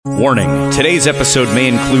Warning, today's episode may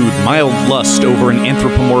include mild lust over an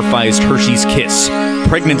anthropomorphized Hershey's Kiss,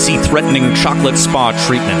 pregnancy-threatening chocolate spa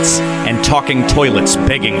treatments, and talking toilets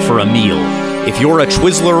begging for a meal. If you're a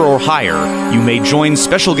Twizzler or higher, you may join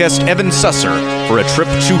special guest Evan Susser for a trip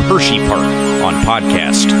to Hershey Park on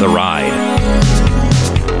podcast The Ride.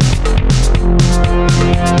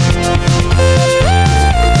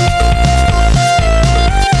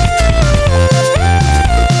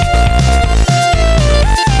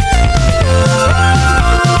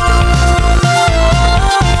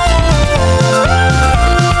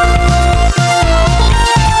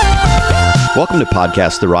 Welcome to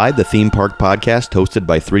Podcast The Ride, the theme park podcast hosted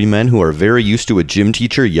by three men who are very used to a gym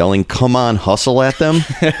teacher yelling, "Come on, hustle" at them.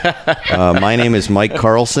 My name is Mike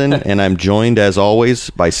Carlson, and I'm joined, as always,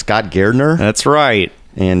 by Scott Gardner. That's right.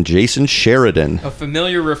 And Jason Sheridan. A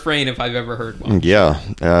familiar refrain if I've ever heard one. Yeah,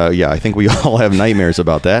 I think we all have nightmares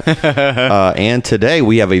about that. And today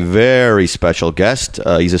we have a very special guest.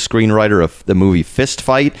 He's a screenwriter of the movie Fist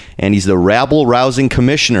Fight, and he's the rabble-rousing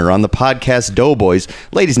commissioner on the podcast Doughboys.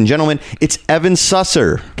 Ladies and gentlemen, it's Evan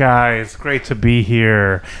Susser. Guys, great to be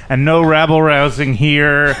here. And no rabble-rousing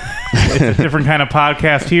here. It's a different kind of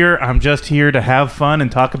podcast here. I'm just here to have fun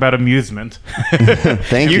and talk about amusement.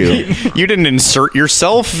 Thank you. You didn't insert yourself.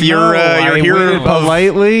 You're I here waited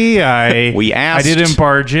politely. We asked. I didn't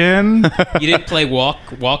barge in. You didn't play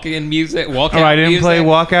walk-in music? I didn't play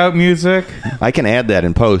walkout music. I can add that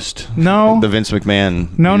in post. No. The Vince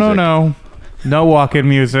McMahon No, music. No walk-in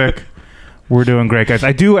music. We're doing great, guys.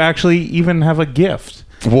 I do actually even have a gift.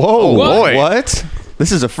 Whoa, boy. What?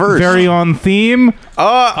 This is a first. Very on theme.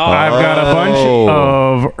 I've got a bunch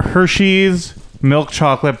of Hershey's milk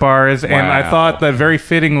chocolate bars, and I thought that very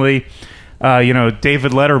fittingly,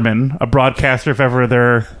 David Letterman, a broadcaster if ever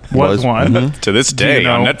there was one. Mm-hmm. to this Do day you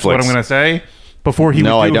know on Netflix. what I'm going to say? Before he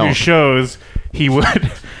would do his shows, he would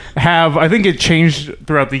have, I think it changed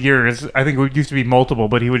throughout the years. I think it used to be multiple,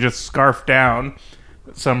 but he would just scarf down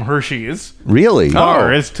some Hershey's Really?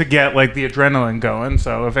 bars to get like the adrenaline going.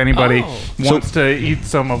 So if anybody wants to eat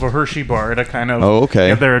some of a Hershey bar to kind of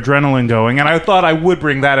get their adrenaline going, and I thought I would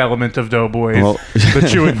bring that element of Doughboys, the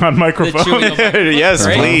chewing on microphone. Yes,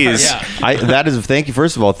 Right? please. Yeah. Thank you.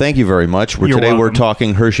 First of all, thank you very much. You're We're welcome.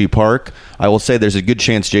 talking Hershey Park. I will say there's a good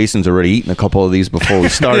chance Jason's already eaten a couple of these before we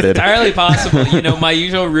started. Entirely possible. My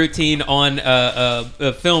usual routine on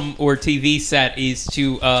a film or TV set is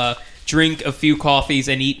to drink a few coffees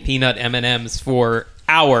and eat peanut M&Ms for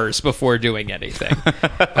hours before doing anything.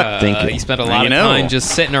 Thank you. You spend a lot of time just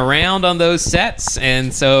sitting around on those sets,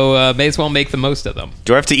 and so may as well make the most of them.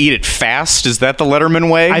 Do I have to eat it fast? Is that the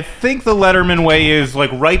Letterman way? I think the Letterman way is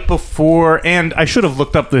like right before, and I should have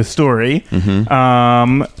looked up this story,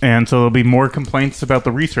 and so there'll be more complaints about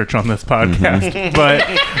the research on this podcast. But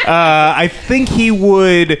I think he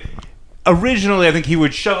would. Originally, I think he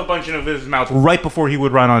would shove a bunch into his mouth right before he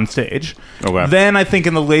would run on stage. Okay. Then I think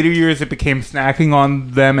in the later years it became snacking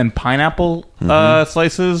on them and pineapple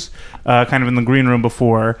slices, kind of in the green room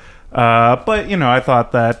before. But I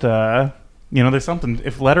thought that there's something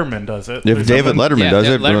if Letterman does it. If David Letterman does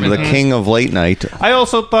it, Letterman. the king of late night. I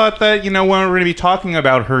also thought that when we're going to be talking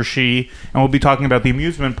about Hershey and we'll be talking about the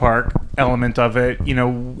amusement park element of it,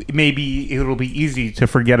 maybe it'll be easy to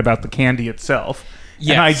forget about the candy itself.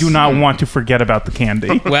 Yes. And I do not want to forget about the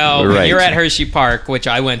candy. Well, Right. when you're at Hershey Park, which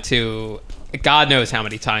I went to God knows how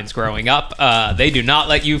many times growing up, they do not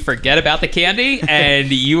let you forget about the candy,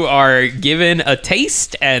 and you are given a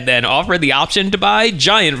taste and then offered the option to buy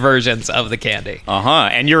giant versions of the candy.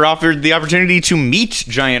 And you're offered the opportunity to meet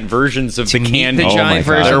giant versions of the Meet candy. the giant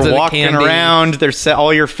versions They're of the walking candy. around. They're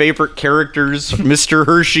all your favorite characters: Mr.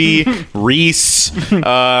 Hershey, Reese.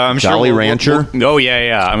 I'm Jolly sure Rancher?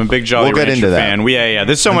 Yeah. I'm a big Jolly We'll get Rancher into that. fan.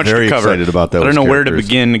 There's so I'm much very to cover. excited about those I don't know where to characters.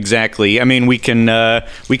 begin exactly. I mean, we can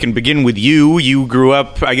begin with you. You grew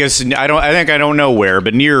up, I guess. I don't know where,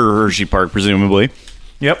 but near Hershey Park, presumably.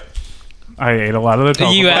 Yep. I ate a lot of the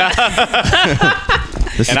chocolate.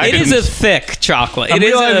 And I It is didn't- a thick chocolate. I'm It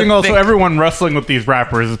is realizing a also thick- everyone wrestling with these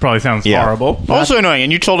wrappers probably sounds horrible. Also annoying,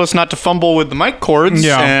 and you told us not to fumble with the mic cords,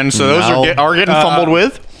 Yeah. and so those No. are getting fumbled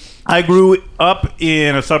with. I grew up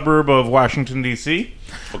in a suburb of Washington, D.C.,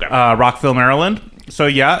 Rockville, Maryland. So,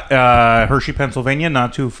 Hershey, Pennsylvania,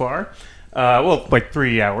 not too far. Like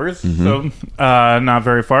 3 hours. So, not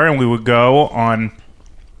very far. And we would go on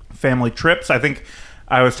family trips. I think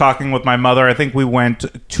I was talking with my mother. I think we went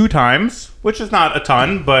 2 times, which is not a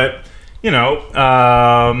ton, but,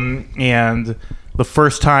 and the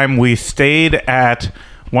first time we stayed at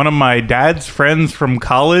one of my dad's friends from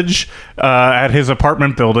college at his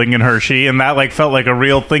apartment building in Hershey, and that felt like a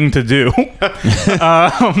real thing to do.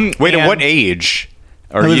 Wait, at what age?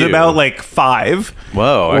 I was about like 5.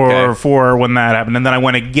 Whoa, or okay. 4 when that happened, and then I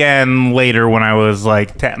went again later when I was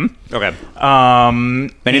like 10. Okay.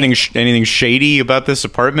 Anything shady about this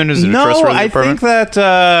apartment? Is it a No, trustworthy I apartment?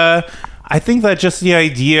 think that just the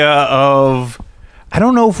idea of, I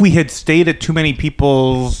don't know if we had stayed at too many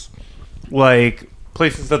people's like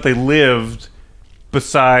places that they lived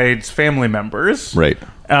besides family members, Right.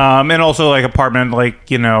 And also like apartment, like,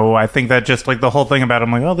 you know, I think that just like the whole thing about it,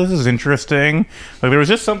 I'm like, oh, this is interesting. Like there was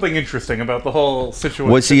just something interesting about the whole situation.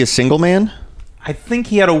 Was he a single man? I think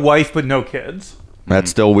he had a wife but no kids. That's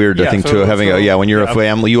still weird to Yeah, think so- to having so- when you're yeah. a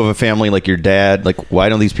family, you have a family like your dad. Like, why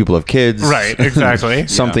don't these people have kids? Right, exactly.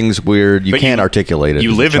 Something's weird. You But can't articulate it.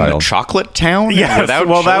 You as a live in the child. chocolate town? Yes. Without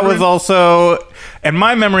Well, that was children? also, in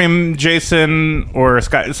my memory, Jason or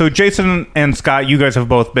Scott. So Jason and Scott, you guys have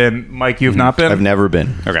both been. Mike, you've not been. I've never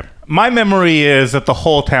been. Okay. My memory is that the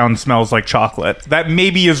whole town smells like chocolate. That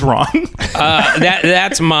maybe is wrong.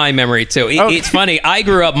 That's my memory too. It's funny. I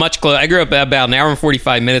grew up much closer. I grew up about an hour and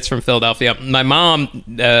 45 minutes from Philadelphia. My mom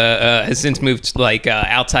has since moved like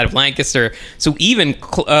outside of Lancaster, so even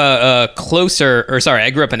closer. Or sorry, I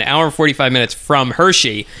grew up an hour and 45 minutes from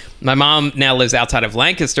Hershey. My mom now lives outside of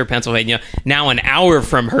Lancaster, Pennsylvania, now an hour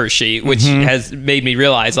from Hershey, which has made me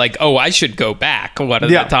realize, like, oh, I should go back one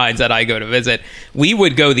of Yeah. the times that I go to visit. We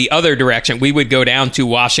would go the other direction. We would go down to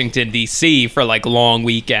Washington, D.C. for, like, long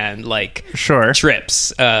weekend, like, Sure.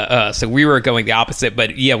 trips. So we were going the opposite.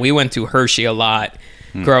 But, yeah, we went to Hershey a lot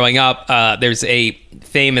growing up. There's a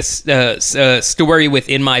famous story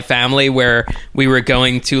within my family where we were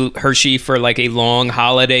going to Hershey for, like, a long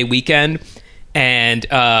holiday weekend. And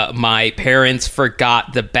my parents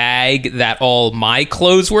forgot the bag that all my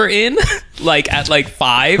clothes were in, like at like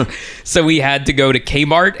 5. So we had to go to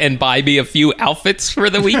Kmart and buy me a few outfits for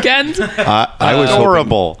the weekend. I was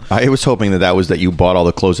Adorable. I was hoping that you bought all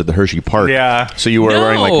the clothes at the Hershey Park. Yeah. So you were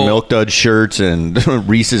wearing like No. Milk Dud shirts and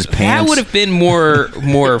Reese's That pants. would have been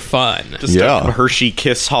more fun. Just Yeah. a Hershey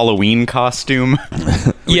Kiss Halloween costume.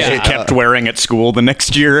 Yeah. Kept wearing at school the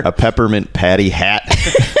next year. a peppermint patty hat.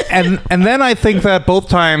 and then I think that both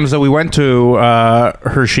times that we went to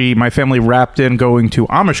Hershey, my family wrapped in going to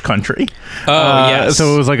Amish country. Oh, yes.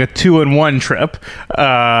 So it was like a 2-in-1 trip,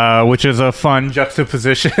 which is a fun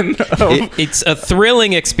juxtaposition. Of, It's a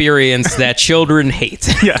thrilling experience that children hate.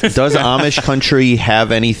 yes. Does Amish country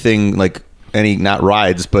have anything like any not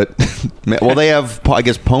rides, but well, they have I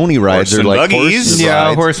guess pony rides Horse or and like buggies. horse Yeah,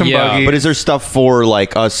 rides. horse and Yeah. buggy. But is there stuff for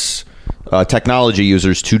like us technology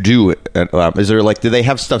users to do it? Is there like do they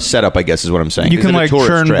have stuff set up? I guess is what I'm saying. You Is can it a like tourist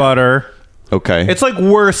churn trap? butter. Okay, It's like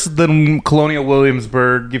worse than Colonial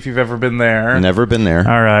Williamsburg if you've ever been there. never been there.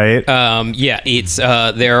 All right. Yeah, it's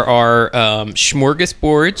there are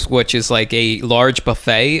smorgasbords, which is like a large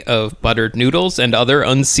buffet of buttered noodles and other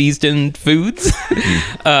unseasoned foods.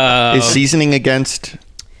 Is seasoning against?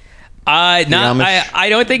 I Amish?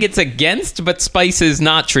 don't think it's against, but spice is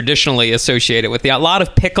not traditionally associated with it. A lot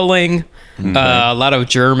of pickling, a lot of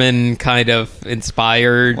German kind of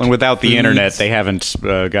inspired. And without the foods. internet, they haven't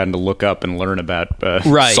gotten to look up and learn about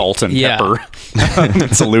Right, salt and yeah. pepper.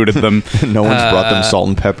 It's eluded them. No one's brought them salt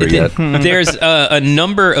and pepper yet. There's a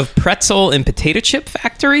number of pretzel and potato chip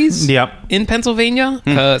factories. Yep. In Pennsylvania,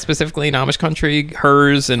 specifically in Amish country,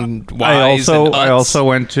 Hers and I Wise. and Utz. also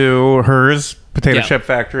went to Hers potato Yeah. chip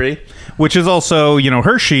factory, which is also, you know,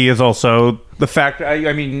 Hershey is also the fact.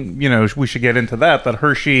 I mean, you know, we should get into that. That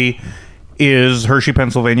Hershey,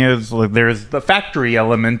 Pennsylvania is like, there's the factory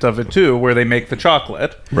element of it too, where they make the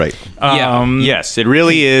chocolate. Right. Yeah. Yes, it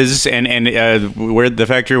really is, and where the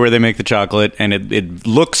factory where they make the chocolate, and it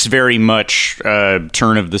looks very much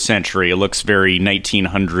turn of the century. It looks very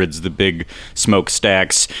 1900s, the big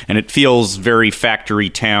smokestacks, and it feels very factory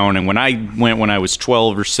town. And when I went when I was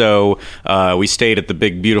 12 or so, we stayed at the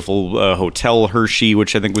big beautiful Hotel Hershey,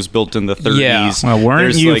 which I think was built in the 30s. Yeah. Well, weren't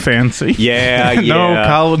There's, you like- fancy? Yeah, No,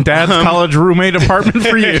 yeah. Dad's college roommate apartment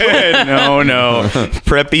for you. no,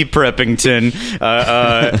 Preppy Preppington.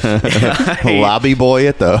 Lobby boy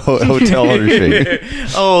at the Hotel Hershey.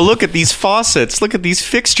 Oh, look at these faucets! Look at these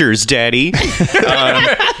fixtures, Daddy. They're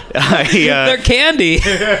candy.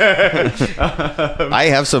 I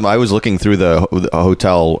have some. I was looking through the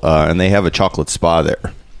hotel, and they have a chocolate spa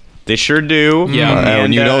there. They sure do. Yeah. and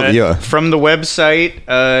and you know, yeah. from the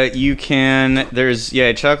website, you can. There's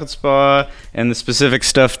a chocolate spa, and the specific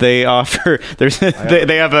stuff they offer.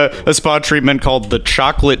 They have a spa treatment called the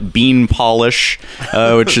chocolate bean polish,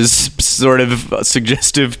 which is sort of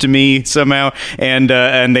suggestive to me somehow. And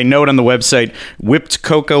they note on the website, whipped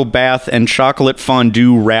cocoa bath and chocolate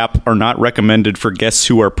fondue wrap are not recommended for guests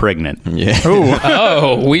who are pregnant. Yeah.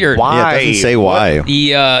 Oh, weird. Why? Yeah, it doesn't say why.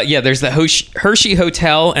 There's the Hershey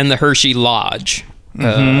Hotel and the Hershey Lodge.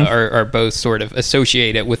 Are both sort of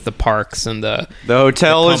associated with the parks and the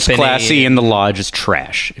hotel is company. classy and the lodge is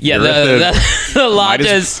trash. If Yeah, you're at the lodge might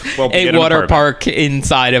has as well a get an water apartment. park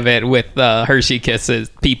inside of it with Hershey Kisses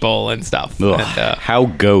people and stuff. Ugh, And, how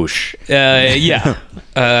gauche.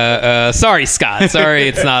 sorry, Scott. Sorry,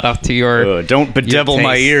 it's not up to your. Don't bedevil your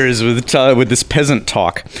my taste. ears with this peasant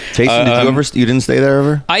talk. Jason, you didn't stay there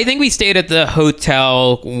ever? I think we stayed at the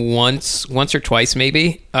hotel once or twice,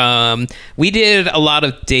 maybe. We did a lot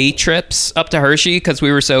of day trips up to Hershey because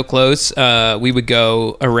we were so close. We would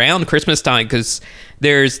go around Christmas time because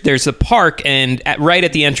there's a park, and right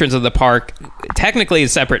at the entrance of the park, technically a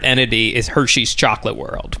separate entity, is Hershey's Chocolate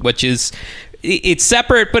World, which is. It's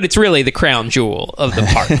separate, but it's really the crown jewel of the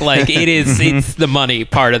park. Like it's the money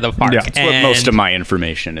part of the park. Yeah, That's what most of my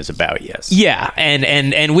information is about, yes. Yeah,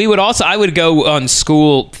 and we would also, I would go on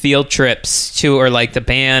school field trips to, or like the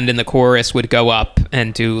band and the chorus would go up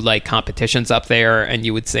and do like competitions up there, and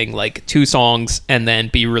you would sing like 2 songs and then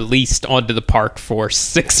be released onto the park for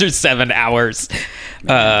 6 or 7 hours.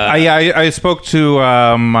 I spoke to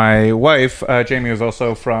my wife. Jamie was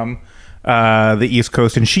also from the East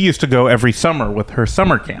Coast, and she used to go every summer with her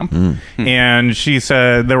summer camp. And she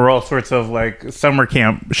said there were all sorts of like summer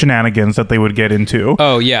camp shenanigans that they would get into.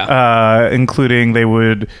 Oh, yeah. Including they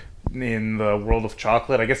would, in the World of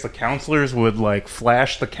Chocolate, I guess the counselors would like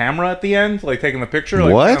flash the camera at the end, like taking the picture,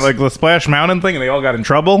 like, What? like the Splash Mountain thing, and they all got in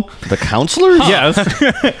trouble. The counselors? Yes.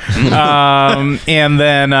 And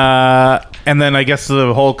then I guess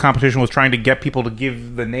the whole competition was trying to get people to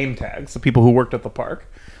give the name tags, the people who worked at the park.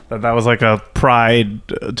 That was like a pride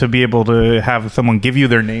to be able to have someone give you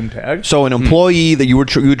their name tag. So an employee that you would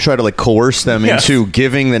try to like coerce them Yes. into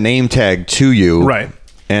giving the name tag to you, Right.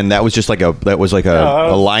 And that was just like a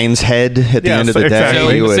lion's head at the Yes, end of the day.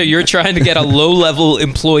 exactly. You would- So you're trying to get a low-level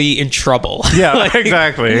employee in trouble. Yeah,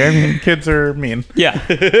 exactly. I mean, kids are mean. Yeah.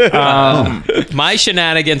 My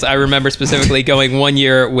shenanigans, I remember specifically going one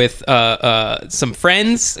year with some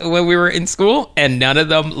friends when we were in school, and none of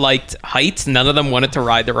them liked heights. None of them wanted to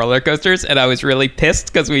ride the roller coasters, and I was really pissed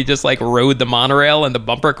because we just like rode the monorail and the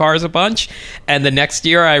bumper cars a bunch. And the next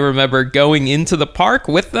year, I remember going into the park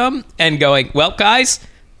with them and going, well, guys,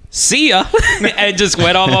 see ya, and just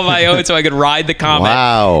went off on my own so I could ride the Comet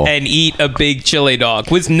and eat a big chili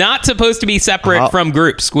dog. Was not supposed to be separate from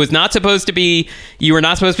groups. Was not supposed to be, you were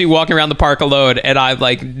not supposed to be walking around the park alone. And I'm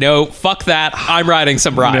like, no, fuck that. I'm riding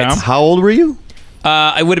some rides. Yeah. How old were you?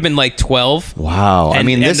 I would have been like 12. Wow. I And-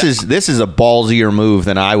 mean, this is a ballsier move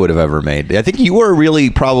than I would have ever made. I think you were really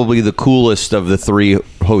probably the coolest of the 3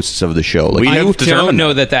 hosts of the show. Like, I have don't determined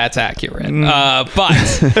know that that's accurate.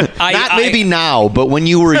 But not maybe now, but when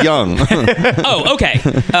you were young. Oh, okay.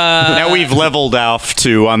 Now we've leveled off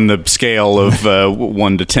to, on the scale of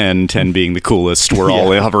 1 to 10, 10 being the coolest, we're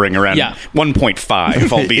all hovering around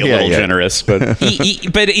 1.5. I'll be a little generous, but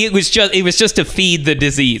But it was just to feed the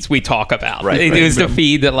disease we talk about. Right, It right. was to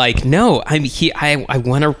feed that, like, no, I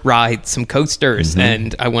want to ride some coasters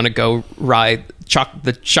and I want to go ride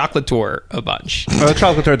the chocolate tour a bunch. The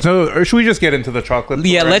chocolate torts. So, or should we just get into the chocolate?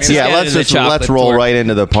 Yeah, tour? let's I mean, get into the let's chocolate roll tour. right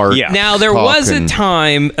into the park. Yeah. Now, there was a talking.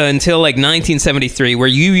 time until like 1973 where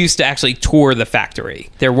you used to actually tour the factory.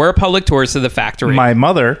 There were public tours to the factory. My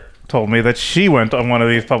mother told me that she went on one of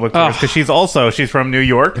these public tours because she's from New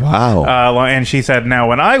York. Wow. And she said, now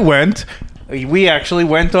when I went, we actually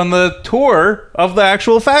went on the tour of the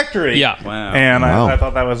actual factory. Yeah. Wow. And Wow. I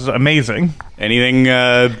thought that was amazing. anything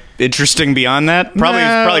interesting beyond that? No.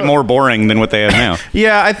 Probably more boring than what they have now.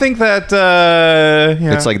 Yeah, I think that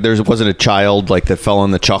yeah. It's like there wasn't a child like that fell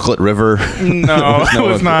in the chocolate river. No, it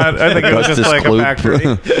was not. I think it was just Augustus like a Gloop.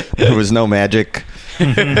 factory. There was no magic. No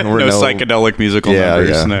psychedelic musical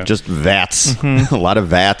numbers. No. Just vats. A lot of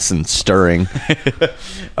vats and stirring.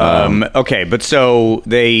 Okay, but so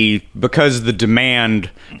because the demand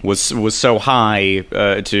was so high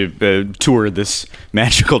to tour this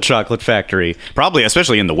magical chocolate factory, probably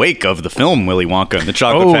especially in the wake of the film Willy Wonka and the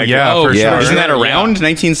Chocolate Oh, Factory. yeah, for sure. Isn't that Yeah. around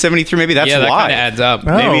 1973? Maybe that's yeah, that why. kind of adds up.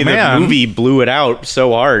 Oh, Maybe the man. movie blew it out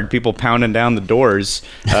so hard, people pounding down the doors,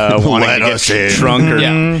 wanting Let to get us in. drunk or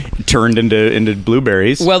Yeah. turned into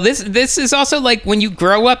blueberries. Well, this is also like when you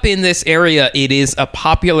grow up in this area, it is a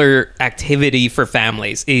popular activity for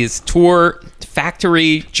families. Is tour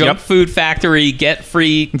factory, junk food factory, get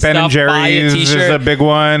free Ben stuff, and buy a Jerry's t-shirt. is a big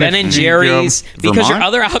one. Ben and Jerry's, because your Vermont?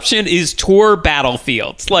 other option is tour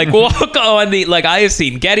battlefields. Like walk on the, like I have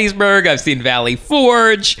seen Gettysburg, I've seen Valley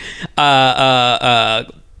Forge, just walk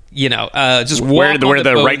Where on the bones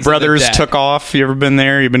Wright of brothers the dead. took off. You ever been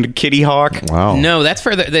there? You've been to Kitty Hawk? Wow. No, that's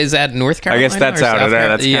further. Is that North I Carolina? guess that's or out South of there.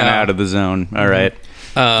 Carolina? That's kind of out of the zone. All right.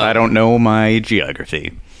 I don't know my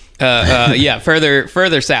geography.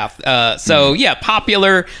 Further south.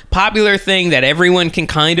 Popular thing that everyone can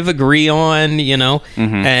kind of agree on,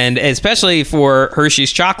 and especially for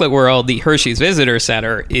Hershey's Chocolate World, the Hershey's Visitor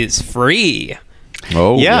Center is free.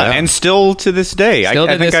 Oh, Yeah, and still to this day. Still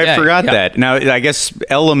to I think this I day, forgot yeah. that. Now, I guess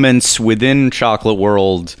elements within Chocolate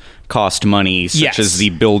World cost money, such Yes. as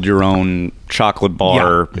the build your own chocolate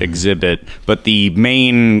bar exhibit, but the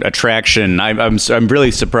main attraction, I'm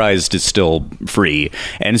really surprised, is still free.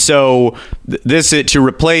 And so to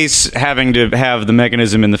replace having to have the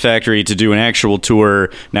mechanism in the factory to do an actual tour,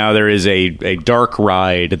 now there is a dark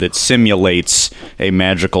ride that simulates a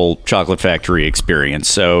magical chocolate factory experience.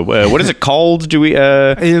 So what is it called? Do we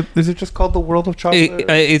Is it just called the World of Chocolate?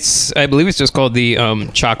 I believe it's just called the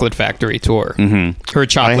Chocolate Factory Tour. Mm-hmm. Her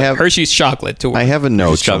chocolate, Hershey's Chocolate Tour. I have a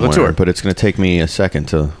note Chocolate somewhere, Tour. but it's going to take me a second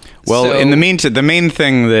to... Well, So- in the meantime, the main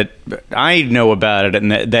thing that I know about it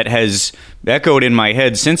and that has echoed in my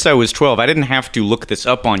head since I was 12, I didn't have to look this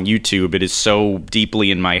up on YouTube. It is so deeply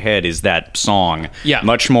in my head, is that song. Yeah.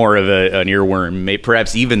 Much more of an earworm,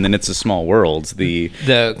 perhaps even than It's a Small World. The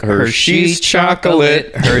Hershey's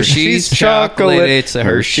chocolate, Hershey's chocolate, it's a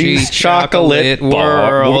Hershey's chocolate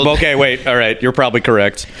world. Okay, wait. All right. You're probably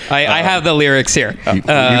correct. I have the lyrics here. You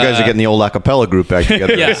guys are getting the old a cappella group back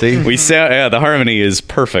together. Yeah. See? The harmony is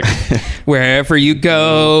perfect. Wherever you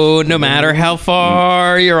go, no matter how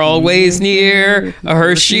far, you're always near a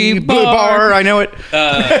Hershey bar. I know it.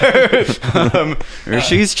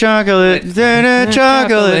 Hershey's chocolate,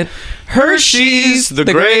 chocolate. Hershey's, the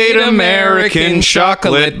great American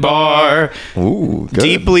chocolate bar. Ooh, good.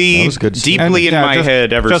 Deeply, That was good. deeply in my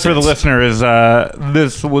head ever just since. for the listeners,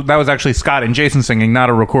 that was actually Scott and Jason singing, not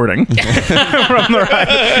a recording from the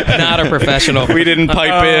ride. Not a professional. We didn't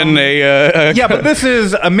pipe in a... Yeah, but this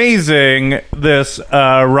is amazing, this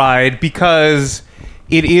ride, because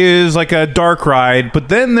it is like a dark ride, but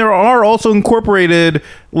then there are also incorporated,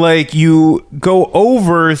 like, you go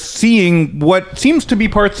over seeing what seems to be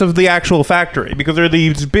parts of the actual factory, because there are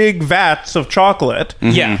these big vats of chocolate.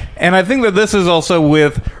 Yeah. And I think that this is also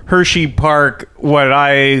with Hershey Park, one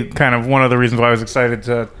of the reasons why I was excited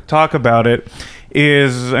to talk about it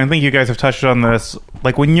is, I think you guys have touched on this,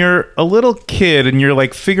 like when you're a little kid and you're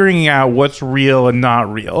like figuring out what's real and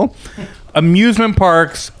not real, amusement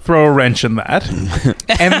parks throw a wrench in that.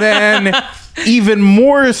 And then even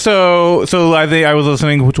more so I think I was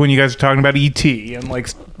listening when you guys were talking about E.T. and like,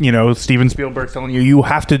 Steven Spielberg telling you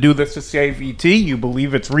have to do this to save E.T. You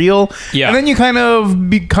believe it's real. Yeah. And then you kind of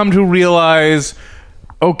come to realize,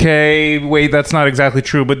 okay, wait, that's not exactly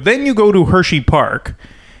true. But then you go to Hershey Park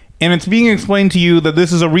and it's being explained to you that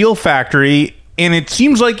this is a real factory, and it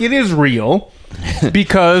seems like it is real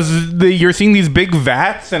because you're seeing these big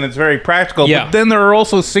vats and it's very practical. Yeah. But then there are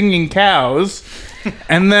also singing cows,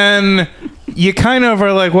 and then you kind of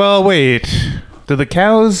are like, well, wait, are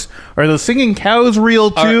the singing cows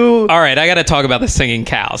real too? All right, I got to talk about the singing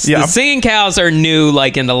cows. Yeah. The singing cows are new,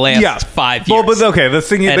 like in the last 5 years. Well, but okay, the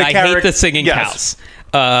singing, and the I hate the singing yes.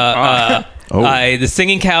 cows. The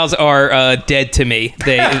singing cows are dead to me.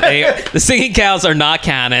 The singing cows are not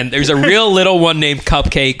canon. There's a real little one named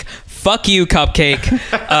Cupcake. Fuck you, Cupcake.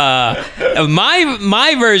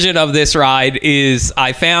 My version of this ride is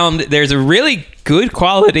I found there's a really good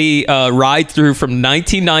quality ride through from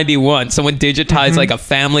 1991. Someone digitized like a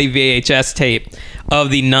family VHS tape of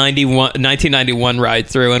the 1991 ride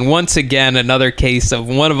through, and once again another case of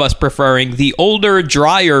one of us preferring the older,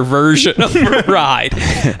 drier version of the ride.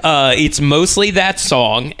 It's mostly that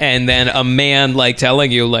song and then a man like telling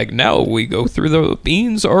you like, no, we go through the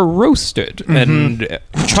beans are roasted and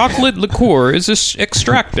chocolate liqueur is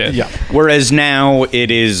extracted. Yeah. Whereas now it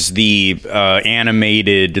is the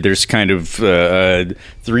animated. There's kind of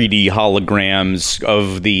 3D holograms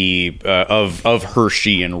of the of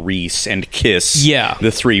Hershey and Reese and Kiss. Yeah.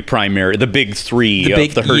 the big three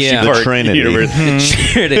of the Hershey yeah. The Park Trinity. universe.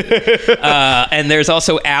 And there's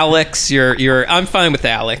also Alex. I'm fine with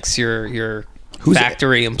Alex. Your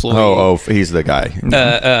factory employee. Oh, he's the guy.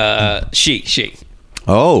 She.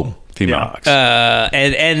 Oh, Mox.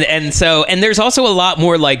 And there's also a lot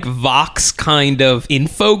more like Vox kind of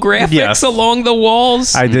infographics Yes. along the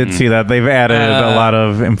walls. I did see that. They've added a lot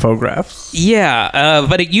of infographics. Yeah,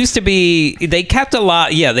 but it used to be they kept a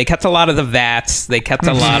lot. Yeah, they kept a lot of the VATs. They kept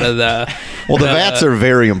a lot of the. Well, the VATs are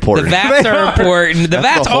very The important. VATs are important. The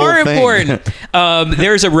That's VATs the whole are thing. important.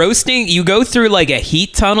 There's a roasting. You go through like a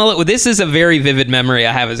heat tunnel. This is a very vivid memory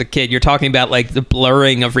I have as a kid. You're talking about like the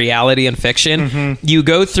blurring of reality and fiction. Mm-hmm. You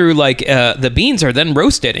go through like the beans are then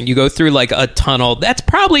roasted, and you go through like a tunnel that's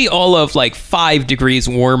probably all of like 5 degrees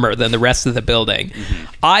warmer than the rest of the building. Mm-hmm.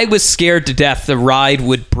 I was scared to death the ride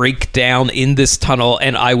would break down in this tunnel,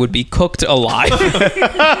 and I would be cooked alive.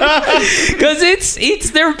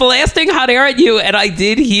 Because they're blasting hot air at you, and I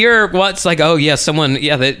did hear what's like, oh yeah,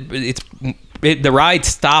 the ride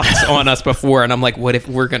stopped on us before, and I'm like, what if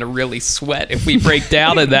we're gonna really sweat if we break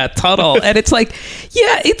down in that tunnel? And it's like,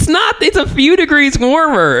 yeah, it's a few degrees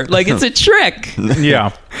warmer. Like, it's a trick.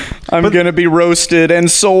 Yeah. I'm gonna be roasted and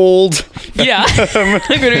sold. Yeah, I'm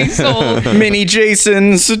gonna be sold. Mini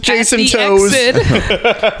Jasons, Jason At the toes.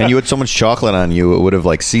 exit. And you had so much chocolate on you, it would have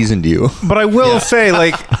like seasoned you. But I will say,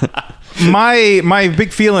 like, my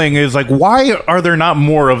big feeling is like, why are there not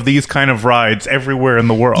more of these kind of rides everywhere in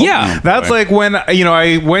the world? Yeah. That's like when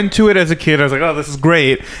I went to it as a kid. I was like, oh, this is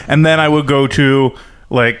great, and then I would go to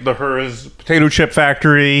like the Hers potato chip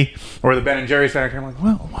factory or the Ben and Jerry's factory. I'm like,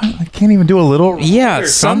 well, why? I can't even do a little ride Yeah, or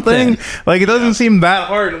something. Like, it doesn't seem that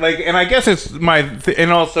hard. Like, and I guess it's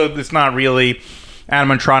and also it's not really.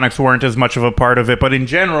 Animatronics weren't as much of a part of it, but in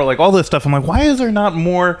general, like all this stuff, I'm like, why is there not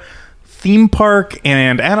more theme park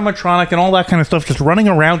and animatronic and all that kind of stuff just running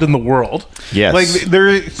around in the world? Yes. Like,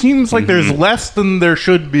 it seems like there's less than there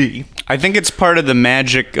should be. I think it's part of the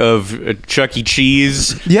magic of Chuck E.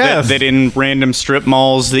 Cheese. Yes. That in random strip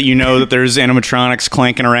malls that that there's animatronics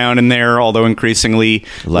clanking around in there, although increasingly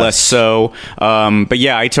less so. But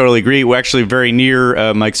yeah, I totally agree. We're actually very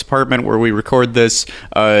near Mike's apartment where we record this.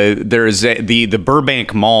 There's the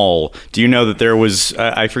Burbank Mall. Do you know that there was?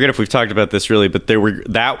 I forget if we've talked about this really, but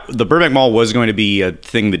the Burbank Mall was going to be a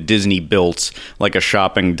thing that Disney built, like a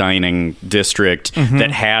shopping dining district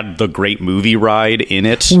that had the Great Movie Ride in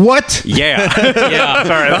it. What? Yeah. Yeah.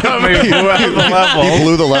 Sorry, that maybe blew out the level. You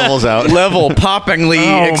blew the levels out. Level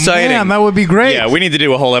poppingly exciting. Man, that would be great. Yeah, we need to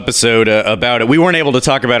do a whole episode about it. We weren't able to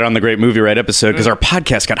talk about it on the Great Movie Ride episode because our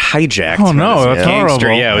podcast got hijacked. Oh, no, by this that's gangster.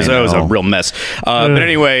 horrible. Yeah, it was a real mess. But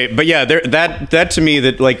anyway, that to me,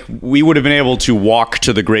 that like we would have been able to walk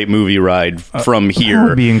to the Great Movie Ride from here.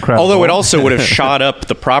 would be incredible. Although it also would have shot up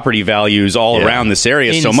the property values all around this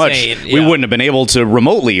area so much, Insane, we yeah. wouldn't have been able to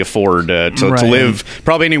remotely afford to live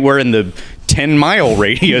probably anywhere in the 10-mile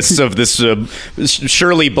radius of this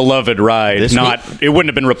surely beloved ride. It wouldn't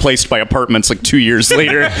have been replaced by apartments like 2 years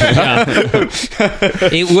later.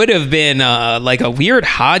 It would have been like a weird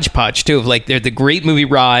hodgepodge too of like they're the Great Movie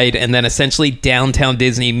Ride and then essentially Downtown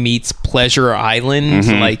Disney meets Pleasure Island,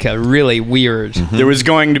 like a really weird. There was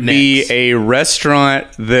going to be mix. a restaurant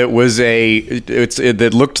that was it was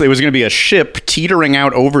going to be a ship teetering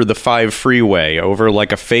out over the 5 freeway over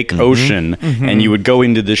like a fake ocean, and you would go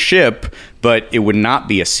into the ship, but it would not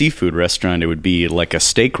be a seafood restaurant. It would be like a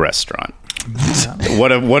steak restaurant.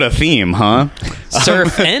 What a theme, huh?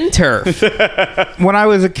 Surf and turf. When I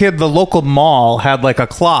was a kid, the local mall had like a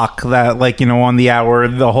clock that, like, on the hour,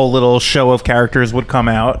 the whole little show of characters would come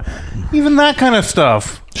out. Even that kind of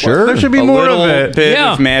stuff. Sure. There should be A more little of it. bit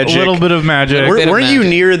Yeah. of magic. A little bit of magic. Bit of Were you magic.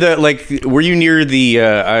 near were you near the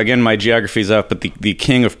again, my geography's off, but the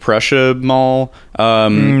King of Prussia Mall, which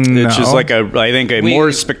is no. like I think a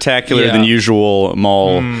more spectacular yeah. than usual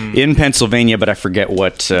mall in Pennsylvania, but I forget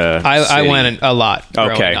what I city. went a lot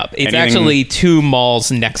growing Okay. up. It's Anything- actually 2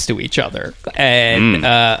 malls next to each other, and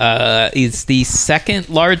it's the second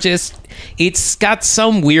largest. It's got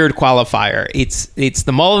some weird qualifier. It's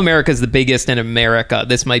the Mall of America is the biggest in America.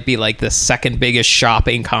 This might be like the second biggest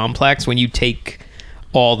shopping complex when you take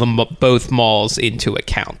all both malls into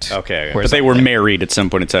account. Okay, Or but they were something. married at some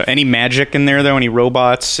point in time. Any magic in there though? Any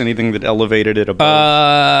robots? Anything that elevated it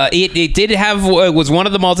above? It did have was one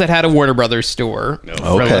of the malls that had a Warner Brothers store. For a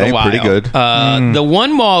Okay, little while. pretty good. The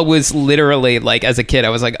one mall was literally like, as a kid, I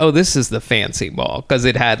was like, oh, this is the fancy mall because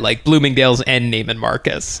it had like Bloomingdale's and Neiman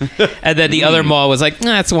Marcus, and then the other mall was like,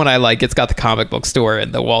 that's the one I like. It's got the comic book store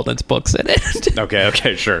and the Walden's books in it.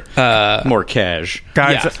 Okay, sure. More cash.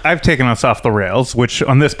 Guys, Yeah. I've taken us off the rails, which which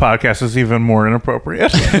on this podcast is even more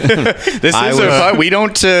inappropriate. We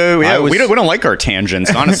don't like our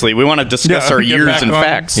tangents. Honestly, we want to discuss our get years back and on.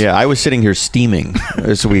 facts. Yeah, I was sitting here steaming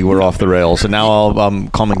as we were off the rails, and now I'm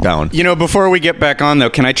calming down. Before we get back on though,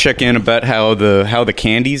 can I check in about how the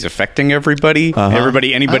candy's affecting everybody?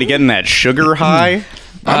 Anybody getting that sugar high?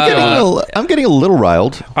 I'm getting a little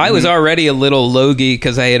riled. I was already a little logy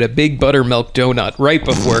because I had a big buttermilk donut right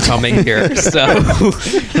before coming here. So,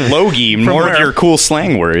 Logie, more where? of your cool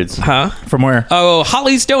slang words. From where? oh,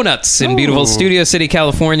 Holly's Donuts in beautiful Studio City,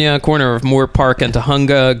 California, corner of Moore Park and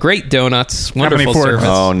Tahunga. Great donuts, many wonderful forks? service.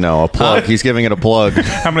 Oh no, a plug. He's giving it a plug.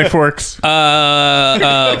 How many forks?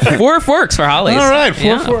 4 forks for Holly's. All right, four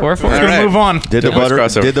Yeah, forks. 4 forks. We're gonna right. move on. Did Let's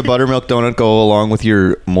cross over. the buttermilk donut go along with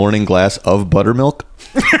your morning glass of buttermilk?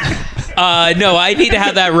 No, I need to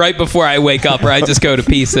have that right before I wake up, or I just go to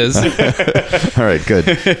pieces. All right, good.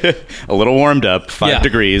 A little warmed up, 5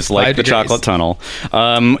 degrees, like 5 the degrees. chocolate tunnel.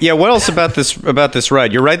 What else about this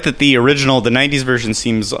ride? You're right that the 90s version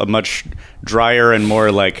seems a much drier and more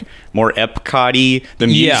Epcot-y. The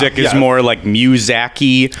music is more like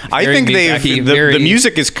Muzak-y. I Very think Muzak-y, the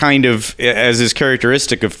music is kind of, as is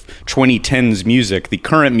characteristic of 2010's music, the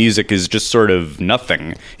current music is just sort of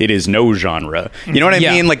nothing. It is no genre. You know what I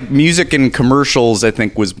Yeah. mean? Like music in commercials, I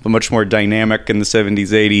think, was much more dynamic in the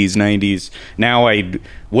 70s, 80s, 90s. Now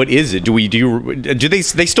what is it? Do they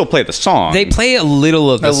still play the song? They play a little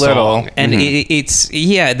of the song, and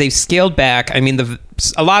Mm-hmm. they've scaled back. I mean,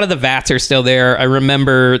 a lot of the vats are still there. I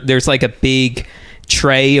remember there's like a big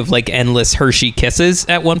tray of like endless Hershey Kisses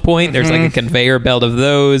at one point. There's like a conveyor belt of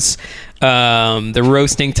those. The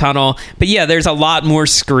roasting tunnel, but yeah, there's a lot more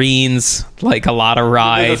screens, like a lot of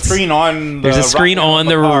rides. There's a screen on. There's a screen on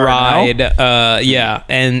the car ride, now.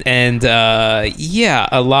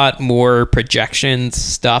 a lot more projection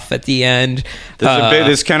stuff at the end.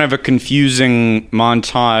 There's kind of a confusing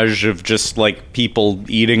montage of just like people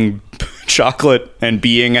eating chocolate and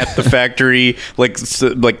being at the factory.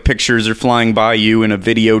 like pictures are flying by you in a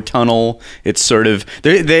video tunnel. It's sort of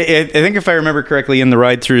I think if I remember correctly in the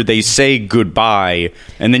ride through, they say goodbye,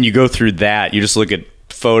 and then you go through that. You just look at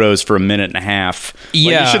photos for a minute and a half.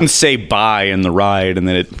 You shouldn't say bye in the ride and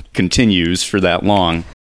then it continues for that long.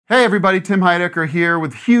 Hey everybody, Tim Heidecker here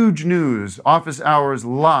with huge news. Office Hours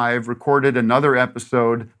Live recorded another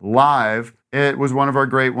episode live. It was one of our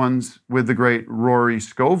great ones with the great Rory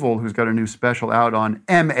Scovel, who's got a new special out on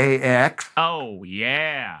MAX. Oh,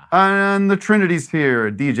 yeah. And the Trinity's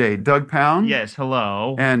here, DJ Doug Pound. Yes,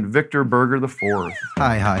 hello. And Victor Berger IV.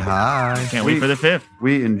 Hi. Can't wait for the 5th.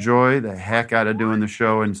 We enjoy the heck out of doing the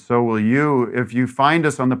show, and so will you if you find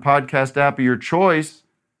us on the podcast app of your choice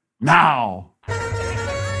now.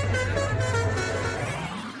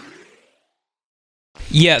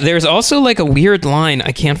 Yeah, there's also like a weird line.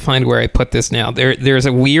 I can't find where I put this now. There's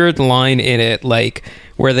a weird line in it, like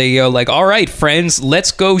where they go like, "All right, friends,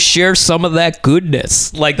 let's go share some of that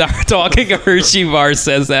goodness." Like the talking Hershey bar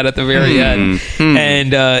says that at the very end,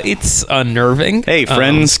 and it's unnerving. Hey,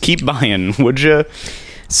 friends, keep buying, would you?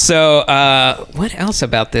 So, what else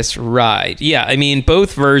about this ride? Yeah, I mean,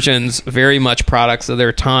 both versions very much products of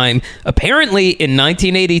their time. Apparently, in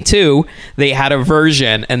 1982, they had a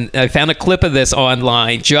version, and I found a clip of this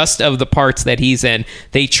online, just of the parts that he's in.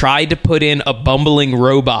 They tried to put in a bumbling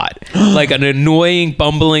robot, like an annoying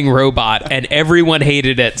bumbling robot, and everyone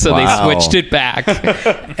hated it, so they switched it back.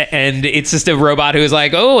 And it's just a robot who's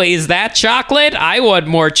like, "Oh, is that chocolate? I want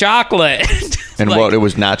more chocolate." And Like- it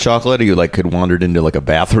was not chocolate? Or you like had wandered into like a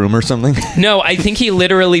bathroom or something? No, I think he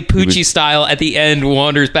literally Poochie style at the end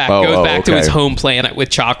wanders back, goes back to his home planet with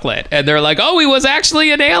chocolate. And they're like, "Oh, he was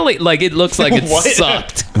actually an alien." Like, it looks like it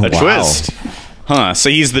sucked. A twist. Huh. So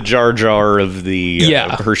he's the Jar Jar of the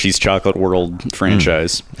Hershey's Chocolate World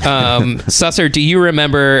franchise. Susser, do you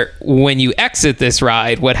remember when you exit this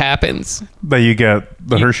ride, what happens? That you get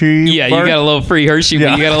the Hershey Yeah, bar? you got a little free Hershey,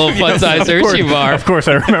 but you got a little fun-sized Hershey bar. Of course,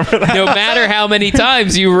 I remember that. No matter how many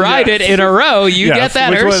times you ride it in a row, you get that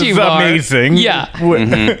which Hershey was bar. amazing. Yeah.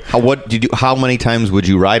 How many times would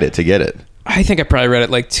you ride it to get it? I think I probably read it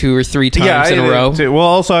like 2 or 3 times in a did row. too. Well,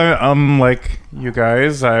 also, I'm like you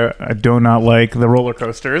guys. I do not like the roller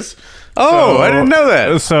coasters. Oh, I didn't know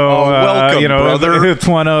that. So, welcome, brother. It's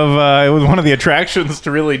one of it was one of the attractions to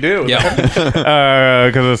really do. Yeah.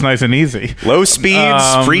 Because it's nice and easy. Low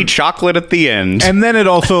speeds, free chocolate at the end. And then it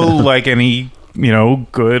also, like any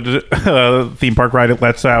good theme park ride, it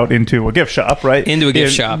lets out into a gift shop, right? Into a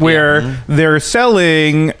gift shop, where yeah. they're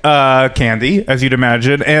selling candy, as you'd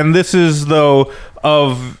imagine. And this is, though,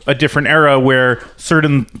 of a different era where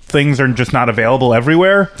certain things are just not available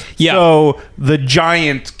everywhere. Yeah. So the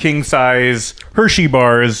giant king-size Hershey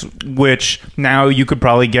bars, which now you could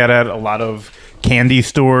probably get at a lot of candy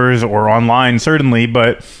stores or online, certainly,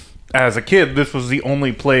 but as a kid, this was the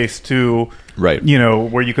only place to, Right.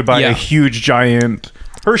 where you could buy Yeah. a huge giant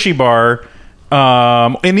Hershey bar.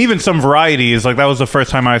 And even some varieties, like that was the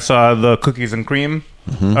first time I saw the cookies and cream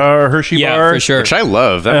Hershey Yeah, bar. for sure. Which I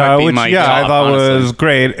love. That might be Which, my I top, thought honestly. was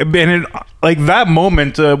great. And it, like that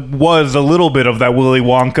moment was a little bit of that Willy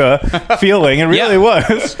Wonka feeling. It really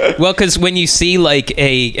was. Well, because when you see like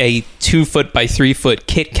a 2 foot by 3 foot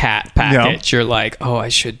Kit Kat package, you're like, oh, I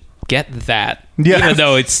should get that. Yeah. Even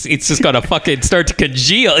though it's just gonna fucking start to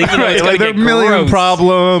congeal. Even though it's Like gonna there are get a million gross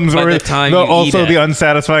problems, by or the time also you eat the it.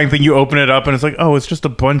 unsatisfying thing. You open it up and it's like, oh, it's just a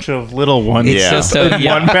bunch of little ones. It's Yeah. just a, in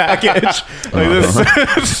yeah. one package. Like,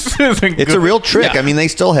 this isn't It's good. a real trick. Yeah. I mean, they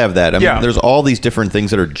still have that. I mean, Yeah. there's all these different things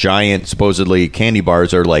that are giant, supposedly candy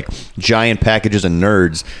bars are like giant packages of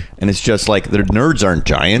nerds, and it's just like their nerds aren't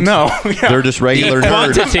giant. No, yeah. They're just regular The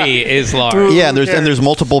nerds. quantity is large. Yeah, there's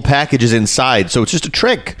multiple packages inside, so it's just a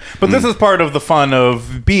trick. But this is part of the fun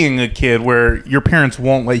of being a kid, where your parents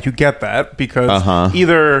won't let you get that because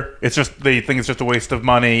either it's just they think it's just a waste of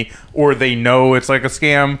money, or they know it's like a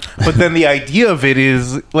scam. But then the idea of it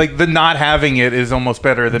is like the not having it is almost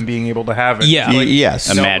better than being able to have it. Yeah. Y- yes.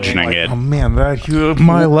 Imagining Like, it. oh man, that huge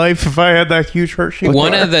my life if I had that huge Hershey.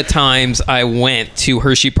 One bar. of the times I went to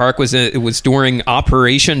Hershey Park it was during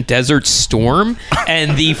Operation Desert Storm,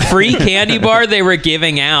 and the free candy bar they were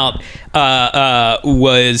giving out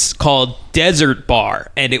was called Desert Bar,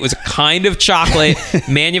 and it was a kind of chocolate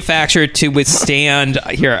manufactured to withstand,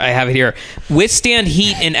 here I have it here, withstand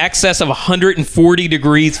heat in excess of 140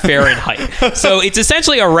 degrees Fahrenheit. So it's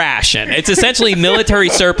essentially a ration. It's essentially military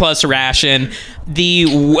surplus ration.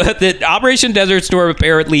 The Operation Desert Storm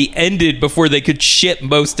apparently ended before they could ship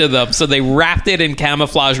most of them, so they wrapped it in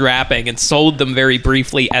camouflage wrapping and sold them very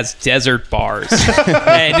briefly as desert bars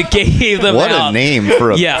and gave them What out. a name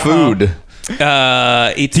for a food.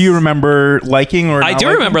 It's, Do you remember liking or? I not do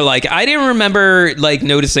liking? remember I didn't remember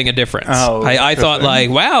noticing a difference. Oh, I thought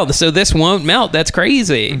interesting. wow, so this won't melt. That's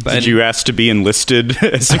crazy. But Did you ask to be enlisted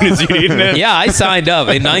as soon as you'd eaten it? yeah, I signed up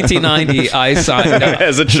in 1990. I signed up.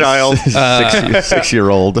 As a child.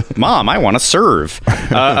 6-year-old. Mom, I want to serve.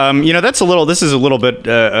 That's a little. This is a little bit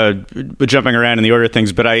jumping around in the order of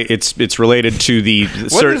things, but it's related to the.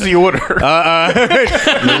 What is the order?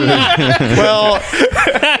 Well,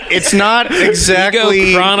 it's not You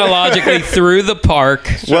exactly go chronologically through the park.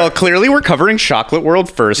 Well, clearly we're covering Chocolate World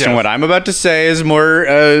first, and Yes. what I'm about to say is more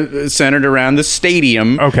centered around the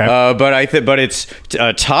stadium. Okay. But it's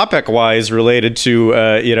topic-wise related to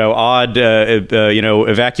odd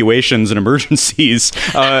evacuations and emergencies.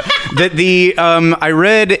 I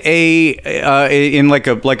read in like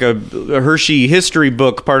a Hershey history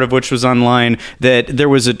book, part of which was online, that there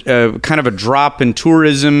was a kind of a drop in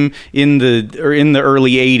tourism in the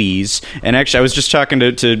early '80s. And actually, I was just talking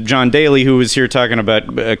to John Daly, who was here talking about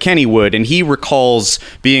Kennywood, and he recalls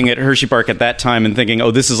being at Hershey Park at that time and thinking,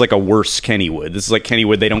 "Oh, this is like a worse Kennywood. This is like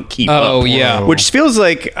Kennywood they don't keep up." Oh, yeah. Which feels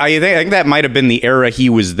like I think that might have been the era he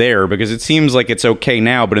was there, because it seems like it's okay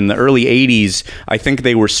now, but in the early '80s, I think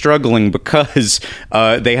they were struggling because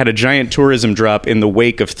they had a giant tourism drop in the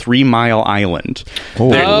wake of 3 Mile Island.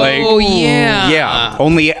 Oh, yeah. Yeah.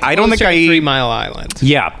 Only I don't think Closer to I 3 Mile Island.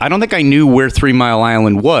 Yeah, I don't think I knew where 3 Mile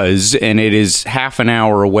Island was, and it is half an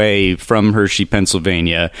hour away from Hershey,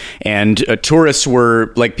 Pennsylvania. And tourists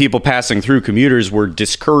were, like people passing through, commuters were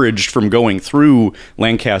discouraged from going through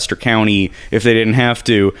Lancaster County if they didn't have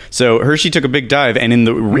to. So Hershey took a big dive, and in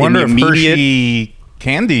the Wonder if immediate... Hershey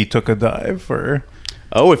Candy took a dive, or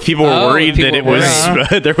Oh, if people were worried people that it were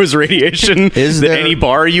was there was radiation, Is that there- any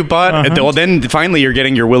bar you bought, well, then finally you're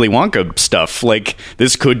getting your Willy Wonka stuff. Like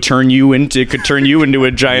this could turn you into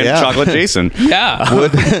a giant Yeah. chocolate Jason. Yeah.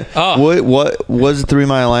 What was 3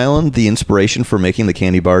 Mile Island the inspiration for making the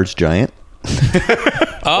candy bars giant?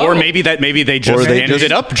 Or maybe they just Or they ended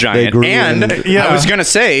just- up they giant. grew And in- Yeah. I was gonna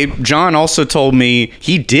say, John also told me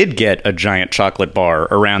he did get a giant chocolate bar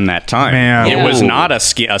around that time. Man. It was Oh. not a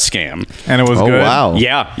scam. and it was Oh, good. wow.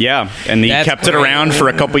 Yeah, and he That's kept it great. around for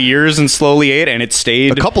a couple years and slowly ate, and it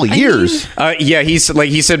stayed A couple of years. he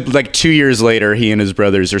said like 2 years later, he and his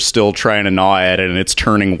brothers are still trying to gnaw at it, and it's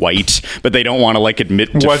turning white, but they don't want to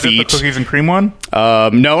admit defeat. Was it the cookies and cream one?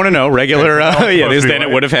 No, regular. Okay, Yeah, supposed to be then it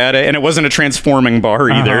white. would have had it, and it wasn't a transforming bar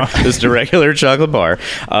either. Just a regular chocolate bar.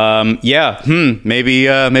 Maybe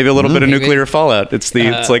a little bit of nuclear fallout. It's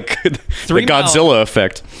like the 3 Mile Godzilla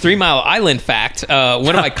effect. 3 Mile Island fact.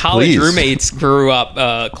 One of my college Please. roommates grew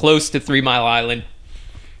up close to 3 Mile Island,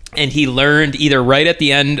 and he learned either right at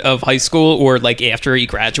the end of high school or like after he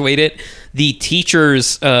graduated, the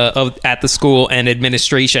teachers at the school and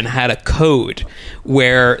administration had a code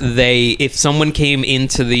where if someone came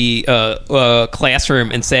into the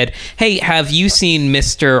classroom and said, "Hey, have you seen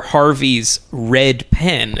Mr. Harvey's red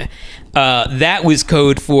pen?" That was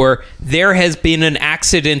code for there has been an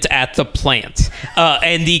accident at the plant.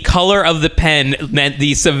 And the color of the pen meant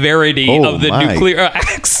the severity Oh, of the my. nuclear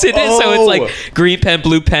accident. So it's like green pen,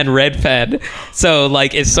 blue pen, red pen. So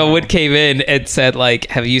like if someone came in and said like,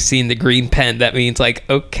 have you seen the green pen? That means like,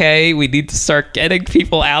 okay, we need to start getting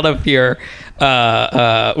people out of here.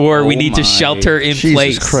 Or we need to my. shelter in Jesus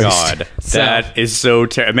place. Christ. God, that is so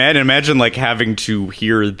terrible. Imagine like having to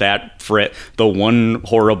hear that the one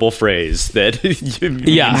horrible phrase that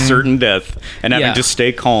Yeah. means certain death, and having Yeah. to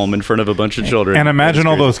stay calm in front of a bunch of children. And imagine That's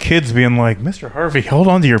all crazy. those kids being like, "Mr. Harvey, hold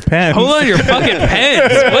on to your pen. Hold on to your fucking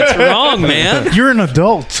pens. What's wrong, man? You're an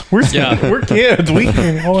adult. We're kids. We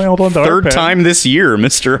can hold on to our Third pen." time this year,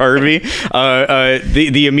 Mr. Harvey.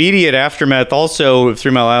 The immediate aftermath also of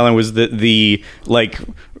 3 Mile Island was the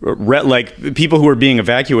people who were being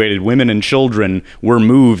evacuated, women and children, were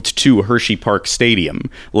moved to Hershey Park Stadium,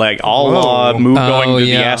 like going to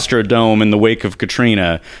the Astrodome in the wake of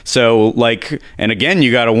Katrina. So and again,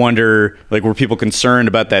 you got to wonder, were people concerned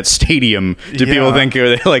about that stadium? Did people think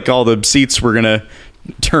all the seats were gonna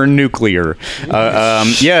turn nuclear? Isn't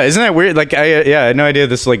that weird? I had no idea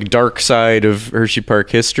this dark side of Hershey Park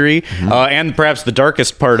history, and perhaps the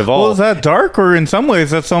darkest part of all. Well, is that dark, or in some ways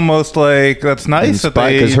that's almost that's nice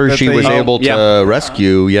Because Hershey was able to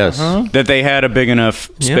rescue, yes. that they had a big enough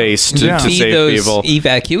space to Feed save those people.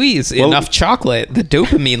 evacuees enough chocolate, the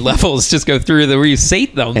dopamine levels just go through the roof.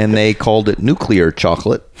 Sate them. And they called it nuclear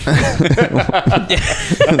chocolate.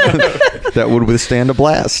 That would withstand a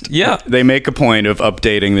blast. Yeah. They make a point of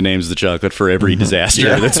updating the names of the chocolate for every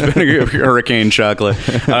disaster that's been a hurricane chocolate.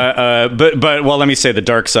 But let me say the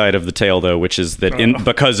dark side of the tale, though, which is that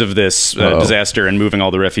because of this disaster and moving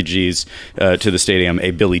all the refugees to the stadium,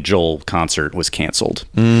 a Billy Joel concert was canceled.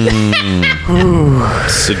 So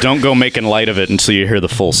don't go making light of it until you hear the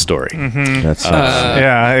full story. That's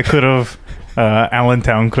yeah, it could have.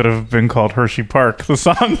 Allentown could have been called Hershey Park. The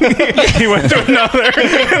song. He went to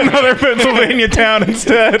another Pennsylvania town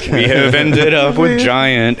instead. We have ended up with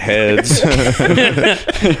giant heads from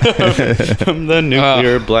the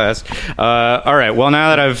nuclear blast. All right. Well,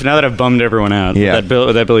 now that I've bummed everyone out, that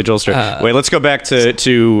Billy Joel story. Wait, let's go back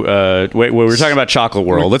to we were talking about Chocolate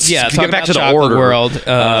World. Let's get back to the Chocolate order. World.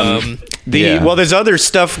 Well, there's other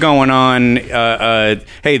stuff going on.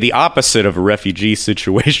 Hey, the opposite of a refugee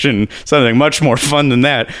situation, something much more fun than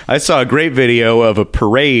that. I saw a great video of a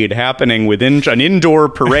parade happening within an indoor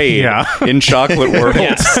parade in Chocolate World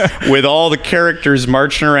with all the characters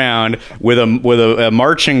marching around with a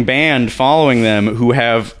marching band following them who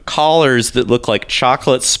have collars that look like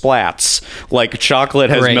chocolate splats, like chocolate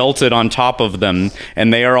has melted on top of them,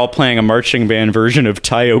 and they are all playing a marching band version of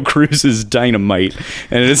Tayo Cruz's Dynamite,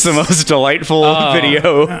 and it's the most delightful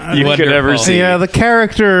video you could ever see. Yeah, the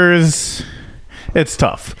characters. It's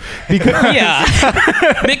tough because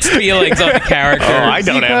mixed feelings on the characters. Oh, I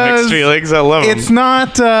don't have mixed feelings. I love them. It's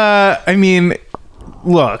not. I mean,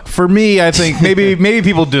 look, for me, I think maybe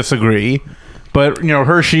people disagree, but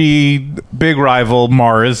Hershey, big rival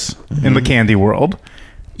Mars in the candy world.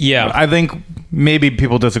 Yeah, I think maybe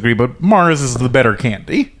people disagree, but Mars is the better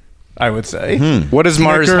candy, I would say. What does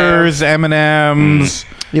Mars Snickers, have? M&M's.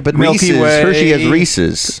 Yeah, but Milky Reese's. Way. Hershey has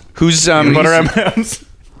Reese's. Who's Butter M&M's.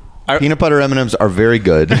 Peanut butter M&Ms are very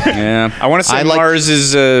good. Yeah, I want to say I like- Mars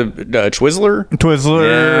is Twizzler.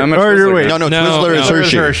 Twizzler. Yeah, I'm a Or, Twizzler wait, No, Twizzler is Twizzler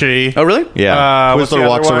is Hershey. Oh, really? Yeah, what's the Twizzler other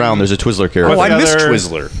walks one? around. There's a Twizzler character. Oh, I missed other-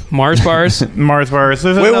 Twizzler. Mars bars. Mars bars.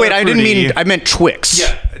 There's Wait, another I didn't fruity- mean. I meant Twix.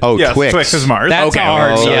 Yeah. Oh, Yes, Twix. Twix is Mars. That's Okay.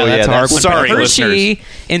 hard. Oh, Yeah, yeah, that's hard. that's- Sorry, Hershey,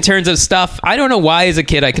 in terms of stuff, I don't know why as a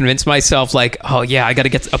kid I convinced myself I got to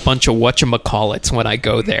get a bunch of whatchamacallits when I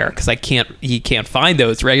go there because you can't find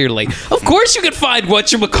those regularly. Of course you can find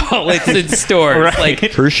whatchamacallits in stores. Right.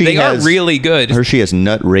 Hershey they has- are really good. Hershey has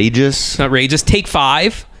Nutrageous. Outrageous. Take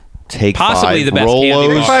 5. Take Possibly 5. the best candy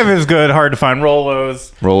Rolos. bar. 5 is good. Hard to find.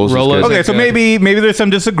 Rolos. Rolos is Rolos. good. Okay, so good. maybe there's some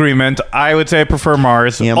disagreement. I would say I prefer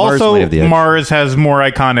Mars. Yeah, Mars also, might have the edge. Mars has more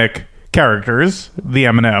iconic characters, the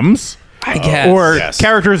M&Ms. I guess. Or Yes.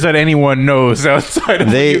 characters that anyone knows outside of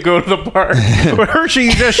when you go to the park. Where Hershey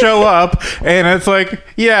just show up, and it's like,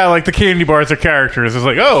 yeah, like the candy bars are characters. It's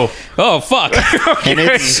like, oh, fuck. And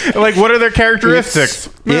it's like what are their characteristics?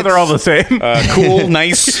 Yeah, they're all the same. Cool,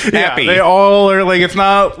 nice, happy. Yeah, they all are like. It's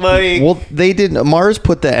not like. well, they did. Mars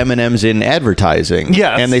put the M&Ms in advertising,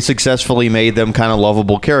 Yes. and they successfully made them kind of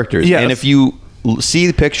lovable characters. Yes. And if you see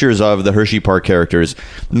the pictures of the Hershey Park characters,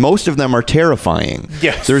 most of them are terrifying.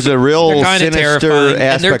 Yes. There's a real They're kind of sinister terrifying.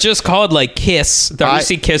 aspect. And they're just called like Kiss. The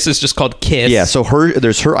Hershey Kiss is just called Kiss. Yeah, so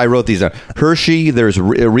I wrote these down. Hershey, there's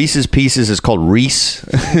Reese's Pieces is called Reese.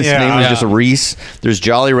 His Yeah. name is Yeah. just Reese. There's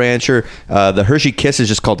Jolly Rancher. The Hershey Kiss is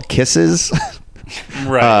just called Kisses.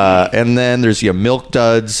 Right. And then there's Milk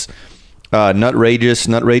Duds. Nutrageous.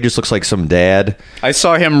 Nutrageous looks like some dad. I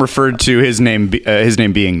saw him referred to his name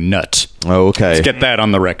being Nut. Oh, okay. Let's get that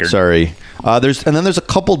on the record. Sorry. There's a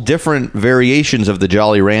couple different variations of the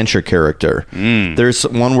Jolly Rancher character. There's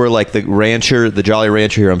one where like the Jolly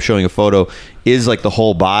Rancher here, I'm showing a photo, is like the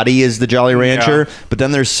whole body is the Jolly Rancher, but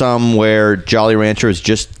then there's some where Jolly Rancher is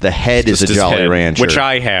just the head is a His Jolly head, Rancher. which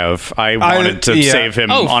I have. I wanted to save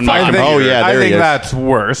him on my I think, computer. Oh, yeah, I there he think is. that's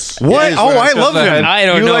worse. What? Oh, I love him. I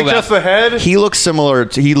don't you know like about- just the head? He looks similar.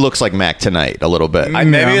 He looks like Mac Tonight a little bit.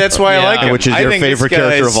 Maybe that's why I like him. Which is I your think this favorite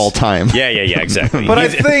character guy's- of all time. Yeah, exactly. But I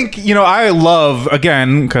think, I love,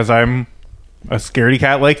 again, because I'm a scaredy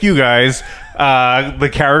cat like you guys, the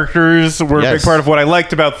characters were a Yes. big part of what I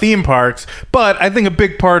liked about theme parks, but I think a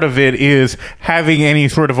big part of it is having any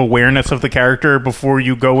sort of awareness of the character before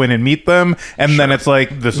you go in and meet them, and then it's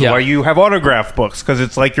like, this is Yeah. why you have autograph books, because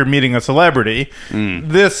it's like you're meeting a celebrity.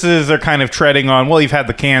 This is a kind of treading on, well, you've had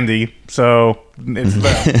the candy, so it's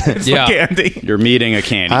it's Yeah. the candy. You're meeting a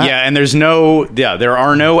candy. And there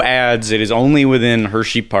are no ads. It is only within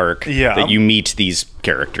Hershey Park that you meet these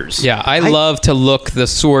characters. Yeah, I love to look the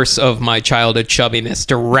source of my childhood chubbiness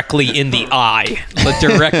directly in the eye, but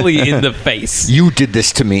directly in the face. You did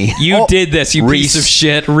this to me. You did this, you Reese. piece of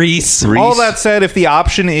shit, Reese. All that said, if the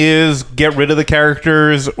option is get rid of the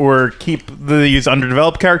characters or keep these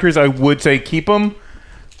underdeveloped characters, I would say keep them.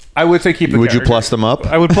 I would say keep the Would you characters. plus them up?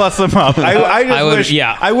 I would plus them up. I just I would- wish.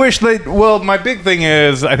 yeah. I wish they. Well, my big thing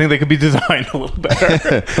is I think they could be designed a little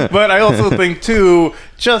better. But I also think too,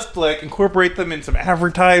 just like incorporate them in some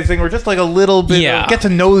advertising or just like a little bit. Yeah. Get to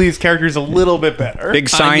know these characters a little bit better. Big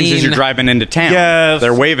signs as you're mean- driving into town. Yes.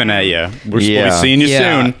 They're waving at you. We'll be Yeah. seeing you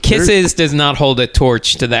soon. Kisses does not hold a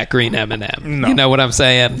torch to that green M&M. You know what I'm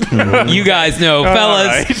saying? You guys know, fellas.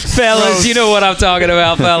 right. Fellas, you know what I'm talking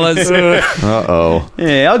about, fellas. Uh-oh.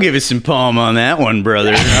 Yeah, I'll give you some palm on that one,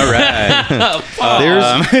 brother. All right.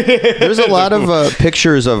 There's a lot of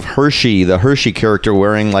pictures of Hershey, the Hershey character,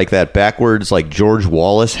 wearing like that backwards, like George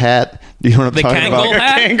Wallace hat. You know what I'm The talking Kangol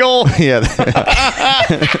about? hat? Yeah.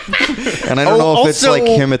 And I don't know if it's also- like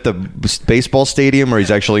him at the baseball stadium or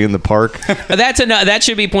he's actually in the park. That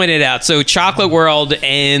should be pointed out. So Chocolate World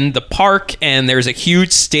and the park and there's a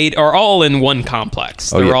huge state are all in one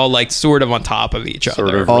complex. They're yeah. all like sort of on top of each Sort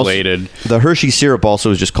other. of related. The Hershey syrup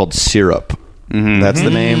also is just called syrup. That's the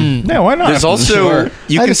name. Yeah, why not? There's also Sure.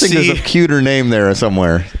 you I can just think see there's a cuter name there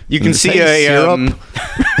somewhere. you can see Hey, a syrup.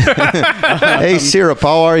 Hey, syrup,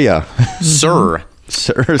 how are you? sir.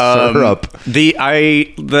 Syrup.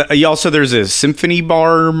 There's a symphony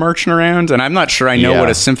bar marching around, and I'm not sure I know Yeah. what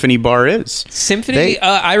a symphony bar is. Symphony,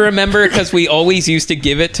 I remember because we always used to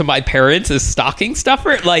give it to my parents as stocking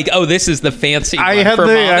stuffer. Like, oh, this is the fancy one I had for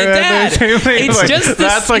the- mom I and had dad. the same thing. It's Like, just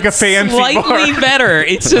that's like a it's fancy slightly bar. better.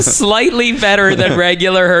 It's just slightly better than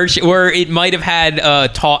regular Hershey, or it might have had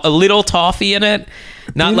a little toffee in it,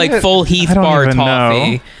 not like full Heath I don't bar even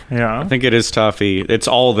toffee. know. Yeah. I think it is toffee. It's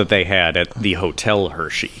all that they had at the Hotel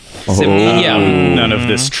Hershey. Yeah. None of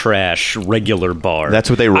this trash regular bar. That's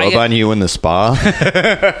what they rub I- on you in the spa.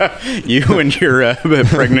 you and your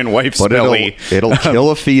pregnant wife's But belly. it'll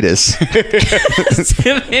kill a fetus.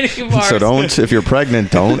 Symphony bars. So don't, if you're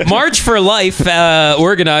pregnant, don't. March for Life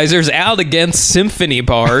organizers out against symphony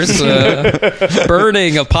bars,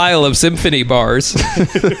 burning a pile of symphony bars.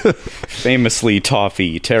 Famously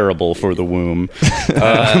toffee, terrible for the womb.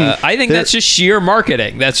 I think that's just sheer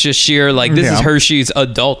marketing. That's just sheer, like, this is Hershey's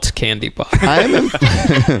adult candy bar.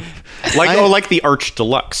 Like the Arch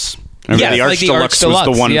Deluxe. Remember, Yes, the Arch like the Arch Deluxe was the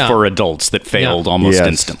Deluxe, one yeah. for adults that failed almost Yes.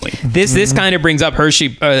 instantly. This kind of brings up Hershey,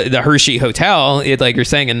 the Hershey Hotel. Like you're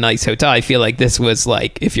saying, a nice hotel. I feel like this was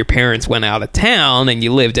like if your parents went out of town and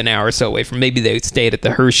you lived an hour or so away from, maybe they stayed at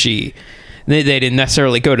the Hershey. They didn't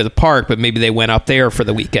necessarily go to the park, but maybe they went up there for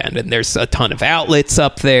the weekend. And there's a ton of outlets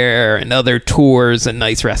up there and other tours and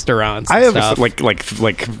nice restaurants. And I have stuff.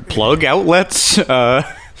 like plug outlets.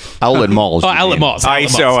 Outlet malls. Oh, you outlet mean. malls. I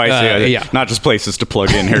see. Yeah. Not just places to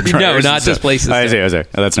plug in hair dryers. No, not just places I see. to- I see.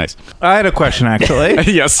 Oh, that's nice. I had a question, actually.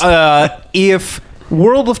 Yes. If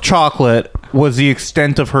World of Chocolate was the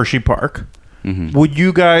extent of Hershey Park, would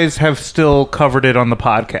you guys have still covered it on the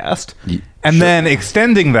podcast? And then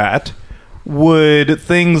extending that, would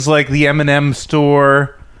things like the M&M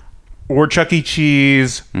store or Chuck E.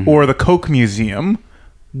 Cheese or the Coke Museum,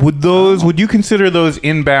 would you consider those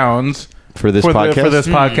inbounds For this podcast? for this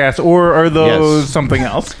podcast, or are those Yes. something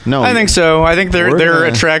else? No, I think so. I think they're We're-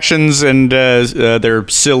 attractions and they're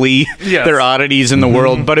silly. Yes. They're oddities in the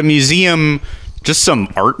world. But a museum, just some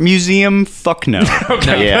art museum? Fuck no.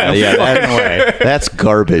 Yeah, that's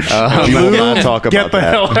garbage. We will not talk about Get the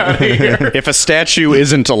that. hell out of here. If a statue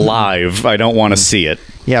isn't alive, I don't want to see it.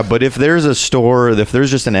 Yeah, but if there's a store, if there's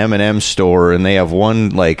just an M&M store and they have one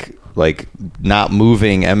like not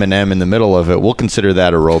moving M&M in the middle of it, we'll consider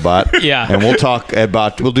that a robot. Yeah. and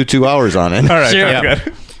we'll do 2 hours on it. All right, Sure. sounds Yeah.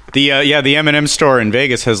 good. The M&M store in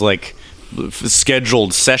Vegas has like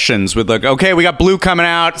scheduled sessions with like, okay, we got Blue coming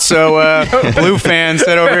out, so Blue fans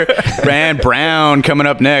head over, and Brown coming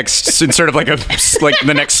up next, in sort of like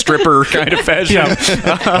the next stripper kind of fashion.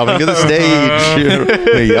 Coming to the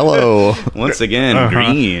stage, yellow. Once again,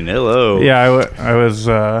 green. Hello. Yeah, I was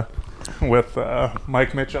with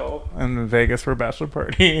Mike Mitchell in Vegas for a bachelor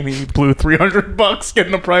party, and he blew $300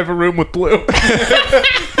 getting a private room with Blue.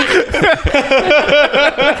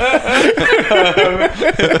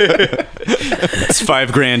 It's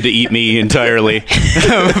 $5,000 to eat me entirely.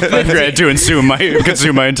 $5,000 to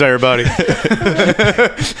consume my entire body.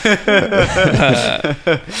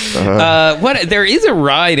 What? There is a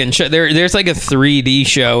ride in there's like a 3D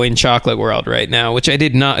show in Chocolate World right now, which I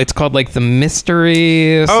did not. It's called like the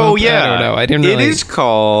Mystery. Or Oh something. yeah, I don't know. I didn't. Really, It is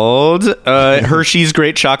called Hershey's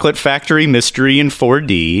Great Chocolate Factory Mystery in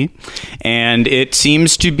 4D, and it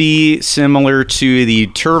seems to be similar to the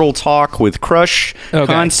Turtle Talk with Crush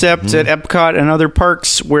concept at Epcot and other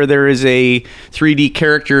parks, where there is a 3D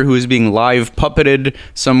character who is being live puppeted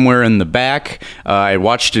somewhere in the back. I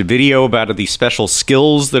watched a video about the special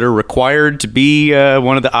skills that are required to be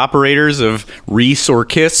one of the operators of Reese or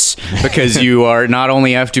Kiss, because you are not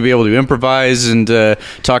only have to be able to improvise and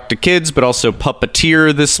talk to kids, but also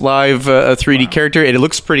puppeteer this live 3D character. It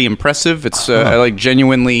looks pretty impressive. It's like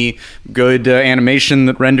genuinely good animation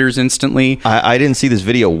that renders instantly. I didn't see this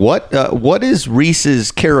video. What is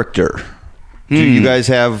Reese's character? Do you guys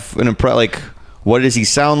have an like? What does he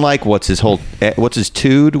sound like? What's his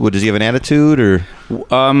tude? Does he have an attitude or?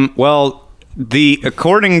 Well,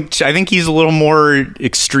 according to, I think he's a little more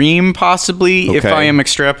extreme, possibly. If Okay. I am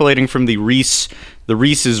extrapolating from the Reese's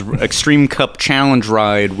Extreme Cup Challenge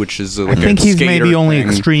ride, which is like I think a he's skater maybe only thing.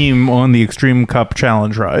 extreme on the Extreme Cup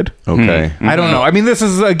Challenge ride. Okay, I don't know. I mean, this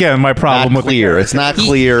is again my problem not with clear. It's not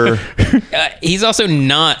clear. he's also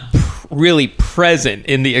not really present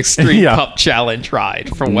in the Extreme Yeah. Cup Challenge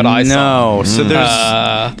ride, from what I saw. No, so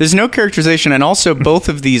there's no characterization, and also both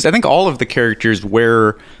of these, I think all of the characters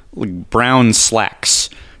wear like brown slacks.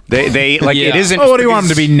 They like Yeah. it isn't. Oh, what do you want him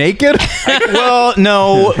to be naked? Well,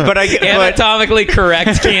 no, but Anatomically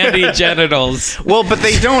correct candy genitals. well, but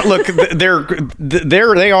they don't look.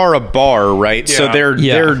 They are a bar, right? So Yeah.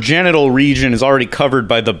 their genital region is already covered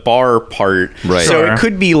by the bar part. Right. So Sure. it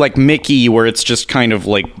could be like Mickey, where it's just kind of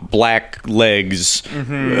like black legs,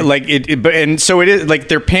 like But and so it is like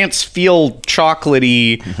their pants feel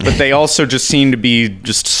chocolatey, but they also just seem to be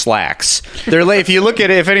just slacks. They're like, if you look at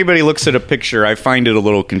it, if anybody looks at a picture, I find it a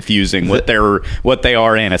little confusing what they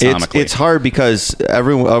are anatomically. It's hard because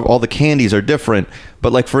all the candies are different.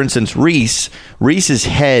 But like for instance, Reese's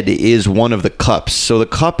head is one of the cups, so the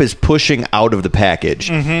cup is pushing out of the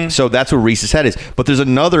package. So that's where Reese's head is. But there's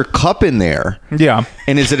another cup in there. Yeah.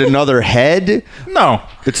 And is it another head? No.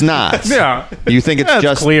 It's not. Yeah. You think it's That's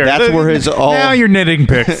just clear. That's where his all. Now you're knitting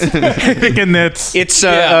picks. Picking knits. It's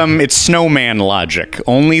snowman logic.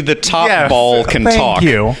 Only the top Yes, ball can thank talk,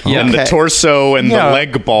 you. Yeah. and the Okay. torso and Yeah. the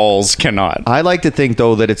leg balls cannot. I like to think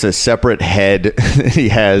though that it's a separate head that he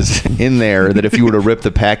has in there. That if you were to rip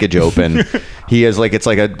the package open, he has like it's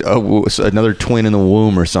like another twin in the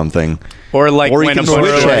womb or something. Or like Or he when can a bunch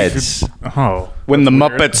switch of- heads. Oh. when the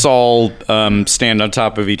Muppets all stand on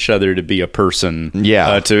top of each other to be a person.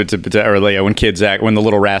 Yeah. When kids act, when the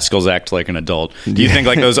little rascals act like an adult. Do you think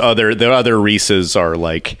like the other Reese's are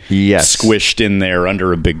like Yes. squished in there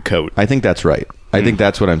under a big coat? I think that's right. I think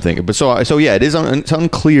that's what I'm thinking. But so yeah, it's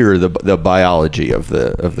unclear the biology of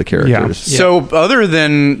the characters. So other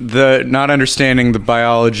than the not understanding the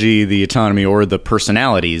biology, the autonomy, or the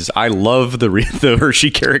personalities, I love the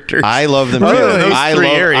Hershey characters. I love them too. Those three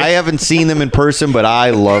areas. I haven't seen them in person, but I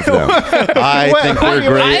love them. I think they're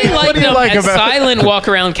great. I like do you them like as about- silent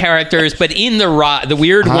walk-around characters, but in the ride, the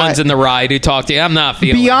weird ones in the ride who talk to you, I'm not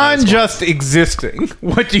feeling Beyond those just existing,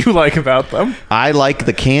 what do you like about them? I like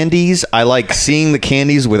the candies. I like seeing the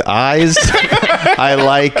candies with eyes. I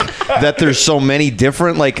like that there's so many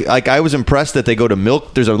different. Like I was impressed that they go to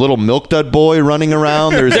milk. There's a little Milk Dud boy running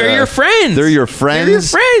around. They're your friends. They're your friends. They're your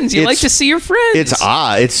friends. You like It's- to see your friends. It's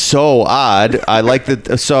odd. It's so odd. I like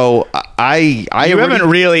that. So I You haven't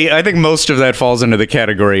really. I think most of that falls into the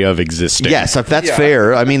category of existing. Yes, if that's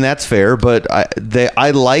fair. I mean, that's fair. But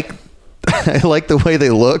I like. I like the way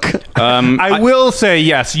they look. I will say,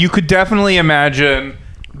 yes, you could definitely imagine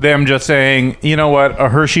them just saying, you know what, a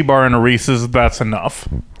Hershey bar and a Reese's, that's enough.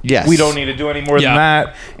 Yes. We don't need to do any more Yeah. than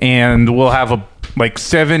that. And we'll have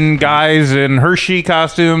 7 guys in Hershey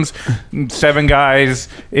costumes, 7 guys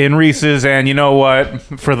in Reese's, and you know what?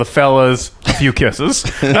 For the fellas, a few kisses.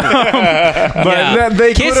 But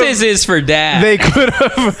they could've- Kisses is for dad. they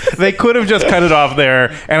could have just cut it off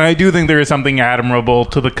there, and I do think there is something admirable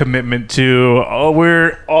to the commitment to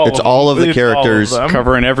It's all of the characters. them.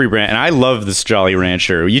 Covering every brand. And I love this Jolly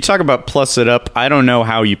Rancher. You talk about plus it up. I don't know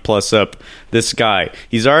how you plus up this guy.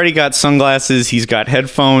 He's already got sunglasses. He's got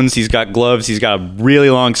headphones. He's got gloves. He's got a really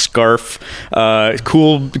long scarf.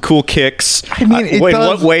 Cool kicks. I mean, it wait,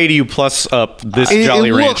 does- what way do you plus up this Jolly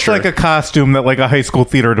it Rancher? looks like a costume that like a high school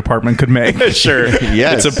theater department could make. Sure.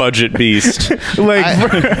 Yes. It's a budget beast. Like,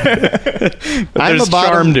 There's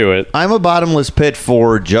charm to it. I'm a bottomless pit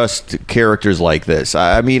for just characters like this.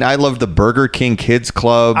 I mean, I love the Burger King Kids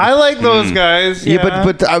Club. I like those guys. Yeah,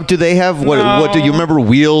 but do they have what do you remember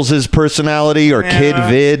Wheels' personality or Kid Yeah.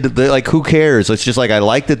 Vid? Like, who cares? It's just like I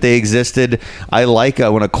like that they existed. I like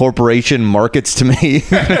when a corporation markets to me.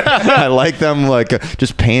 I like them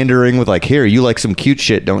just pandering with here, you like some cute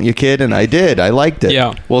shit, don't you, kid? And I did. I liked it.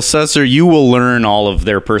 yeah. Well, Susser, you will learn all of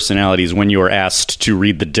their personalities when you are asked to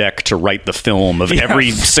read the deck to write the film of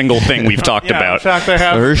every single thing we've talked yeah, about. shocked I The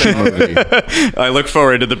have. Hershey movie. I look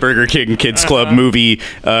forward to the Burger King Kids Club movie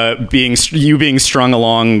being strung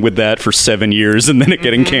along with that for 7 years and then it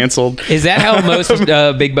getting canceled. Is that how most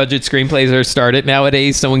big budget screenplays are started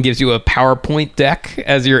nowadays? Someone gives you a PowerPoint deck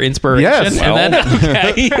as your inspiration, Yes. and then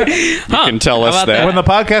okay, you can tell us that. When the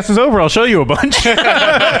podcast is over, I'll show you a bunch.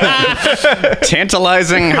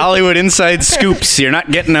 Tantalizing Hollywood inside scoops. You're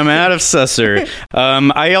not getting them out of Susser.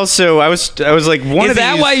 I was like, one Is of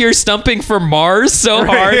that these. why you're stumping for Mars so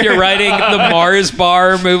hard? You're writing the Mars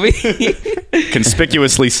bar movie.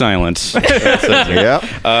 Conspicuously silent. Yeah.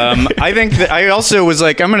 I think that I also was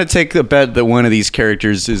like, I'm going to take the bet that one of these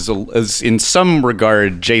characters is in some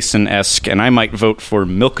regard Jason-esque, and I might vote for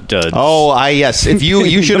Milk Duds. Oh, yes. If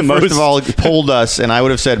you should have The first of all most- polled us, and I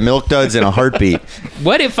would have said Milk Duds in a heartbeat.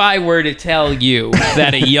 What if I were to tell you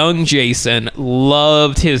that a young Jason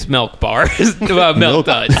loved his milk bars, milk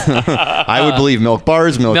duds, I would believe Milk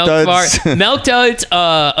Bars, Milk Duds. milk duds.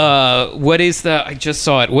 What is the? I just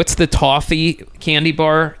saw it. What's the toffee candy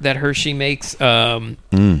bar that Hershey makes?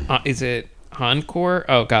 Is it Encore?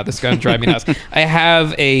 Oh God, this is gonna drive me nuts. I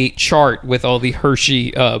have a chart with all the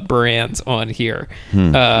Hershey brands on here.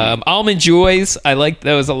 Almond Joys, I like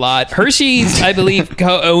those a lot. Hershey's, I believe,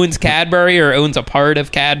 owns Cadbury or owns a part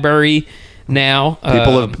of Cadbury now.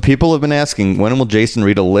 People have been asking, when will Jason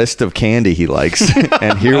read a list of candy he likes?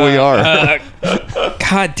 And here we are.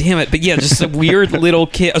 God damn it. But yeah, just a weird little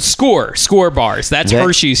kid. Score bars. That's That-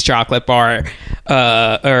 Hershey's chocolate bar,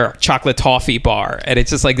 or chocolate toffee bar. And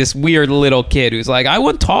it's just like this weird little kid who's like, I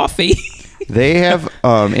want toffee. They have,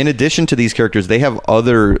 in addition to these characters, they have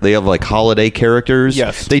like holiday characters.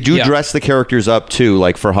 Yes. They do Yeah. dress the characters up too,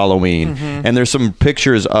 like for Halloween. And there's some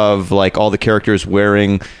pictures of like all the characters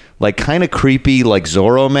wearing like kind of creepy like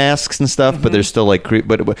Zorro masks and stuff, but they're still like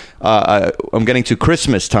but I'm getting to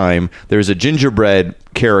Christmas time. There's a gingerbread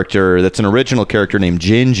character that's an original character named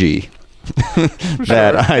Gingy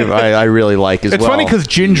that I really like as It's well. funny because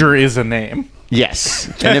Ginger is a name. Yes,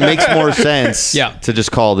 and it makes more sense Yeah. to just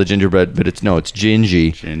call the gingerbread, but it's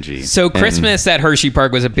Gingy. Gingy. So Christmas at Hershey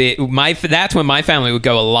Park was a bit. That's when my family would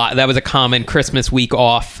go a lot. That was a common Christmas week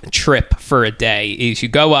off trip for a day. Is you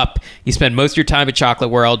go up, you spend most of your time at Chocolate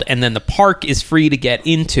World, and then the park is free to get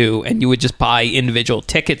into, and you would just buy individual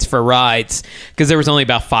tickets for rides because there was only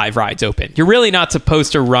about 5 rides open. You're really not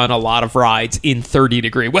supposed to run a lot of rides in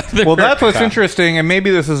 30-degree weather. Well, that's what's interesting, and maybe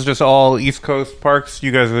this is just all East Coast parks.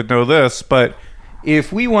 You guys would know this, but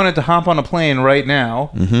if we wanted to hop on a plane right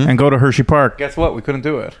now and go to Hershey Park, guess what? We couldn't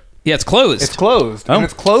do it. Yeah, it's closed. It's closed. And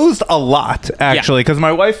it's closed a lot, actually, because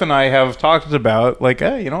my wife and I have talked about, like,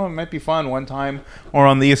 hey, it might be fun one time or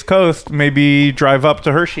on the East Coast, maybe drive up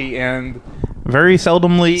to Hershey, and very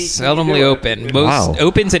seldomly open. Most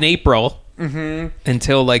opens in April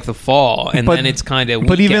until like the fall, and then it's kind of.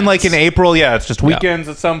 But even like in April, it's just weekends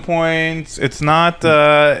at some points. It's not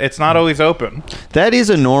always open. That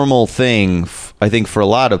is a normal thing, I think, for a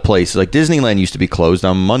lot of places. Like Disneyland used to be closed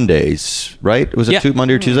on Mondays, right? Was it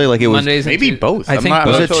Monday or Tuesday? Like it was Mondays maybe both. I think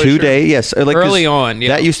was both. it 2 day? Yes, like Early on,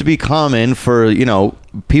 that used to be common for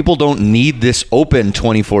people don't need this open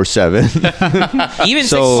 24/7. Even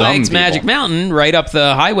Six Flags Magic Mountain, right up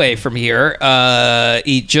the highway from here,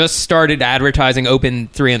 he just started advertising open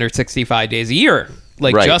 365 days a year.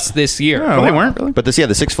 Just this year. Oh, they weren't really. But the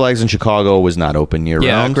Six Flags in Chicago was not open year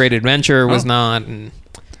round. Great Adventure was not. And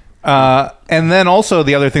then also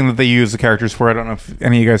the other thing that they use the characters for, I don't know if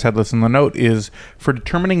any of you guys had this in the note, is for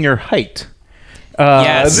determining your height.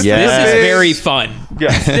 This is very fun.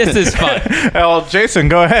 Yes. This is fun. Well, Jason,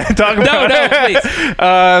 go ahead. Talk about it. Please.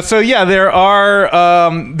 There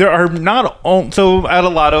are not so at a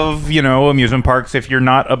lot of amusement parks, if you're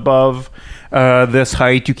not above this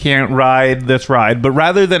height, you can't ride this ride. But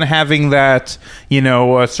rather than having that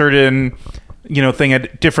a certain thing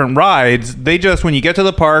at different rides, they just, when you get to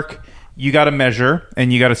the park, you got to measure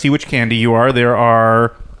and you got to see which candy you are. There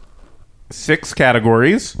are 6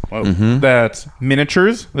 categories. That's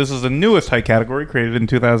miniatures. This is the newest height category, created in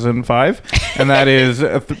 2005, and that is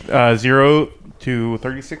 0 to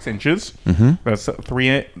 36 inches. That's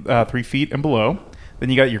 3 feet and below. Then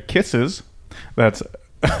you got your kisses. That's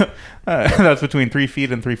that's between 3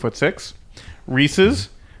 feet and 3'6". Reese's.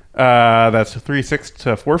 That's 3'6"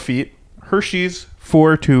 to 4 feet. Hershey's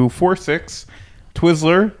 4 to 4'6".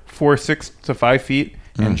 Twizzler 4'6" to 5 feet,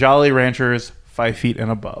 and Jolly Ranchers 5 feet and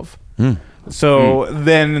above. So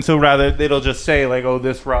rather it'll just say like, oh,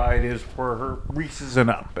 this ride is for her Reese's and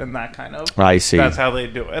up, and that kind of. I see. That's how they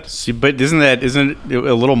do it. See, but isn't it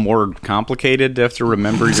a little more complicated to have to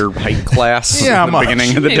remember your height class at the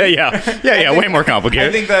beginning of the day? Yeah, way more complicated.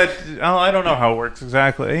 I think that I don't know how it works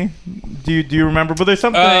exactly. Do you remember? But there's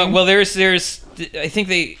something. Well, there's I think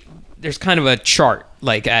there's kind of a chart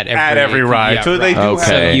like at every ride. Yeah, so they do have.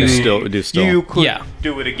 So you You could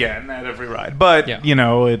do it again at every ride, but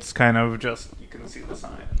it's kind of just you can see the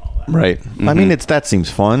sign and all that. Right. I mean, that seems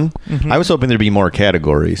fun. I was hoping there'd be more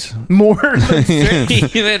categories. More than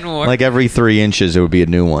 6. Even more. Like every 3 inches, it would be a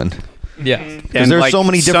new one. Yeah. Because there's so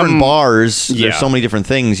many different bars. There's so many different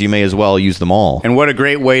things. You may as well use them all. And what a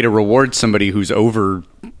great way to reward somebody who's over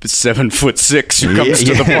 7'6" who comes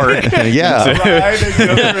to the park.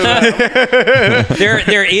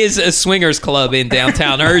 There is a swingers club in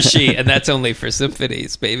downtown Hershey, and that's only for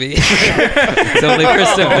symphonies, baby. It's only for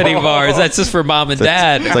symphony bars. That's just for mom and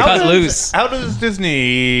dad. Cut loose. How does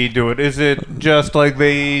Disney do it? Is it just like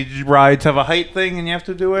rides have a height thing and you have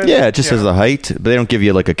to do it? Yeah, it just says the height, but they don't give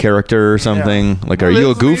you like a character or something. Yeah. Like, are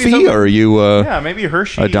you a Goofy or are you maybe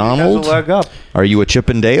Hershey a Donald? has a leg up. Are you a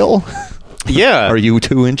Chippendale? Yeah. Are you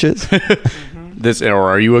 2 inches? Or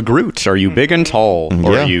are you a Groot? Are you big and tall?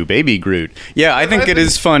 Or are you baby Groot? Yeah, I think it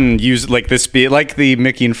is fun. Use like the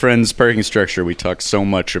Mickey and Friends parking structure we talked so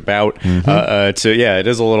much about. It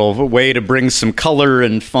is a little way to bring some color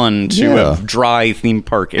and fun to a dry theme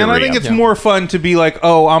park area. And I think it's more fun to be like,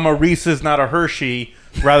 oh, I'm a Reese's, not a Hershey,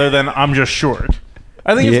 rather than I'm just short.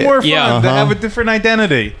 I think it's more fun to have a different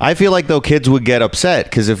identity. I feel like, though, kids would get upset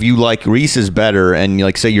because if you like Reese's better and,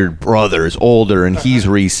 like, say your brother is older and he's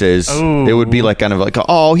Reese's, it would be like kind of like,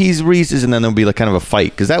 oh, he's Reese's, and then there would be like kind of a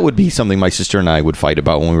fight because that would be something my sister and I would fight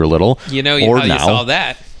about when we were little. You saw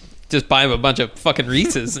that. Just buy them a bunch of fucking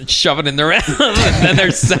Reese's and shove it in their mouth, and then they're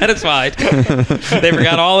satisfied. They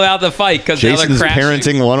forgot all about the fight because now they're Jason's crashing.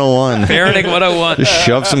 Parenting 101. Parenting 101. Just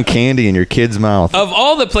shove some candy in your kid's mouth. Of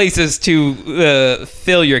all the places to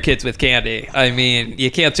fill your kids with candy, I mean, you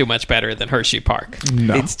can't do much better than Hershey Park.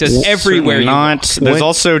 No. It's just everywhere you not. go. There's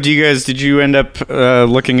also, did you end up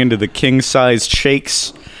looking into the king-sized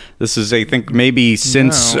shakes? This is, I think, maybe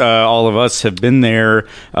since all of us have been there.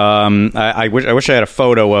 I wish I had a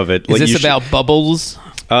photo of it. Is this about bubbles?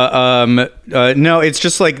 No, it's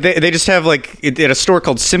just like they just have like at a store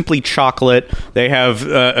called Simply Chocolate. They have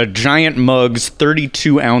a giant mugs,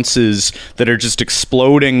 32 ounces that are just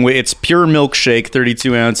exploding. It's pure milkshake,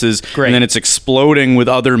 32 ounces, Great. and then it's exploding with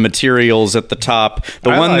other materials at the top.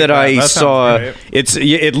 The I one like that that. I That sounds saw, great.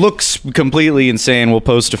 it looks completely insane. We'll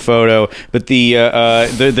post a photo, but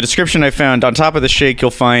the description I found on top of the shake,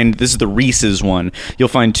 you'll find this is the Reese's one. You'll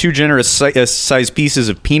find 2 generous sized pieces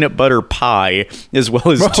of peanut butter pie, as well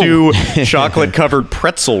as 2 chocolate-covered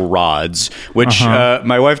pretzel rods, which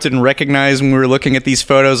my wife didn't recognize when we were looking at these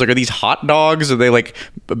photos. Like, are these hot dogs? Are they like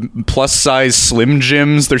plus-size Slim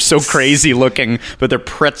Jims? They're so crazy looking, but they're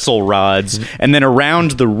pretzel rods. And then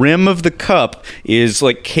around the rim of the cup is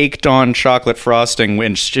like caked on chocolate frosting,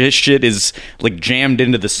 and shit is like jammed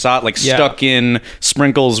into the stuck in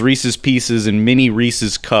sprinkles, Reese's Pieces, and mini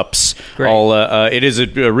Reese's cups. Great. All it is a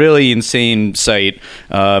really insane sight.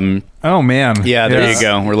 Oh man. Yeah, there you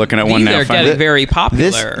go. We're looking at one These now. are Find getting it. very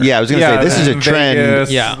popular. I was going to say this is a in trend. Vegas,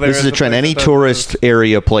 Yeah. This is there's a trend. place Any that does tourist this.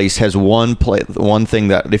 area place has one thing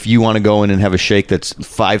that if you want to go in and have a shake that's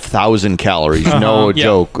 5,000 calories, no Yeah.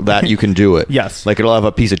 joke, that you can do it. Yes. Like it'll have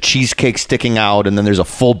a piece of cheesecake sticking out, and then there's a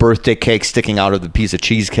full birthday cake sticking out of the piece of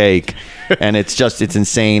cheesecake, and it's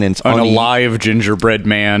insane. And it's An alive gingerbread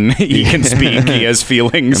man. He can speak. He has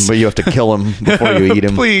feelings. but you have to kill him before you eat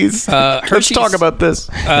him. Please, let's Hershey's- talk about this.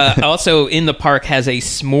 Also, in the park has a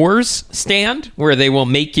s'mores stand where they will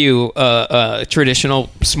make you traditional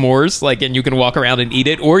s'mores, and you can walk around and eat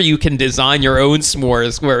it, or you can design your own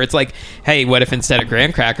s'mores where it's like, hey, what if instead of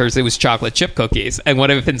graham crackers it was chocolate chip cookies, and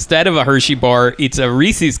what if instead of a Hershey bar it's a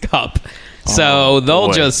Reese's cup? So they'll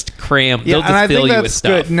boy. just cram, Yeah, they'll and I just fill think you with that's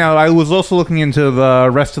stuff. good. Now, I was also looking into the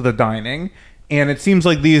rest of the dining, and it seems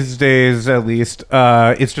like these days, at least,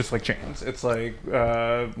 it's just like chains. It's like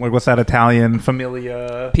what's that Italian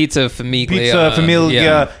Familia? Pizza Famiglia. Pizza Familia.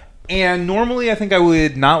 Yeah. And normally I think I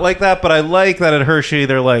would not like that, but I like that at Hershey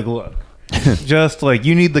they're like, look, just like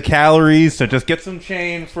you need the calories, so just get some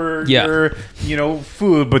chain for Yeah. your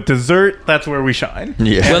food, but dessert, that's where we shine.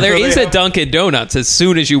 Yeah. Well, there So is they a have- Dunkin' Donuts as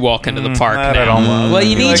soon as you walk into the park that I now. don't love. Well,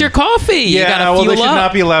 you need Like- your coffee. You Yeah, gotta well, fuel they should up.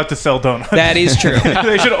 not be allowed to sell donuts. That is true.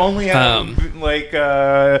 They should only have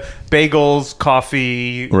bagels,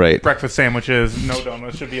 coffee, Right. breakfast sandwiches. No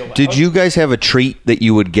donuts should be allowed. Did you guys have a treat that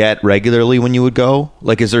you would get regularly when you would go?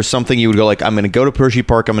 Like, is there something you would go like, I'm going to go to Hershey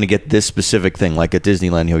Park, I'm going to get this specific thing, like at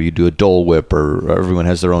Disneyland, you do a Dole Whip, or everyone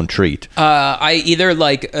has their own treat. I either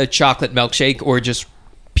like a chocolate milkshake or just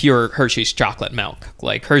pure Hershey's chocolate milk.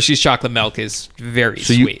 Like Hershey's chocolate milk is very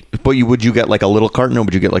sweet. Would you get like a little carton, or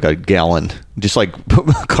would you get like a gallon? Just like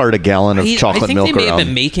cart a gallon of chocolate I think milk they may around. have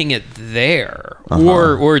been making it there,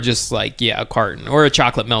 or just like a carton or a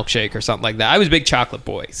chocolate milkshake or something like that. I was a big chocolate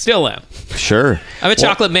boy, still am. Sure. I'm a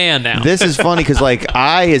chocolate man now. This is funny because, like,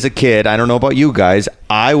 I, as a kid, I don't know about you guys,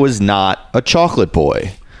 I was not a chocolate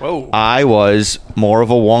boy. Whoa. I was more of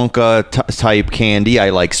a Wonka type candy. I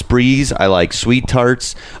like Sprees. I like Sweet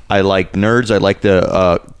Tarts. I like Nerds. I like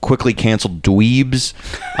the quickly canceled Dweebs.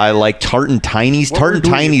 I like Tartan Tinies. Tartan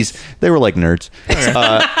Tinies, they were like Nerds.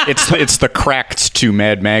 It's the cracked to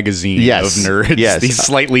Mad Magazine Yes. of nerds. Yes. These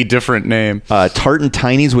slightly different name. Tartan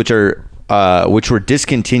Tinies, which were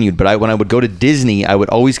discontinued, but when I would go to Disney, I would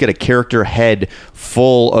always get a character head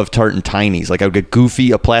full of Tartan Tinies. Like I would get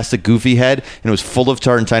a plastic Goofy head, and it was full of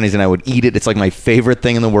Tartan Tinies, and I would eat it. It's like my favorite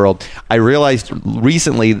thing in the world. I realized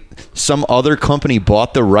recently some other company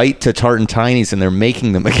bought the right to Tartan Tinies, and they're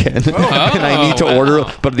making them again. And I need to order,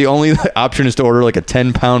 but the only option is to order like a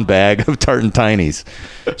 10-pound bag of Tartan Tinies.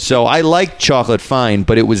 So I like chocolate fine,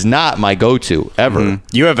 but it was not my go-to ever.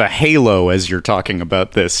 You have a halo as you're talking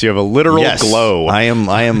about this. You have a literal glow. I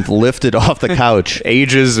am lifted off the couch.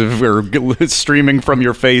 Ages are streaming from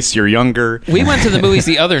your face. You're younger. We went to the movies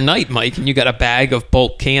the other night, Mike, and you got a bag of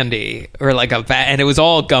bulk candy, or like a bag, and it was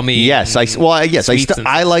all gummy. Yes, I sweets and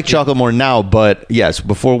I like stuff. chocolate more now, but yes,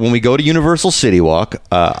 before when we go to Universal City Walk,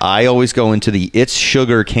 I always go into the It's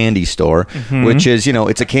Sugar candy store, which is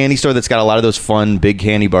it's a candy store that's got a lot of those fun big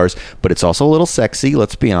candy bars, but it's also a little sexy.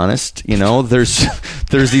 Let's be honest.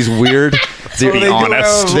 There's these weird. Be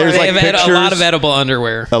honest. There's They like have had pictures. a lot of edible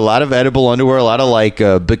underwear. A lot of edible underwear, a lot of like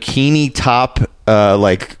bikini top,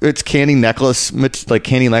 like it's candy necklace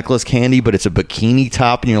candy, but it's a bikini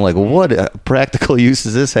top, and you're like, what practical use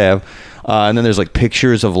does this have? And then there's like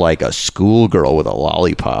pictures of like a schoolgirl with a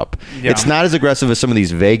lollipop. Yeah. It's not as aggressive as some of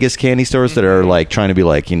these Vegas candy stores that are like trying to be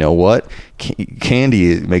like, you know what,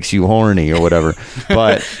 candy makes you horny or whatever.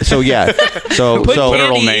 But so yeah, so Put so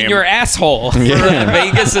candy name. in your asshole for a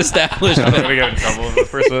Vegas establishment. We got in trouble with this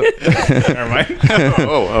person. Never mind.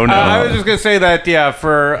 Oh no. I was just gonna say that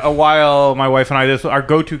for a while, my wife and I, our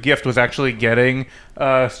go-to gift was actually getting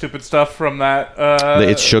stupid stuff from that.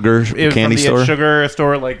 It's Sugar candy from the store? It's Sugar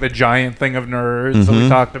store, like the giant thing of nerds that we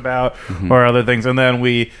talked about, or other things, and then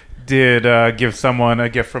we did give someone a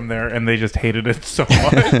gift from there, and they just hated it so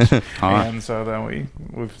much, and so then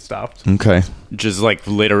we've stopped. okay. Just like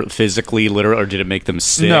physically, or did it make them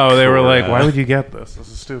sick? No, they were or, like, "Why would you get this? This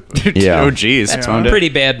is stupid." Yeah. Oh, geez. That's Found it. pretty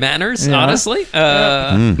bad manners, honestly.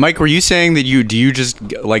 Mike, were you saying that do you just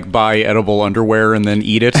like buy edible underwear and then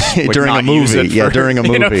eat it Like, During a not use movie. it Yeah, for- during a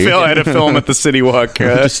movie. I had a film at the City Walk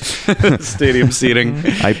stadium seating.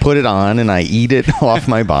 I put it on and I eat it off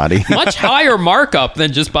my body. Much higher markup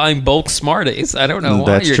than just buying bulk Smarties. I don't know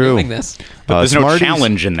why That's you're true. doing this. But there's no Smarties-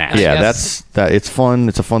 challenge in that. Yeah, Yes. that's it's fun.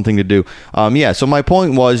 It's a fun thing to do. Yeah. So my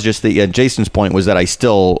point was just that Jason's point was that I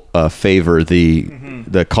still favor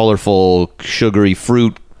the colorful, sugary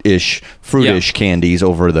fruitish candies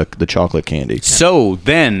over the chocolate candy. So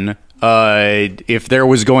then, if there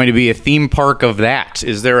was going to be a theme park of that,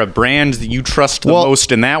 is there a brand that you trust the Well,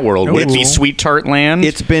 most in that world? Would it be Sweet Tart Land?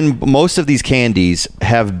 It's been most of these candies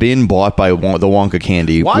have been bought by the Wonka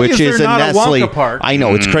candy, Why which is there not a Nestle. Wonka park? I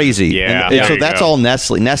know it's crazy. yeah, And there so you that's go. all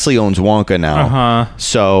Nestle. Nestle owns Wonka now.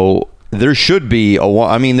 So there should be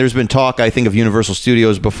I mean, there's been talk, I think, of Universal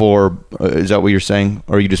Studios before. Is that what you're saying,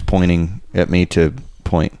 or are you just pointing at me to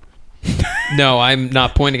point? No, I'm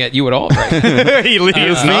not pointing at you at all. Right? He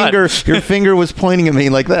is not. Your finger was pointing at me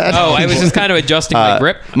like that. Oh, I was just kind of adjusting my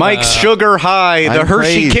grip. Mike's sugar high. The I'm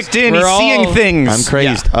Hershey crazed. kicked in. We're He's seeing all- things. I'm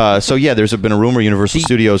crazed. So yeah, there's been a rumor Universal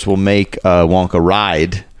Studios will make Wonka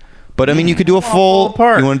ride. But I mean, you could do a full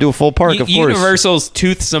park. You want to do a full park, of course. Universal's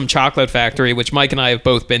Toothsome Chocolate Factory, which Mike and I have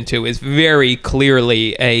both been to, is very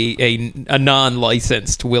clearly a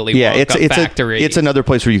non-licensed Willy Yeah, Wonka it's factory. it's another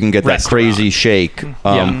place where you can get that Restaurant. crazy shake.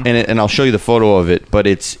 And I'll show you the photo of it. But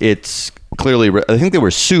it's clearly. I think they were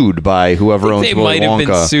sued by whoever owns They Willy might have Wonka.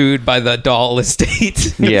 been sued by the Dahl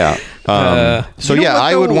estate. Yeah. So You know yeah, what,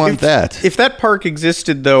 I would though? want If- that. If that park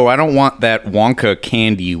existed, though, I don't want that Wonka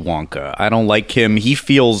candy Wonka. I don't like him. He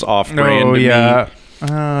feels off-brand Oh to yeah. me.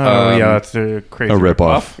 Yeah, that's a crazy A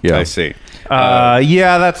ripoff. Yeah. I see.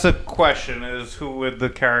 Yeah, that's a question. Is who would the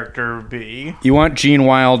character be? You want Gene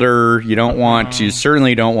Wilder. You don't want. You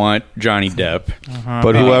certainly don't want Johnny Depp.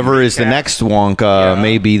 But whoever is the next Wonka,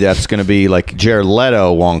 maybe that's going to be like Jared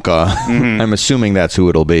Leto Wonka. I'm assuming that's who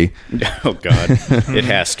it'll be. Oh God, it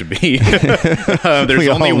has to be. There's We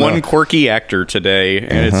only all know. one quirky actor today,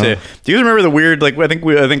 and it's a. Do you guys remember the weird? Like I think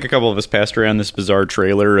a couple of us passed around this bizarre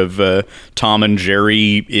trailer of Tom and Jerry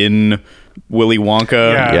in Willy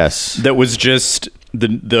Wonka. Yeah. Yes. That was just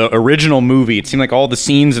the original movie. It seemed like all the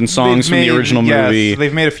scenes and songs from the original movie. Yes,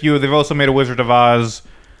 they've made a few. They've also made a Wizard of Oz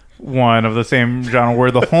one of the same genre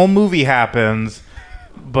where the whole movie happens,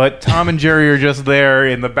 but Tom and Jerry are just there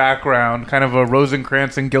in the background, kind of a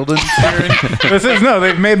Rosencrantz and Guildenstern.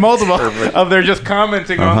 They've made multiple of they're just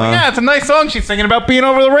commenting on, yeah, it's a nice song she's singing about being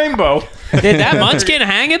over the rainbow. Did that Munchkin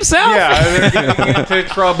hang himself? Yeah, they're getting into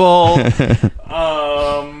trouble.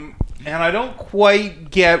 And I don't quite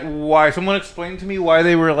get why. Someone explained to me why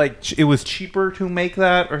they were like, it was cheaper to make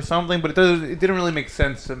that or something, but it didn't really make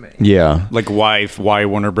sense to me. Yeah. Like why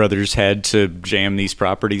Warner Brothers had to jam these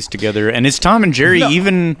properties together, and is Tom and Jerry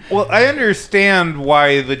even? Well, I understand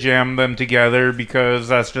why they jam them together because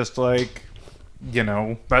that's just like,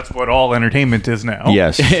 that's what all entertainment is now.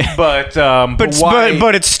 Yes. But why?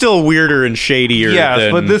 But it's still weirder and shadier. Yes,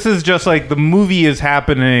 than, but this is just like the movie is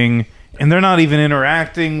happening and they're not even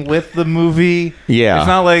interacting with the movie. Yeah. It's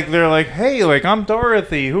not like they're like, hey, like, I'm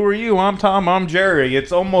Dorothy. Who are you? I'm Tom. I'm Jerry.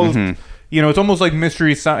 It's almost, it's almost like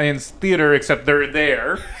Mystery Science Theater, except they're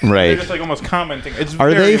there. Right. They're just like almost commenting. It's Are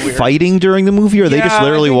very they weird. fighting during the movie, or are they just Yeah, I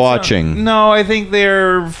literally think so. watching? No, I think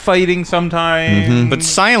they're fighting sometimes. but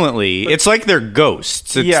silently. It's like they're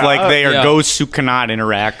ghosts. It's Yeah, like they are yeah. ghosts who cannot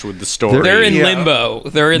interact with the story. They're in Yeah. limbo.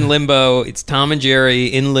 They're in limbo. It's Tom and Jerry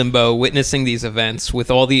in limbo, witnessing these events with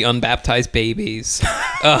all the unbaptized babies.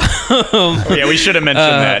 Yeah, we should have mentioned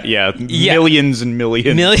that. Yeah. Yeah. Millions and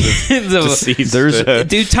millions. Millions of. Deceased. There's-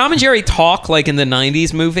 Do Tom and Jerry talk like in the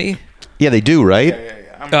 '90s movie? Yeah, they do, right?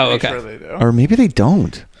 I'm Oh, pretty okay. sure they do. Or maybe they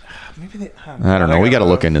don't. I don't know. We got to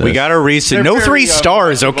look into this. we got to research. They're No very, 3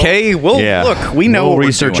 stars, knowledgeable. okay? We'll Yeah. look. We know. We'll what we're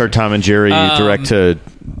research doing. our Tom and Jerry direct to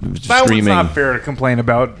That screaming. was not fair to complain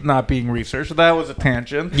about not being researched. That was a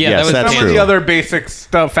tangent. Yeah, Yes, that was that's Some of true. the other basic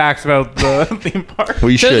facts about the theme park.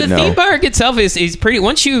 We So should the know. theme park itself is pretty.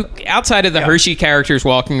 Once you outside of the Hershey characters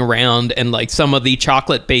walking around and like some of the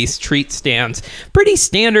chocolate-based treat stands, pretty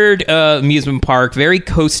standard amusement park. Very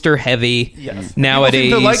coaster heavy. Yes.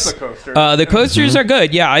 Nowadays, People seem to like the coasters. The coasters are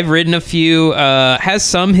good. Yeah, I've ridden a few. Has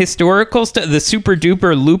some historical stuff. The Super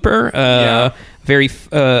Duper Looper. Very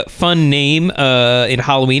fun name. In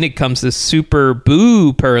Halloween, it comes the Super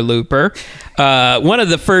Booper Looper. One of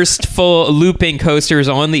the first full looping coasters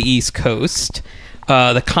on the East Coast.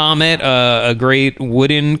 The Comet, a great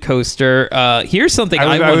wooden coaster. Here's something I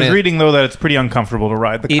I was want to... reading, though, that it's pretty uncomfortable to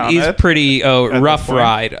ride the It Comet. is pretty rough this point.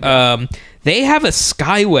 ride. They have a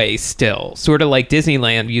Skyway still, sort of like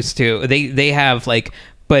Disneyland used to. They have like...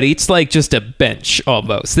 But it's like just a bench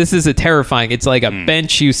almost. This is a terrifying. It's like a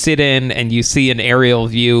bench you sit in and you see an aerial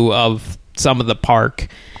view of some of the park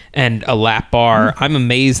and a lap bar. I'm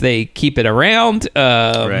amazed they keep it around.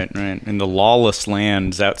 Right. In the lawless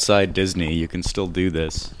lands outside Disney, you can still do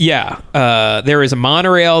this. Yeah. There is a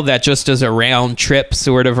monorail that just does a round trip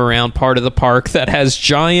sort of around part of the park that has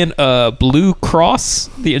giant Blue Cross.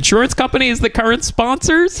 The insurance company is the current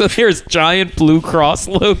sponsor. So there's giant Blue Cross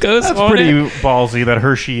logos That's on pretty it. ballsy that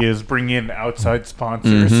Hershey is bringing in outside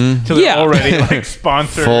sponsors Mm-hmm. to the Yeah. already like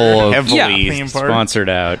sponsor. Full of- Heavily theme park. sponsored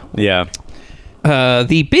out. Yeah.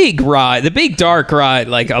 The big ride, the big dark ride,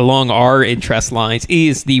 like along our interest lines,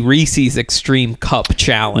 is the Reese's Extreme Cup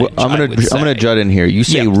Challenge. Well, I'm gonna jut in here. You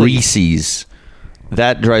say Yeah, please. Reese's.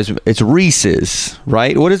 That drives me. It's Reese's,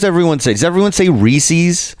 right? What does everyone say? Does everyone say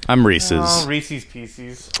Reese's? I'm Reese's. Oh, Reese's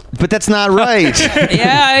Pieces. But that's not right.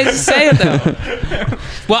 Yeah, I say it though.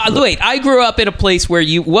 Well, wait. I grew up in a place where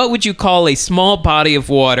what would you call a small body of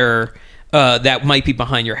water that might be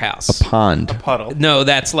behind your house? Pond. Puddle. No,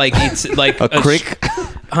 that's like it's like A creek?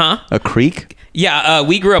 Huh? A creek? Yeah,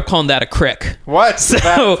 we grew up calling that a crick. What? So,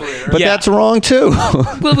 That's weird. But yeah. that's wrong too.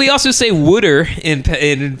 Well, we also say wooder in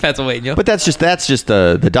Pennsylvania. But that's just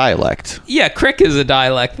the dialect. Yeah, crick is a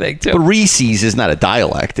dialect thing too. But Reese's is not a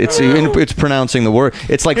dialect. It's pronouncing the word.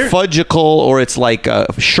 It's like fudgicle or it's like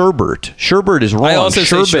sherbet. Sherbet is wrong. I also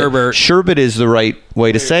say sherbet. Sherbet is the right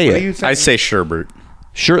way to say What it. do you say? I say sherbet.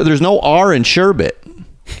 Sure, there's no R in sherbet.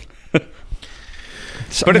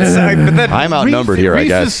 But it's but that I'm outnumbered here, I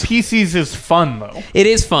guess. Reese's Pieces is fun, though. It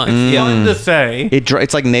is fun. Yeah. Fun to say.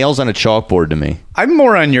 It's like nails on a chalkboard to me. I'm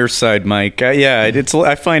more on your side, Mike. I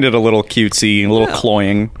find it a little cutesy, a little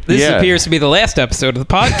cloying. This Yeah. appears to be the last episode of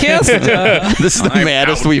the podcast. This is the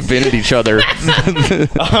maddest we've been at each other.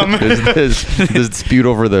 This dispute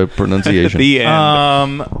over the pronunciation. The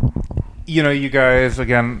end. You guys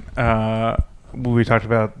again. We talked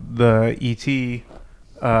about the ET.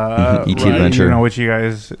 ET ride, adventure. which you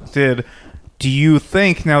guys did. Do you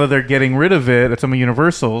think now that they're getting rid of it at some of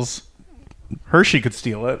Universal's, Hershey could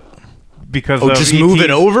steal it because of just move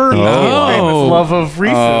it ET's over? Oh. famous love of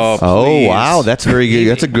Reese's? Oh Please. wow, that's very good.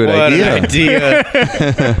 That's a good What idea. an idea.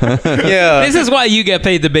 Yeah. This is why you get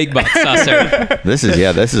paid the big bucks, Susser. This is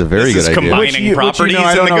a very This is good idea. combining properties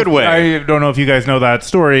I in don't a know good if- way. I don't know if you guys know that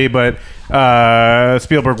story, but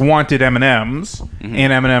Spielberg wanted M&Ms,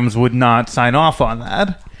 and M&Ms would not sign off on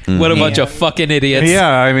that. What a bunch of fucking idiots. Yeah,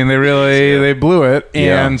 I mean, they blew it,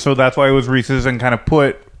 Yeah. and so that's why it was Reese's and kind of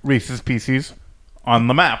put Reese's Pieces on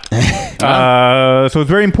the map. So it's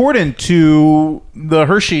very important to the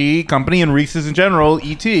Hershey company and Reese's in general,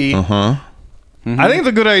 E.T. I think it's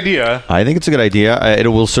a good idea. I think it's a good idea. It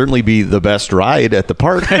will certainly be the best ride at the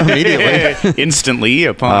park immediately. Instantly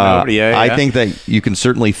upon I think that you can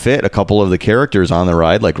certainly fit a couple of the characters on the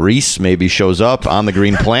ride. Like Reese maybe shows up on the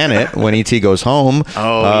Green Planet when ET goes home.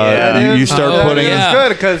 Oh, yeah. You start Oh, putting. yeah. It's good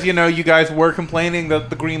because you guys were complaining that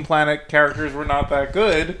the Green Planet characters were not that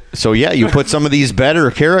good, So yeah, you put some of these better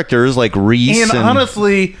characters like Reese. and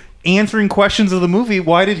honestly, answering questions of the movie,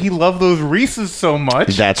 why did he love those Reese's so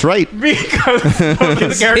much? That's right. Because of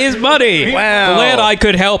the characters. His buddy. Wow. Glad I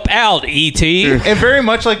could help out, E E.T. And very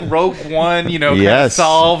much like Rogue One, kind of Yes.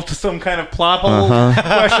 solved some kind of plot hole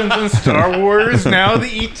questions in Star Wars. Now the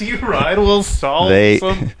E.T. ride will solve They-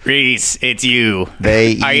 some. Reese, it's you.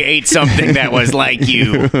 They. I ate something that was like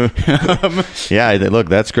you. Yeah, look,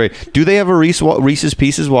 that's great. Do they have a Reese's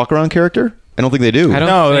Pieces walk around character? I don't think they do. I don't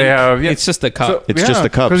No, they think- have- yeah. It's just a cup. So- It's just the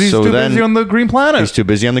cups, because he's so too then- busy on the Green Planet. He's too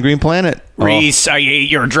busy on the Green Planet. Reese, I ate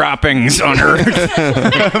your droppings on Earth.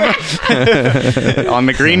 On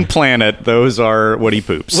the Green Planet, those are what he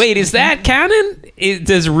poops. Wait, is that canon?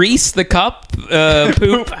 Does Reese the cup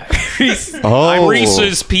poop?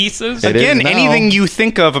 Reese's Pieces. It is Again, now. anything you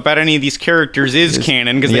think of about any of these characters is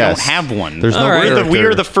canon because they Yes. don't have one. There's no character. We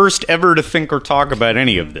are the first ever to think or talk about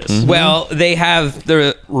any of this. Well, they have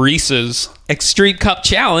the Reese's Extreme Cup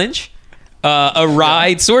Challenge, a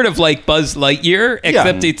ride sort of like Buzz Lightyear,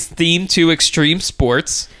 except it's themed to extreme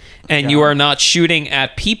sports. And you are not shooting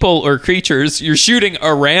at people or creatures. You're shooting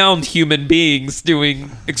around human beings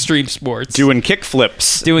doing extreme sports. Doing kick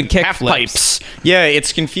flips. Doing kick half flips. pipes. Yeah,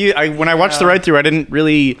 it's confused. When I watched the ride through, I didn't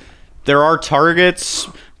really... There are targets,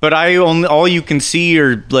 but all you can see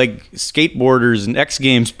are like skateboarders and X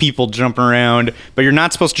Games people jumping around, but you're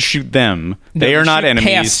not supposed to shoot them. They are not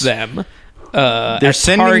enemies. Past them. They're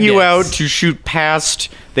sending you out to shoot past.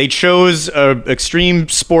 They chose a extreme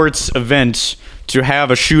sports event to have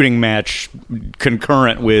a shooting match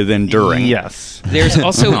concurrent with and during. Yes. There's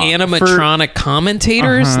also animatronic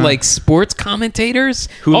commentators, like sports commentators,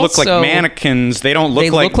 Who look like Also, mannequins. They don't look They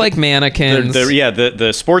like... look like mannequins.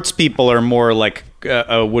 The sports people are more like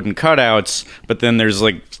wooden cutouts, but then there's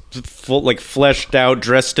like fleshed out,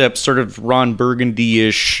 dressed up, sort of Ron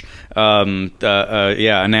Burgundy-ish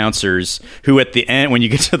announcers who at the end, when you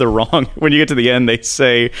get to the end, they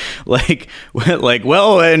say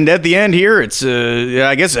well, and at the end here, it's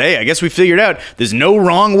I guess we figured out there's no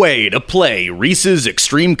wrong way to play Reese's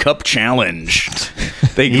Extreme Cup Challenge.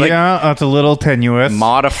 They It's a little tenuous.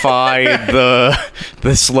 modified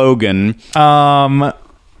the slogan.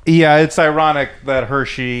 Yeah, it's ironic that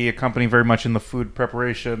Hershey, a company very much in the food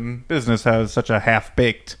preparation business, has such a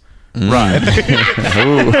half-baked ride.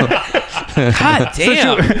 God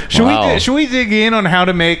damn. Should we dig in on how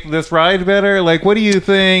to make this ride better? Like, what do you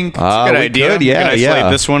think? Good we idea. could, yeah, Can I yeah.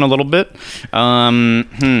 slide this one a little bit?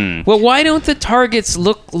 Well, why don't the targets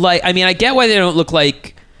look like... I mean, I get why they don't look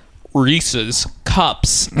like Reese's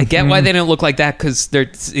cups. I get why they don't look like that, because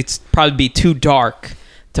it's probably be too dark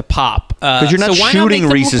to pop. Because you're not shooting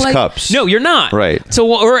Reese's cups. No, you're not. Right. So,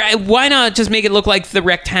 or why not just make it look like the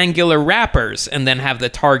rectangular wrappers and then have the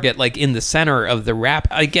target like in the center of the wrap?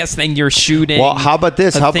 I guess then you're shooting. Well, how about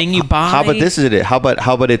this? A thing you buy. How about this? Is it? How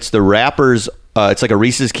about it's the wrappers? It's like a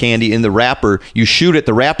Reese's candy in the wrapper. You shoot it,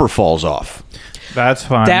 the wrapper falls off. That's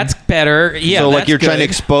fine. That's better. Yeah. So like that's you're trying to good.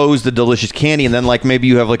 expose the delicious candy, and then like maybe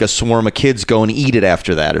you have like a swarm of kids go and eat it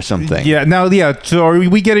after that or something. Yeah. Now, yeah. So are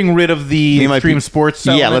we getting rid of the might extreme be- sports?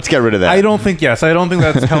 Yeah, element? let's get rid of that. I don't think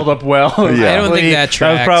that's held up well. Yeah. I don't think that That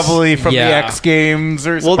tracks. was probably from the Yeah. X Games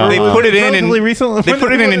or Well, something. they put it in Relatively recently. They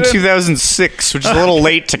put it in 2006, which is a little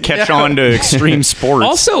late to catch on to extreme sports.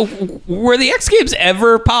 Also, were the X Games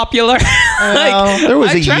ever popular? There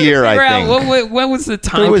was I'm a trying to year, I figure out think. what was the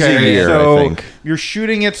time There was a period? year. So I think. you're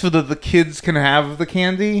shooting it so that the kids can have the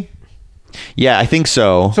candy. Yeah, I think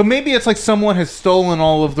so. So maybe it's like someone has stolen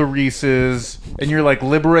all of the Reese's, and you're like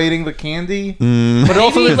liberating the candy. But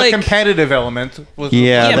also Maybe, there's like- a competitive element. With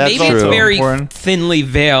Yeah, Yeah, that's maybe it's true. very Important. thinly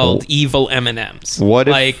veiled evil M&Ms. What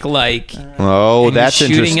if- like Oh, and you're that's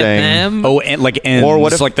shooting interesting. at them? oh, and like ends, Or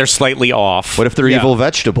what if- like they're slightly off. What if they're Yeah. evil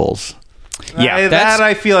vegetables? Yeah, that's that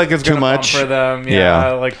I feel like is too going to much. for them. Yeah,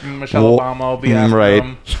 Yeah. like Michelle Obama will be after right.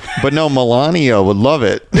 them. But no, Melania would love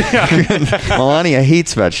it. Melania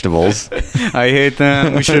hates vegetables. I hate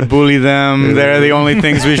them. We should bully them. They're the only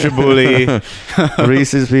things we should bully.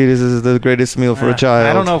 Reese's Pieces is the greatest meal for a child.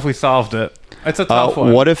 I don't know if we solved it. It's a tough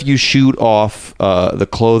one. What if you shoot off the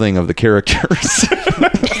clothing of the characters?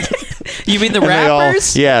 You mean the And they all-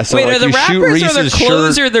 rappers? yeah, so Wait, like are the you shoot rappers or their Reese's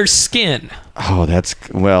clothes shirt- or their skin? Oh, that's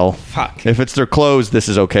well. Fuck. If it's their clothes, this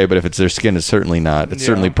is okay. But if it's their skin, it's certainly not. It's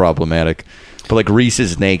certainly problematic. But like Reese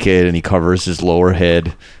is naked and he covers his lower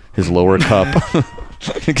head, his lower cup,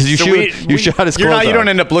 because you shot his clothes. You don't off.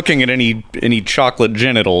 end up looking at any chocolate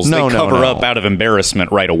genitals. No, they no, cover no. up out of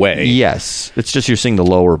embarrassment right away. Yes, it's just you're seeing the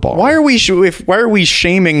lower bar. Why are we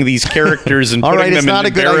shaming these characters and All putting right, it's them not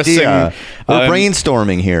in a good embarrassing? idea. We're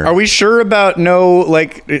brainstorming here. Are we sure about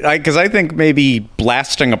because I think maybe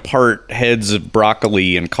blasting apart heads of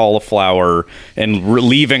broccoli and cauliflower and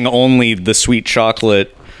leaving only the sweet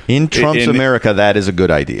chocolate In Trump's America, that is a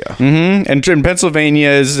good idea. and in Pennsylvania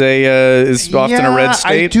is often a red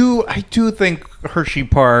state. I do think Hershey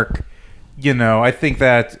Park, I think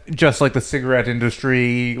that just like the cigarette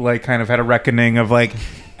industry, like kind of had a reckoning of like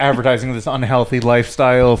advertising this unhealthy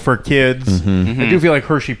lifestyle for kids. I do feel like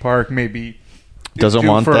Hershey Park maybe doesn't due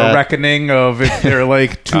want for that. a reckoning of if they're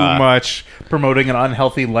like too much promoting an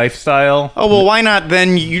unhealthy lifestyle. Oh, well, why not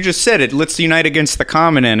then? You just said it. Let's unite against the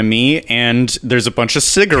common enemy, and there's a bunch of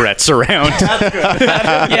cigarettes around.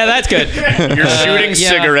 Yeah, that's good. You're shooting yeah.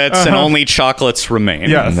 cigarettes, and only chocolates remain.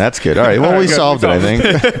 Yes. That's good. All right. Well, we Good. solved it, I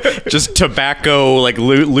think. Just tobacco, like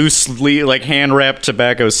loosely, like hand-wrapped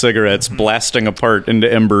tobacco cigarettes blasting apart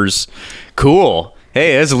into embers. Cool.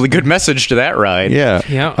 Hey, that's a good message to that ride. Yeah.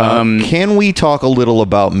 Yeah. Can we talk a little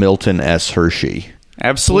about Milton S. Hershey,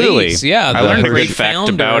 Absolutely. Please, yeah, I the learned a great great fact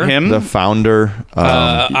founder. about him. the founder?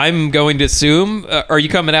 I'm going to assume. Are you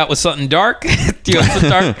coming out with something dark? Do you have some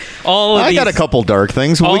dark? All of I these, got a couple dark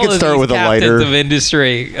things. all We could of start these with a captains lighter. of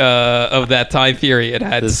industry of that time period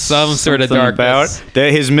had some sort of Something darkness. about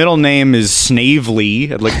that. His middle name is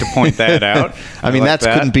Snavely. I'd like to point that out. I mean, like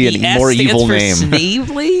that couldn't be The an S more stands evil for name.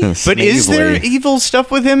 Snavely? But is there evil stuff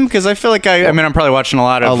with him? Because I feel like I'm probably watching a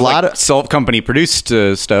lot of Salt Company produced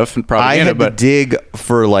stuff and I propaganda. had to But dig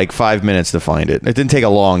for like 5 minutes to find it. It didn't take a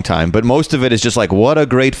long time, but most of it is just like, what a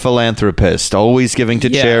great philanthropist, always giving to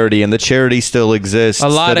Yeah. charity, and the charity still exists. A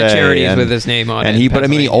lot of today, charities and- with his name on and it he, in but I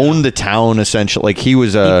mean, he Pennsylvania. owned the town essentially. Like he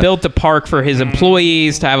was He a. built a park for his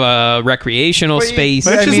employees to have a recreational space.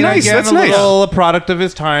 But Which is nice. Again, That's a nice. little product of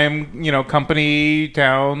his time. Company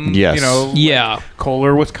town. Yes. Yeah.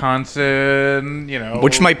 Kohler, Wisconsin.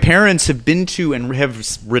 which my parents have been to and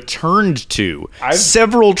have returned to. I've-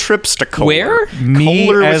 Several trips to Kohler. Where? Me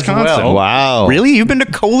Kohler, as Wisconsin. well. Wow. Really? You've been to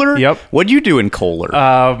Kohler? Yep. What'd you do in Kohler?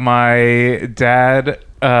 My dad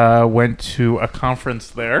went to a conference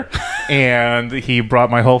there, and he brought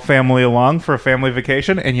my whole family along for a family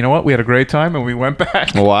vacation. And you know what? We had a great time, and we went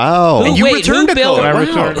back. Wow. And you Wait, returned who to built? Kohler. I Wow.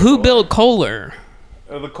 returned to Who Kohler. built Kohler?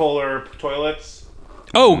 The Kohler toilets.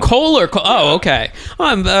 Oh, Kohler. Oh, okay.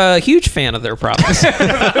 I'm a huge fan of their products.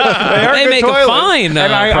 They make a fine, and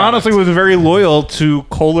I product. honestly was very loyal to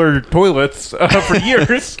Kohler toilets for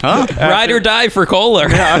years. Ride or die for Kohler.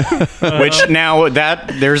 Which now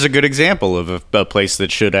there's a good example of a place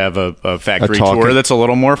that should have a factory talking- tour that's a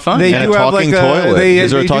little more fun. They And do a have talking like toilet.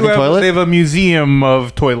 Is there a they talking do have- toilet? They have a museum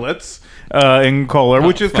of toilets in Kohler,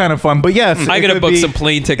 which is kind of fun. But yes, I it gotta could book be- some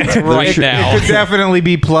plane tickets right now. It could definitely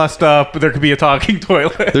be plussed up. There could be a talking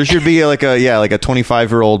toilet. There should be like a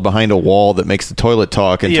 25-year-old behind a wall that makes the toilet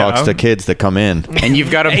talk and Yeah. talks to kids that come in. and you've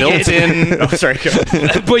got a built-in. Oh, sorry. Go.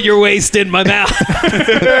 Put your waist in my mouth.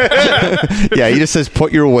 Yeah, he just says,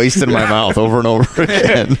 "Put your waist in my mouth" over and over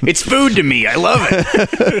again. It's food to me. I love it.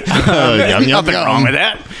 Yum, yum, Nothing yum. wrong with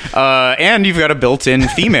that. And you've got a built-in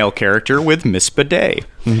female character with Miss Bidet.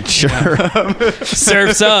 Sure.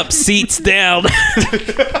 Surfs up, seats down.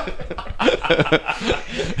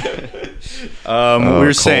 We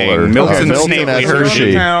were saying Kohler. Milton Milton Snavely S.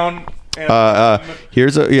 Hershey. Town.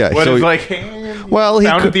 Here's a What so is like? well, he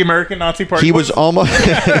founded could- the American Nazi Party. he was almost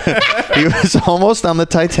he was almost on the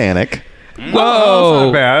Titanic. Whoa.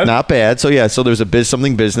 not bad. Not bad. So yeah, so there's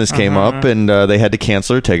something business came up and they had to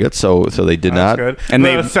cancel their tickets, so they did not. Good. And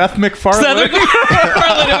And they- Seth MacFarlane. Southern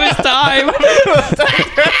of his time.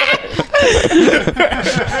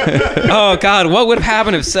 Oh God, what would have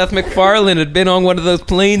happened if Seth MacFarlane had been on one of those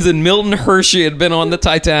planes and Milton Hershey had been on the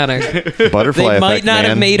Titanic? Butterfly They might effect, not man.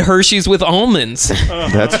 have made Hershey's with almonds.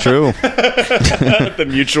 That's true.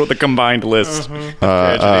 the combined list.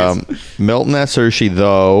 Milton S. Hershey,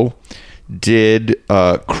 though, did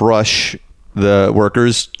crush the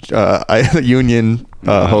workers' union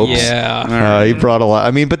hopes. Yeah. He brought a lot.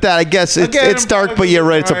 I mean, but that, I guess, it's dark, but you're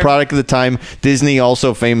right. It's a product of the time. Disney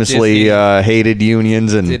also famously Disney hated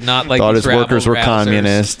unions and did not like thought these his workers were rabble-rousers.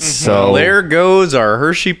 communists. So Well, there goes our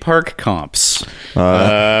Hershey Park comps.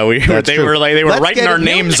 That's They true. were Let's writing get our it-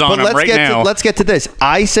 names on but them let's right get now. let's get to this.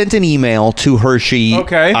 I sent an email to Hershey.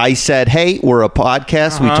 Okay. I said, "Hey, we're a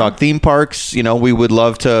podcast. We talk theme parks. We would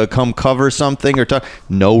love to come cover something or talk."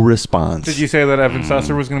 No response. Did you say that Evan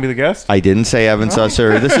Susser was going to be the guest? I didn't say Evan Susser.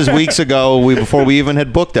 This is weeks ago, before we even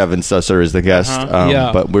had booked Evan Susser as the guest.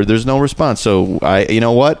 Yeah. But there's no response. So you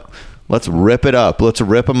know what? Let's rip it up. Let's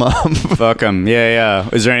rip them up. Fuck them. Yeah.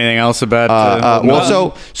 Is there anything else about?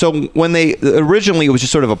 So when they originally, it was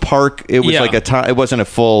just sort of a park. It was Yeah. like it wasn't a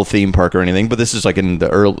full theme park or anything. But this is like in the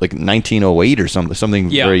early 1908 or something.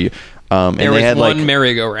 Yeah. Very. And There they was had one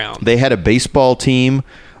merry-go-round. they had a baseball team,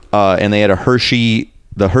 and they had a Hershey.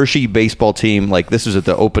 The Hershey baseball team, this was at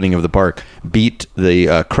the opening of the park, beat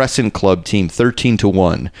the Crescent Club team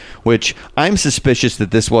 13-1. Which I'm suspicious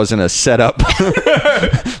that this wasn't a setup,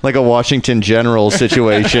 like a Washington General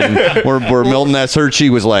situation, where Milton S. Hershey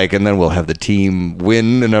was like, and then we'll have the team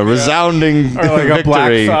win in a resounding Or like a Black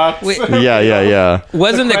victory. Sox? Wait. Yeah.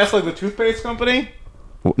 Wasn't the the Crest, like the toothpaste company?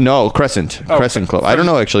 No, Crescent Club. I don't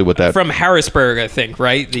know actually what that. From Harrisburg, I think,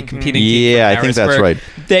 right? The competing team Yeah, from I think that's Harrisburg.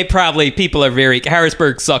 right. People are very...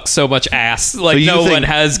 Harrisburg sucks so much ass. Like, you no think- one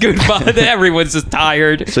has good fun. Everyone's just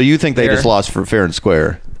tired. So you think they They're- just lost for fair and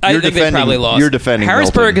square? I think they probably lost. You're defending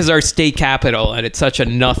Harrisburg Milton. is our state capital, and it's such a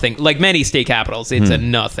nothing... Like many state capitals, it's a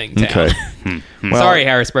nothing town. Okay. Well, Sorry,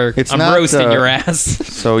 Harrisburg. it's I'm not, roasting your ass.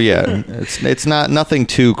 So yeah, it's not nothing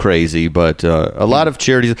too crazy, but a lot of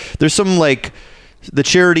charities. There's some like the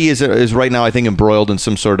charity is right now I think embroiled in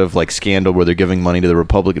some sort of like scandal where they're giving money to the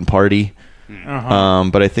Republican Party.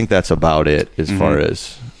 But I think that's about it as far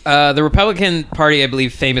as. The Republican Party, I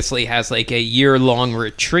believe, famously has like a year-long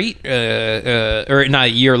retreat, or not a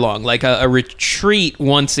year-long, like a retreat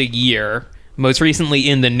once a year. Most recently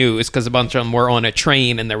in the news because a bunch of them were on a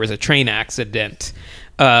train and there was a train accident.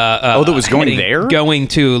 That was going there? Going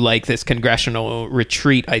to like this congressional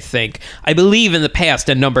retreat, I think. I believe in the past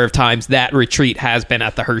a number of times that retreat has been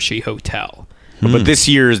at the Hershey Hotel. But this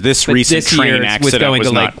recent This train year accident was going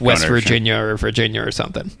to not like West going to- Virginia or Virginia or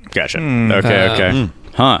something. Gotcha. Okay.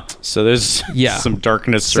 Huh. So there's Yeah. some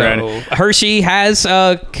darkness So around. Hershey has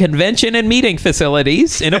convention and meeting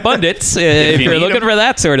facilities in abundance if you you're need looking them. for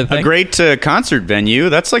that sort of thing. A great concert venue.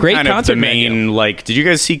 That's like Great kind of the concert main, venue. like, did you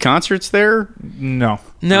guys see concerts there? No.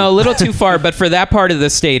 No, a little too far, but for that part of the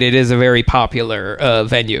state, it is a very popular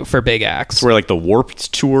venue for big acts. It's where like the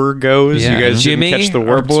Warped Tour goes. Yeah. You guys didn't Jimmy, catch the our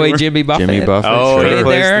Warped boy Tour? Jimmy Buffett. Jimmy Buffett. Oh, sure. he Right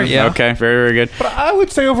plays there, the- yeah. Okay, very, very good. But I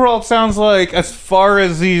would say overall it sounds like, as far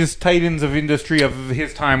as these titans of industry of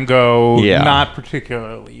his time go, Yeah. not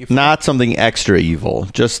particularly. Not something extra evil,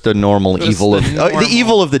 just the normal Just evil the of normal. the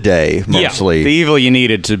evil of the day, mostly. The evil you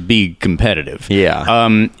needed to be competitive.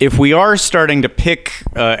 Yeah. If we are starting to pick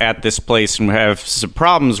at this place and have some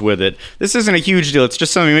problems with it, this isn't a huge deal. It's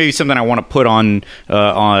just something I want to put on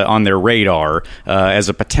their radar as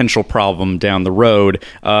a potential problem down the road.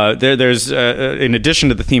 There's in addition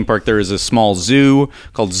to the theme park, there is a small zoo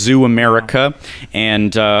called Zoo America,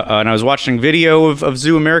 and I was watching video of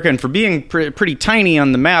Zoo America, and for being pretty tiny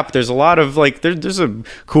on the map, there's a lot of like there's a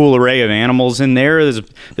cool array of animals in there.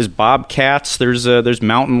 There's bobcats, there's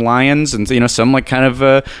mountain lions, and some like kind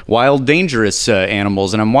of wild, dangerous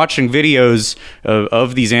animals. And I'm watching videos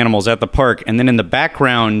of these animals at the park, and then in the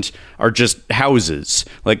background are just houses,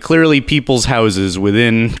 like clearly people's houses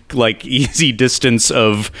within like easy distance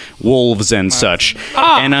of wolves and such.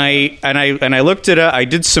 And I looked at I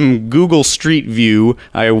did some Google Street View.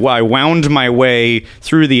 I wound my way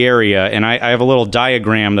through the area, and I have a little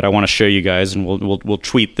diagram that I want to show you guys, and we'll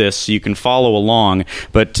tweet this so you can follow along.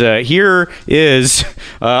 But here is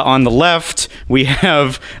on the left we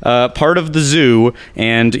have part of the zoo,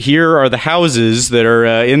 and here are the houses that are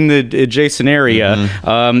in the adjacent area.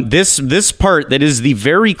 This part that is the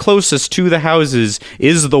very closest to the houses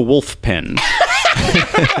is the wolf pen.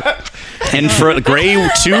 And for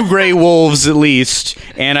two gray wolves at least.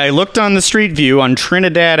 And I looked on the Street View on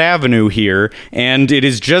Trinidad Avenue here, and it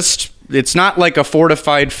is just... It's not like a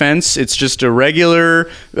fortified fence. It's just a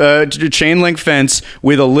regular chain link fence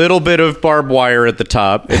with a little bit of barbed wire at the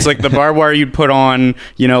top. It's like the barbed wire you'd put on,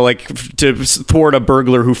 like to thwart a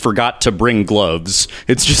burglar who forgot to bring gloves.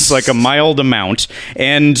 It's just like a mild amount.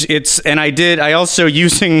 And I also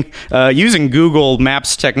using Google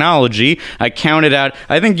Maps technology, I counted out.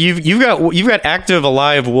 I think you've got active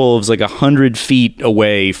alive wolves like 100 feet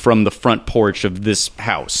away from the front porch of this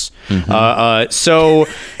house. So.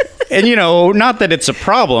 And, not that it's a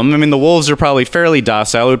problem. I mean, the wolves are probably fairly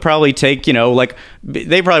docile. It would probably take,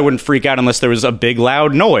 they probably wouldn't freak out unless there was a big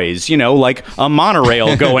loud noise, like a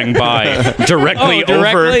monorail going by directly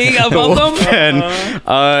over the above wolf them.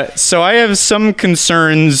 pen. So I have some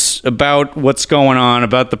concerns about what's going on,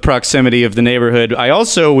 about the proximity of the neighborhood. I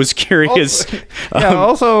also was curious.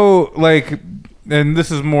 Also, like, and this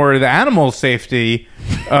is more the animal safety,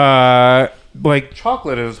 like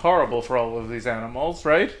chocolate is horrible for all of these animals,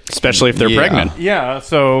 right? Especially if they're Yeah. pregnant. Yeah,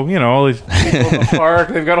 so all these people in the park,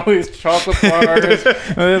 they've got all these chocolate bars,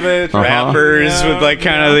 Wrappers with like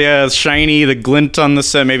kind of the shiny, the glint on the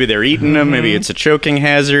set. Maybe they're eating them. Maybe it's a choking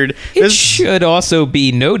hazard. It should also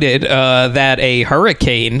be noted that a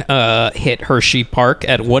hurricane hit Hershey Park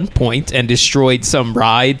at one point and destroyed some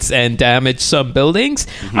rides and damaged some buildings.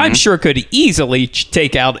 I'm sure could easily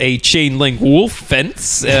take out a chain link wolf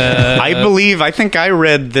fence. I think I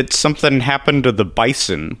read that something happened to the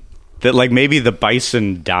bison. That like maybe the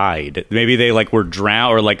bison died. Maybe they like were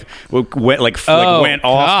drowned or like went went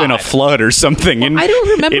off in a flood or something. I don't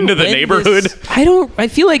remember into the when neighborhood. I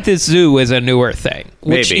feel like this zoo is a newer thing,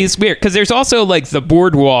 which Maybe. is weird because there's also like the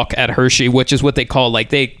boardwalk at Hershey, which is what they call like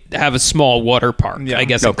they have a small water park, I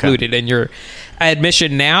guess, included in your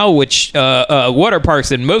Admission now, which water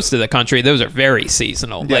parks in most of the country, those are very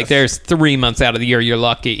seasonal. Like there's 3 months out of the year you're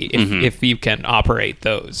lucky if you can operate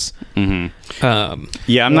those.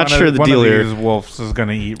 Yeah, I'm not sure the one dealer. of these wolves is going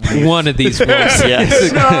to eat Reese. One of these wolves.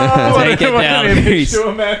 Take it down, Reese. To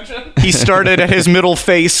imagine. He started at his middle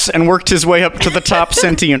face and worked his way up to the top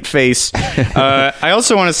sentient face. I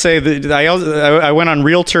also want to say that I went on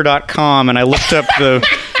Realtor.com and I looked up the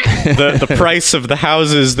price of the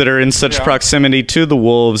houses that are in such proximity to the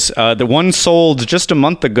wolves. The one sold just a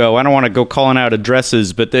month ago. I don't want to go calling out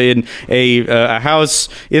addresses, but a house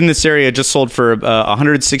in this area just sold for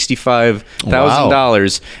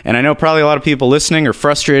 $165,000. And I know probably a lot of people listening are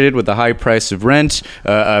frustrated with the high price of rent,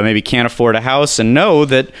 maybe can't afford a house, and know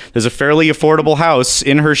that there's a fairly affordable house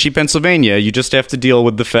in Hershey, Pennsylvania. You just have to deal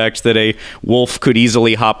with the fact that a wolf could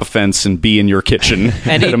easily hop a fence and be in your kitchen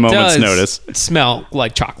And at a moment's notice. Smell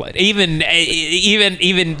like chocolate. Even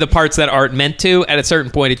the parts that aren't meant to. At a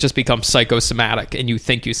certain point, it just becomes psychosomatic, and you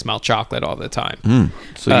think you smell chocolate all the time.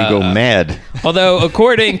 So you go mad. Although,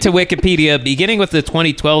 according to Wikipedia, beginning with the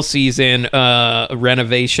 2012 season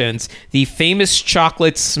renovations, the famous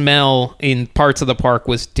chocolate smell in parts of the park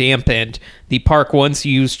was dampened. The park once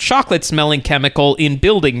used chocolate-smelling chemical in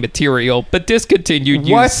building material, but discontinued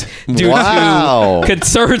use due Wow. to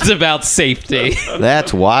concerns about safety.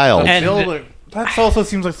 That's wild. And- Building. That also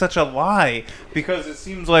seems like such a lie, because it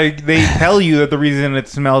seems like they tell you that the reason it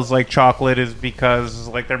smells like chocolate is because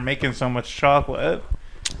like they're making so much chocolate.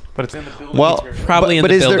 But it's in the building. Well, Probably in but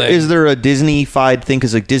the is building. is there a Disney-fied thing?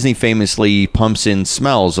 Because like Disney famously pumps in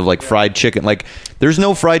smells of like fried chicken. Like there's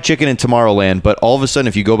no fried chicken in Tomorrowland, but all of a sudden,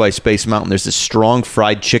 if you go by Space Mountain, there's this strong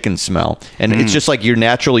fried chicken smell, and it's just like your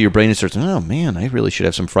brain starts. Oh man, I really should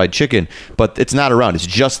have some fried chicken, but it's not around. It's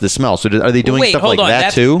just the smell. So are they doing Wait, stuff hold like on. that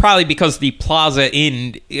That's too? probably because the Plaza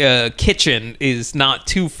Inn kitchen is not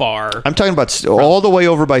too far. I'm talking about all the way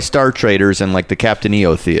over by Star Traders and like the Captain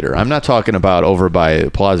EO Theater. I'm not talking about over by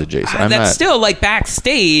Plaza Jason. I'm That's not. still like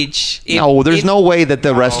backstage. No, there's no way that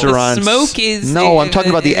the restaurants. smoke is- No, I'm talking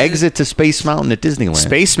about the exit to Space Mountain at Disneyland.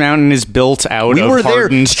 Space Mountain is built out We of were there,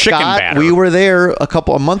 hardened chicken Scott. batter. We were there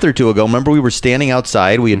a month or two ago. Remember, we were standing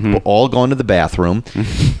outside. We had all gone to the bathroom,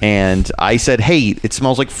 and I said, "Hey, it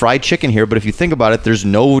smells like fried chicken here." But if you think about it, there's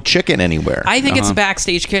no chicken anywhere. I think it's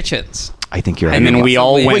backstage kitchens. I think you're. And then we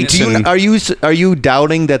all Wait, went. Wait, are you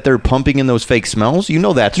doubting that they're pumping in those fake smells? You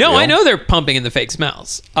know that's No, real. I know they're pumping in the fake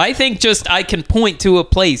smells. I think just I can point to a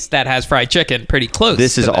place that has fried chicken pretty close.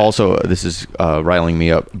 This to is that. also riling me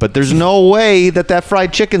up. But there's no way that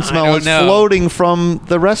fried chicken smell don't is know. floating from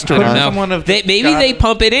the I restaurant. don't know. Someone have just Maybe got they it.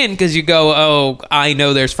 pump it in because you go, oh, I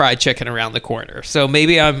know there's fried chicken around the corner. So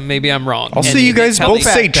maybe I'm wrong. Also, And you guys tell both me-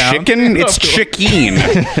 say down. chicken. It's chicken.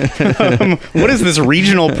 What is this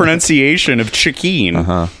regional pronunciation of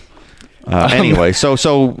chicken? Anyway,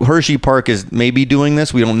 so Hershey Park is maybe doing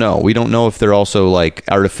this. We don't know. We don't know if they're also like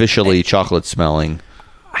artificially chocolate smelling.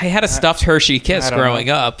 I had a stuffed Hershey Kiss I don't growing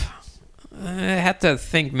know. up. I had to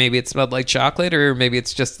think maybe it smelled like chocolate, or maybe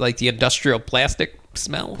it's just like the industrial plastic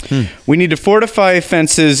smell. We need to fortify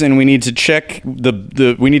fences, and we need to check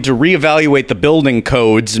we need to reevaluate the building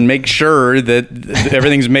codes and make sure that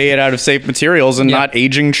everything's made out of safe materials and Yep. not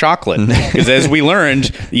aging chocolate. Because as we learned,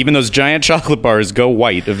 even those giant chocolate bars go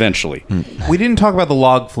white eventually. We didn't talk about the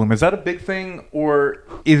log flume. Is that a big thing, or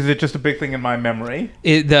is it just a big thing in my memory?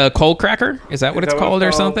 The cold cracker, is that what it's Is that called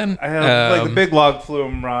or something? I have like the big log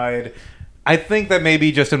flume ride. I think that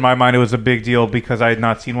maybe just in my mind it was a big deal because I had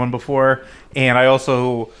not seen one before, and I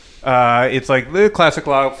also it's like the classic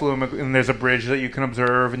log flume, and there's a bridge that you can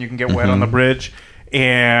observe, and you can get wet on the bridge,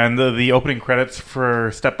 and the opening credits for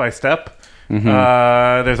Step by Step.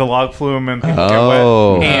 There's a log flume and people get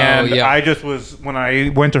Oh. wet, and Oh, yeah. I just was when I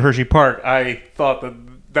went to Hershey Park, I thought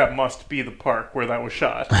that must be the park where that was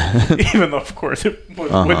shot, even though of course it would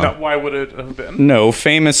not. Why would it have been? No,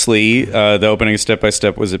 famously, the opening of Step by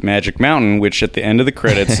Step was at Magic Mountain, which at the end of the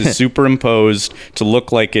credits is superimposed to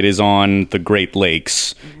look like it is on the Great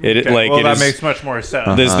Lakes. That makes much more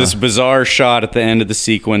sense. There's this bizarre shot at the end of the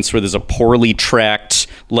sequence where there's a poorly tracked,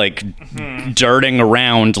 like, darting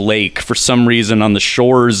around lake for some reason on the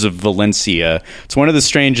shores of Valencia. It's one of the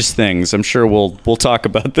strangest things. I'm sure we'll talk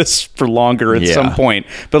about this for longer at some point.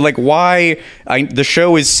 But like, why? The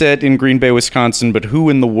show is set in Green Bay, Wisconsin, but who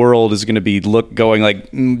in the world is going to be going like,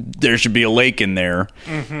 there should be a lake in there?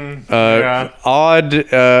 Yeah. Odd,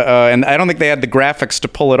 and I don't think they had the graphics to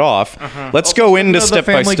pull it off. Let's go into Isn't Step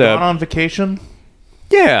the by family Step. gone on vacation?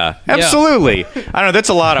 Yeah, absolutely. I don't know. That's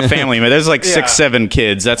a lot of family. There's like 6, 7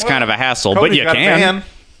 kids. That's kind of a hassle, but Cody's you got a can. van.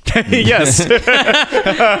 Yes.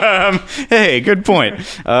 Hey, good point.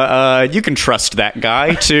 You can trust that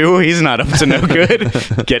guy too. He's not up to no good.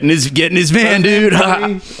 Getting his van, dude.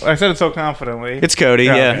 I said it so confidently. It's Cody.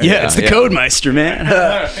 Yeah, okay. it's the Codemeister, man.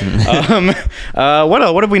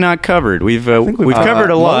 What have we not covered? We've covered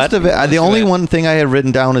a lot. Most of it. The only one thing I had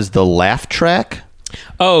written down is the laugh track.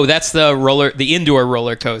 Oh, that's the indoor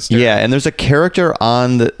roller coaster. Yeah, and there's a character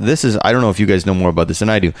on this is, I don't know if you guys know more about this than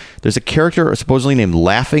I do. There's a character supposedly named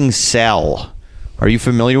Laughing Sal. Are you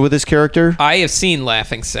familiar with this character? I have seen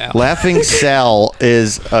Laughing Sal. Laughing Sal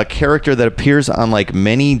is a character that appears on like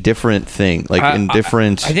many different things, like in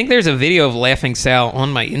different. I think there's a video of Laughing Sal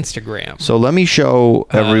on my Instagram. So let me show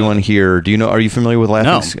everyone here. Are you familiar with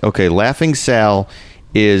Laughing? No. Okay, Laughing Sal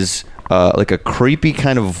is like a creepy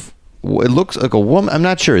kind of. It looks like a woman. I'm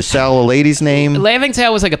not sure. Is Sal a lady's name? Laughing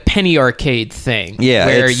Sal was like a penny arcade thing. Yeah,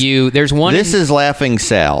 where there's one. This is Laughing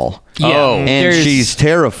Sal. Yeah, and she's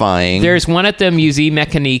terrifying. There's one at the Musée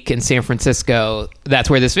Mécanique in San Francisco. That's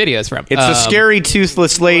where this video is from. It's a scary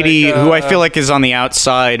toothless lady who I feel like is on the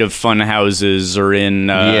outside of fun houses or in.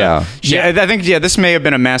 I think this may have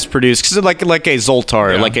been a mass produced because like a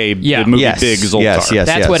Zoltar, like a the movie Big Zoltar. Yes,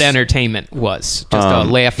 that's what entertainment was. Just a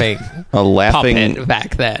laughing puppet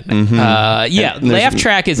back then. Mm-hmm. Laugh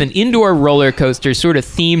Track is an indoor roller coaster, sort of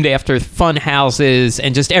themed after fun houses,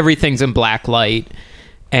 and just everything's in black light.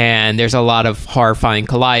 And there's a lot of horrifying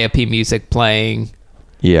Calliope music playing.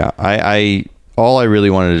 Yeah, I all I really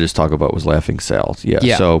wanted to just talk about was Laughing Sal.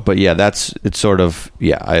 Yeah. So, but yeah, it's sort of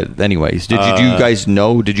anyways, did you guys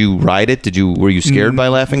know? Did you ride it? Were you scared by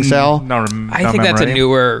Laughing Sal? I think that's a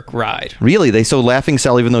newer ride. Really? Laughing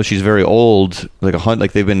Sal, even though she's very old,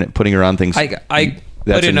 like they've been putting her on things. I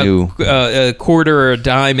put in a quarter or a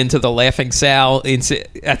dime into the Laughing Sal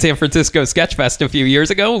at San Francisco Sketch Fest a few years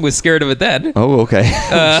ago and was scared of it then. Oh, okay.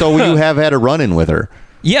 So you have had a run-in with her?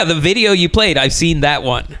 Yeah, the video you played, I've seen that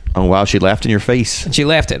one. Oh, wow. She laughed in your face. And she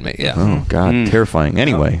laughed at me, yeah. Oh, God. Terrifying.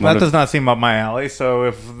 Anyway. That does not seem up my alley, so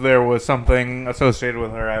if there was something associated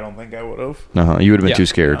with her, I don't think I would have. You would have been too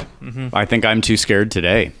scared. I think I'm too scared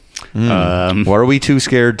today. Why are we too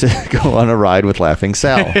scared to go on a ride with Laughing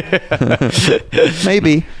Sal?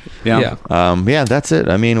 Maybe. Yeah. That's it.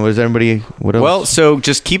 I mean, was everybody... What else? Well, so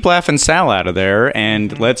just keep Laughing Sal out of there,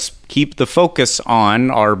 and let's keep the focus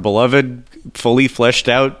on our beloved, fully fleshed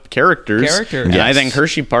out characters. And I think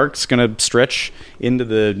Hershey Park's going to stretch into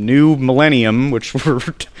the new millennium, which we're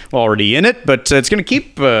already in it, but it's going to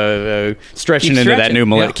keep stretching into that new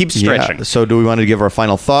millennium. Keep stretching. Yeah. So do we want to give our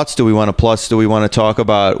final thoughts? Do we want to plus? Do we want to talk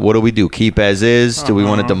about what do we do? Keep as is? Do we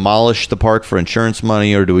want to demolish the park for insurance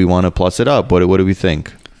money, or do we want to plus it up? What do we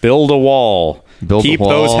think? Build a wall. Keep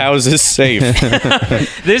those houses safe.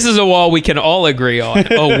 This is a wall we can all agree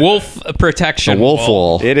on. A wolf protection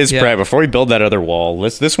wall. It is private. Before we build that other wall,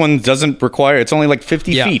 this one doesn't require. It's only like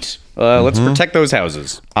 50 feet. Let's protect those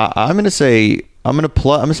houses. I'm going to say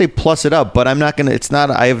plus it up, but I'm not going to. It's not.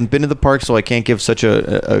 I haven't been to the park, so I can't give such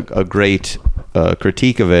a great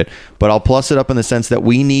critique of it. But I'll plus it up in the sense that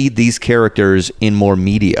we need these characters in more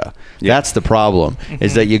media. Yeah. That's the problem.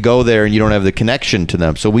 Is that you go there and you don't have the connection to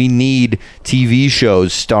them. So we need TV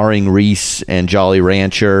shows starring Reese and Jolly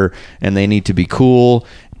Rancher, and they need to be cool.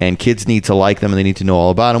 And kids need to like them, and they need to know all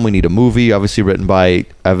about them. We need a movie, obviously written by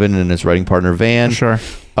Evan and his writing partner Van. Sure.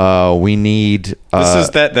 We need. This is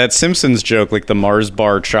that Simpsons joke, like the Mars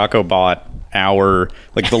Bar Chocobot hour,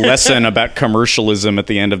 like the lesson about commercialism at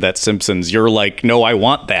the end of that Simpsons. You're like, no, I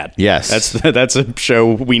want that. Yes, that's a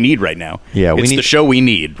show we need right now. Yeah, it's the show we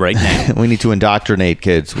need right now. We need to indoctrinate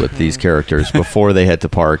kids with these characters before they head to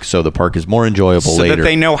park, so the park is more enjoyable later. So that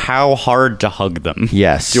they know how hard to hug them.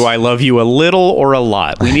 Yes. Do I love you a little or a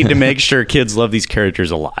lot? We need to make sure kids love these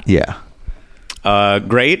characters a lot. Yeah.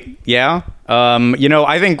 Great. Yeah.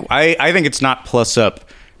 I think it's not plus up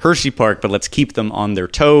Hershey Park, but let's keep them on their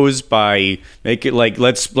toes by make it like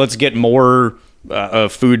let's get more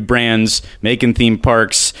food brands making theme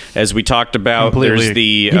parks. As we talked about, there's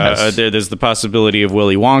the possibility of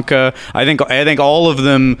Willy Wonka. I think all of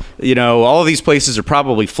them, all of these places are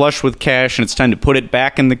probably flush with cash, and it's time to put it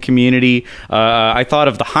back in the community. I thought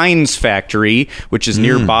of the Heinz factory, which is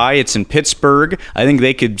nearby. It's in Pittsburgh. I think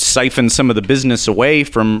they could siphon some of the business away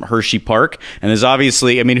from Hershey Park. And there's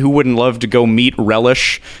obviously, who wouldn't love to go meet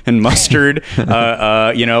relish and mustard?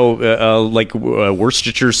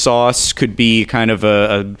 Worcestershire sauce could be kind of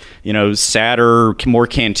a sadder, more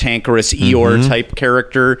cantankerous Eeyore type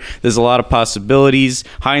character. There's a lot of possibilities.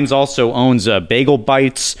 Heinz also owns Bagel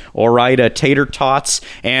Bites, Ore-Ida Tater Tots,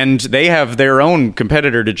 and they have their own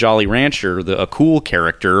competitor to Jolly Rancher, a cool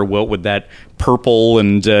character. Well, with that purple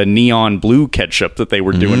and neon blue ketchup that they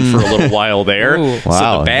were doing for a little while there. Ooh. So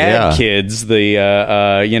Wow, the bad yeah. kids, the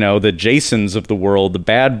the Jasons of the world, the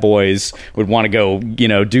bad boys would want to go,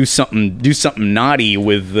 do something naughty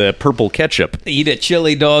with the purple ketchup. Eat a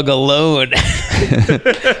chili dog alone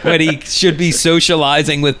when he should be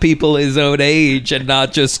socializing with people his own age and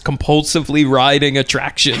not just compulsively riding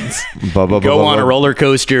attractions. Go on a roller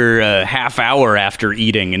coaster half hour after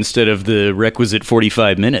eating instead of the requisite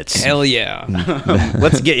 45 minutes. Hell yeah.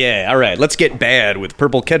 Let's get bad with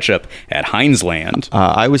purple ketchup at Heinzland.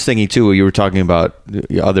 I was thinking too. You were talking about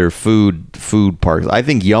other food parks. I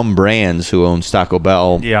think Yum Brands, who owns Taco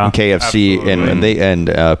Bell, Yeah, and KFC, absolutely.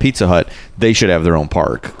 and Pizza Hut, they should have their own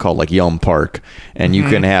park called like Yum Park, and you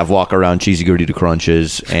can have walk around cheesy gordita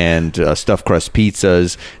crunches and stuffed crust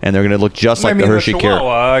pizzas, and they're going to look just like the Hershey Carrot.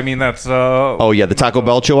 Chihuahua. I mean, that's. Oh yeah, the Taco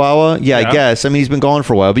Bell Chihuahua. Yeah, I guess. I mean, he's been gone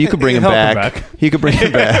for a while, but you could bring him Help him back. back. You could bring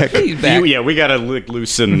him back. He's back. We got to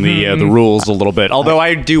loosen the rules a little bit. Although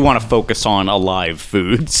I do want to focus on alive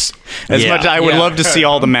foods as Yeah. much. I would love to see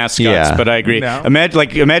all the mascots, Yeah. but I agree. No.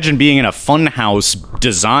 Imagine being in a fun house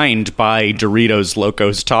designed by Doritos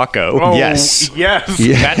Locos Taco. Oh, Yes. Yes.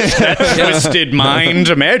 Yeah. That twisted mind.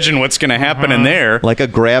 Imagine what's going to happen in there. Like a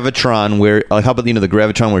Gravitron, where how about the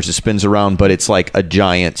Gravitron where it just spins around, but it's like a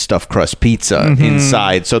giant stuffed crust pizza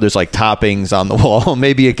inside. So there's like toppings on the wall.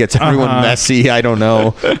 Maybe it gets everyone messy. I don't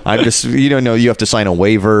know. I'm just you have to sign a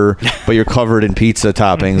waiver, but you're covered in pizza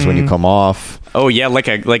toppings when you come off. Oh yeah,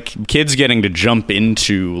 like kids getting to jump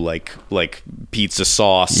into like pizza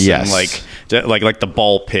sauce, Yes. and like the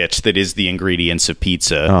ball pit that is the ingredients of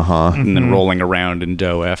pizza, and then rolling around in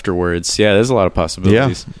dough afterwards. Yeah, there's a lot of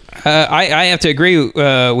possibilities. I have to agree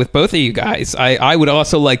with both of you guys. I would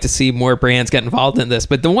also like to see more brands get involved in this,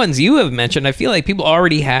 but the ones you have mentioned, I feel like people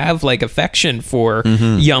already have like affection for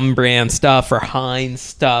Yum brand stuff or Heinz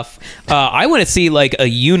stuff. I want to see like a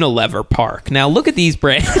Unilever park. Now look at these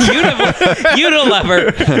brands.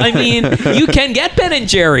 Unilever. I mean, you can get Ben and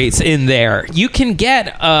Jerry's in there. You can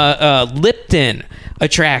get Lipton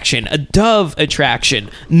attraction, a Dove attraction,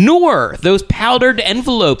 Knorr, those powdered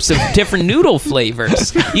envelopes of different noodle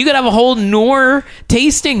flavors. You could have a whole Knorr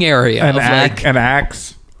tasting area of like An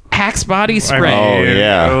axe. Axe body spray. Oh,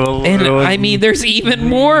 yeah. And I mean, there's even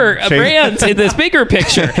more brands in this bigger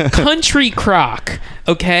picture. Country Crock,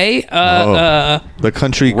 okay? The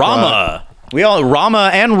country Rama. Rama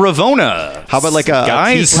and Ravona. How about like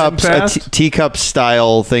a teacup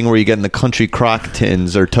style thing where you get in the country crock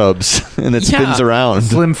tins or tubs and it spins around?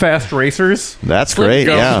 Slim Fast Racers. That's great.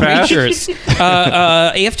 Go Yeah. fast. Features.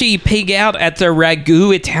 After you pig out at the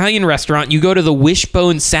Ragu Italian restaurant, you go to the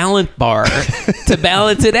Wishbone Salad Bar to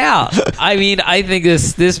balance it out. I mean, I think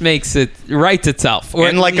this makes it writes itself. Or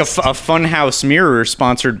And at like a least- funhouse mirror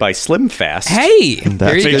sponsored by Slim Fast. hey,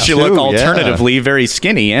 there you go. Makes you look too, yeah. alternatively very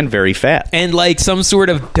skinny and very fat. And like some sort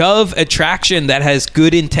of Dove attraction that has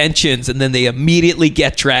good intentions, and then they immediately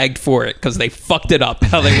get dragged for it because they fucked it up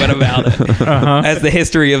how they went about it. As the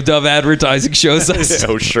history of Dove advertising shows us.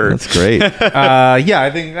 Oh, sure. That's great. Yeah, I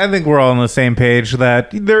think we're all on the same page that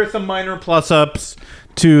there are some minor plus ups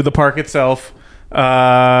to the park itself.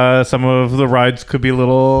 Some of the rides could be a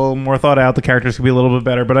little more thought out. The characters could be a little bit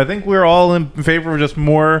better, but I think we're all in favor of just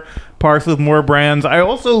more parks with more brands. I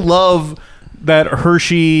also love that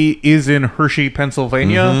Hershey is in Hershey,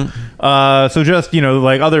 Pennsylvania. So just,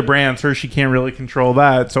 like other brands, Hershey can't really control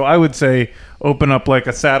that. So I would say open up like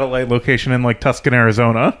a satellite location in like Tucson,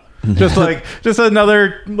 Arizona. just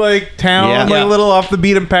another like town, Yeah. like a little off the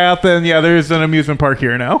beaten path. And yeah, there's an amusement park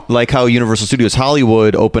here now. Like how Universal Studios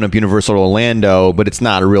Hollywood opened up Universal Orlando, but it's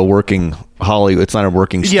not a real working Hollywood. It's not a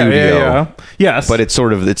working studio. Yeah. Yes. But it's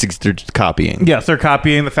sort of they're copying. Yes, they're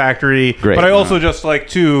copying the factory. Great. But I also just like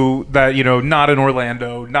too that not in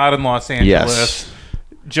Orlando, not in Los Angeles, Yes.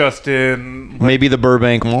 just in Maybe the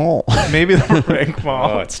Burbank Mall. maybe the Burbank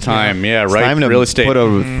Mall. Oh, it's time. Yeah, It's right. time to Real estate. put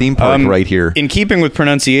a theme park right here. In keeping with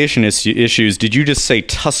pronunciation issues, did you just say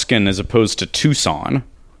Tuscan as opposed to Tucson?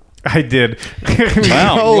 I did.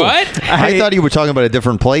 Wow. Oh, What? I thought you were talking about a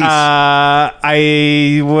different place.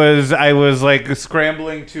 I was like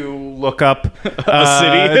scrambling to look up to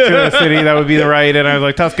a city that would be the right, and I was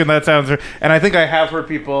like Tuscan. That sounds. And I think I have heard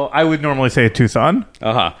people. I would normally say Tucson,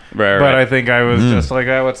 Right. but I think I was just like,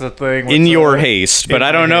 what's the thing? in What's your the- haste, but in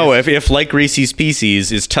I don't my know haste. if like Reese's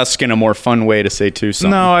Pieces is Tuscan a more fun way to say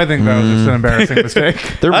Tucson. No, I think that was just an embarrassing mistake.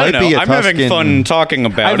 there I might don't know. be a I'm Tuscan. having fun talking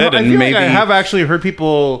about it, I and feel maybe like I have actually heard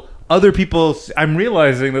other people. I'm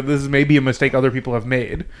realizing that this is maybe a mistake other people have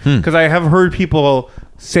made because I have heard people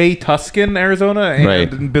say Tuscan, Arizona, and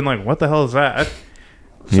Right. been like, "What the hell is that?"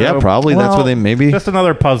 Yeah, probably. That's what they maybe. Just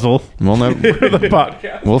another puzzle We'll for never. the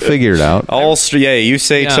podcast. We'll figure it out. You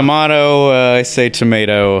say Yeah. tomato, I say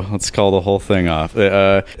tomato. Let's call the whole thing off.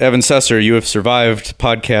 Evan Susser, you have survived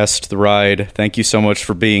podcast The Ride. Thank you so much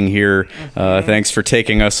for being here. Thanks for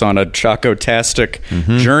taking us on a Choco-tastic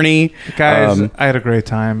journey. Guys, I had a great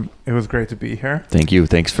time. It was great to be here. Thank you.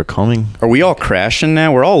 Thanks for coming. Are we all crashing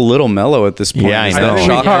now? We're all a little mellow at this point. Yeah, I Is know. that We are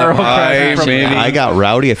chocolate all pie, crashing from maybe? I got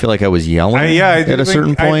rowdy. I feel like I was yelling I at do a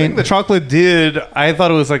certain I think point. the chocolate did. I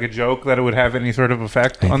thought it was like a joke that it would have any sort of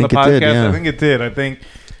effect on the think it podcast. did, yeah. I think it did. I think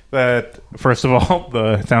that, first of all,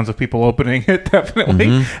 the sounds of people opening it definitely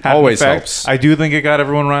had an Always effect. helps. I do think it got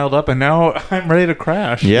everyone riled up, and now I'm ready to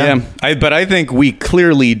crash. Yeah. But I think we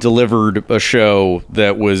clearly delivered a show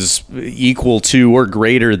that was equal to or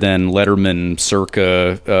greater than Letterman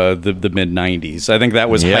circa the mid '90s. I think that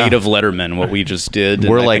was Yeah. height of Letterman. What we just did.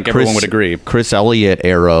 We're and I like think everyone would agree. Chris Elliott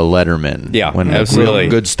era Letterman. Yeah, when absolutely. real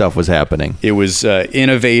good stuff was happening. It was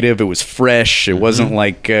innovative. It was fresh. It wasn't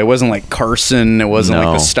like Carson. It wasn't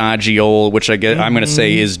No. like the stodgy old, which I'm going to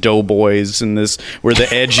say is Doughboys in this. We're the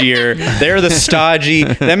edgier. They're the stodgy.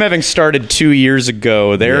 Them having started 2 years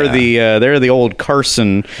ago. They're the old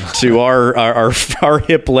Carson to our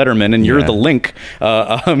hip Letterman, and you're Yeah. the link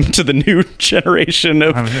to the new generation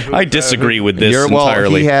of. I disagree with this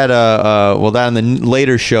entirely. He had down in the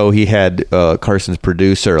later show he had Carson's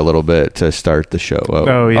producer a little bit to start the show.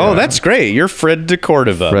 Oh, yeah. Oh, that's great. You're Fred de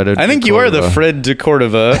Cordova. Fred I think de you are the Cordova. Fred de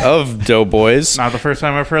Cordova of Doughboys. Not the first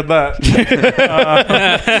time I've heard that.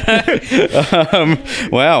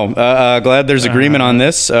 Wow. Glad there's agreement on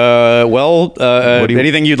this.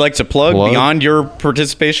 Anything you'd like to plug beyond your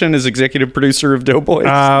participation as executive producer of Doughboys?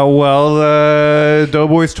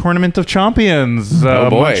 Doughboys Tournament of Champions. Oh,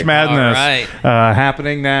 boy. March Madness. All right.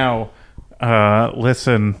 Happening now.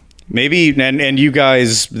 Listen. Maybe, and you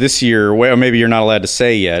guys this year, well, maybe you're not allowed to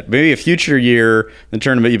say yet. Maybe a future year, the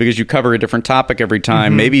tournament, because you cover a different topic every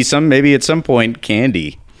time. Maybe at some point,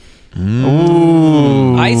 candy.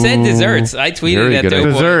 Ooh. I said desserts. I tweeted Very at good idea.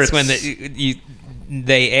 Doughboys Desserts. when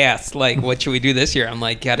they asked, like, what should we do this year? I'm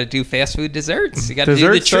like, got to do fast food desserts. You got to do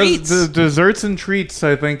the treats. Desserts and treats,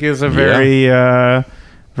 I think, is a very,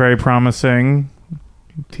 very promising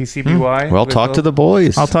TCBY. Well, talk to the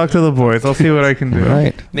boys. I'll talk to the boys. I'll see what I can do.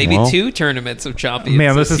 Right. Maybe Well, 2 tournaments of champions.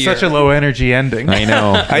 Man, this is year. such a low energy ending. I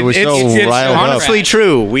know. It was it's riled up. honestly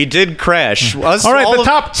true. We did crash. Us, All right, all the of-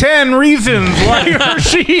 top 10 reasons why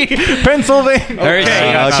Hershey, Pennsylvania.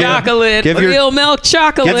 Hershey chocolate, give your- real milk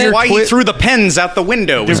chocolate. That's why he Twit- threw the pens out the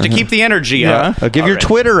window, was to keep the energy up. Give your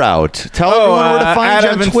Twitter out. Tell everyone where to find you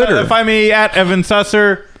on Twitter. Find me at Evan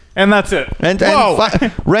Susser, and that's it. And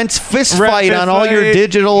Rent's Fist Rent Fight Fist on all your Fight.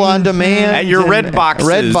 digital on demand. At your Red Boxes.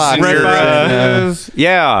 Red Boxes. Red Boxes.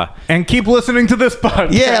 Yeah. And keep listening to this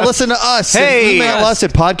podcast. Yeah, listen to us. Hey. And email us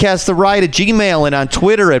at podcasttheride at Gmail and on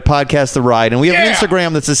Twitter at podcasttheride. And we have an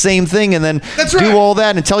Instagram that's the same thing. And then do all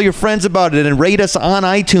that and tell your friends about it and rate us on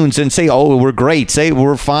iTunes and say, oh, we're great. Say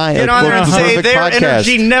we're fine. Get on We're there and the say perfect their podcast.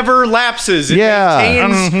 energy never lapses. It Yeah.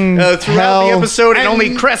 maintains throughout Hell. the episode and And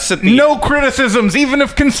only crests at the No criticisms, even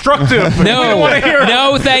if constructive. We don't want to hear.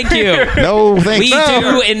 No, thank you. No, thanks. We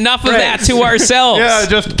do enough of that to ourselves. Yeah,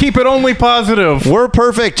 just keep it only positive. We're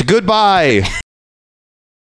perfect. Goodbye.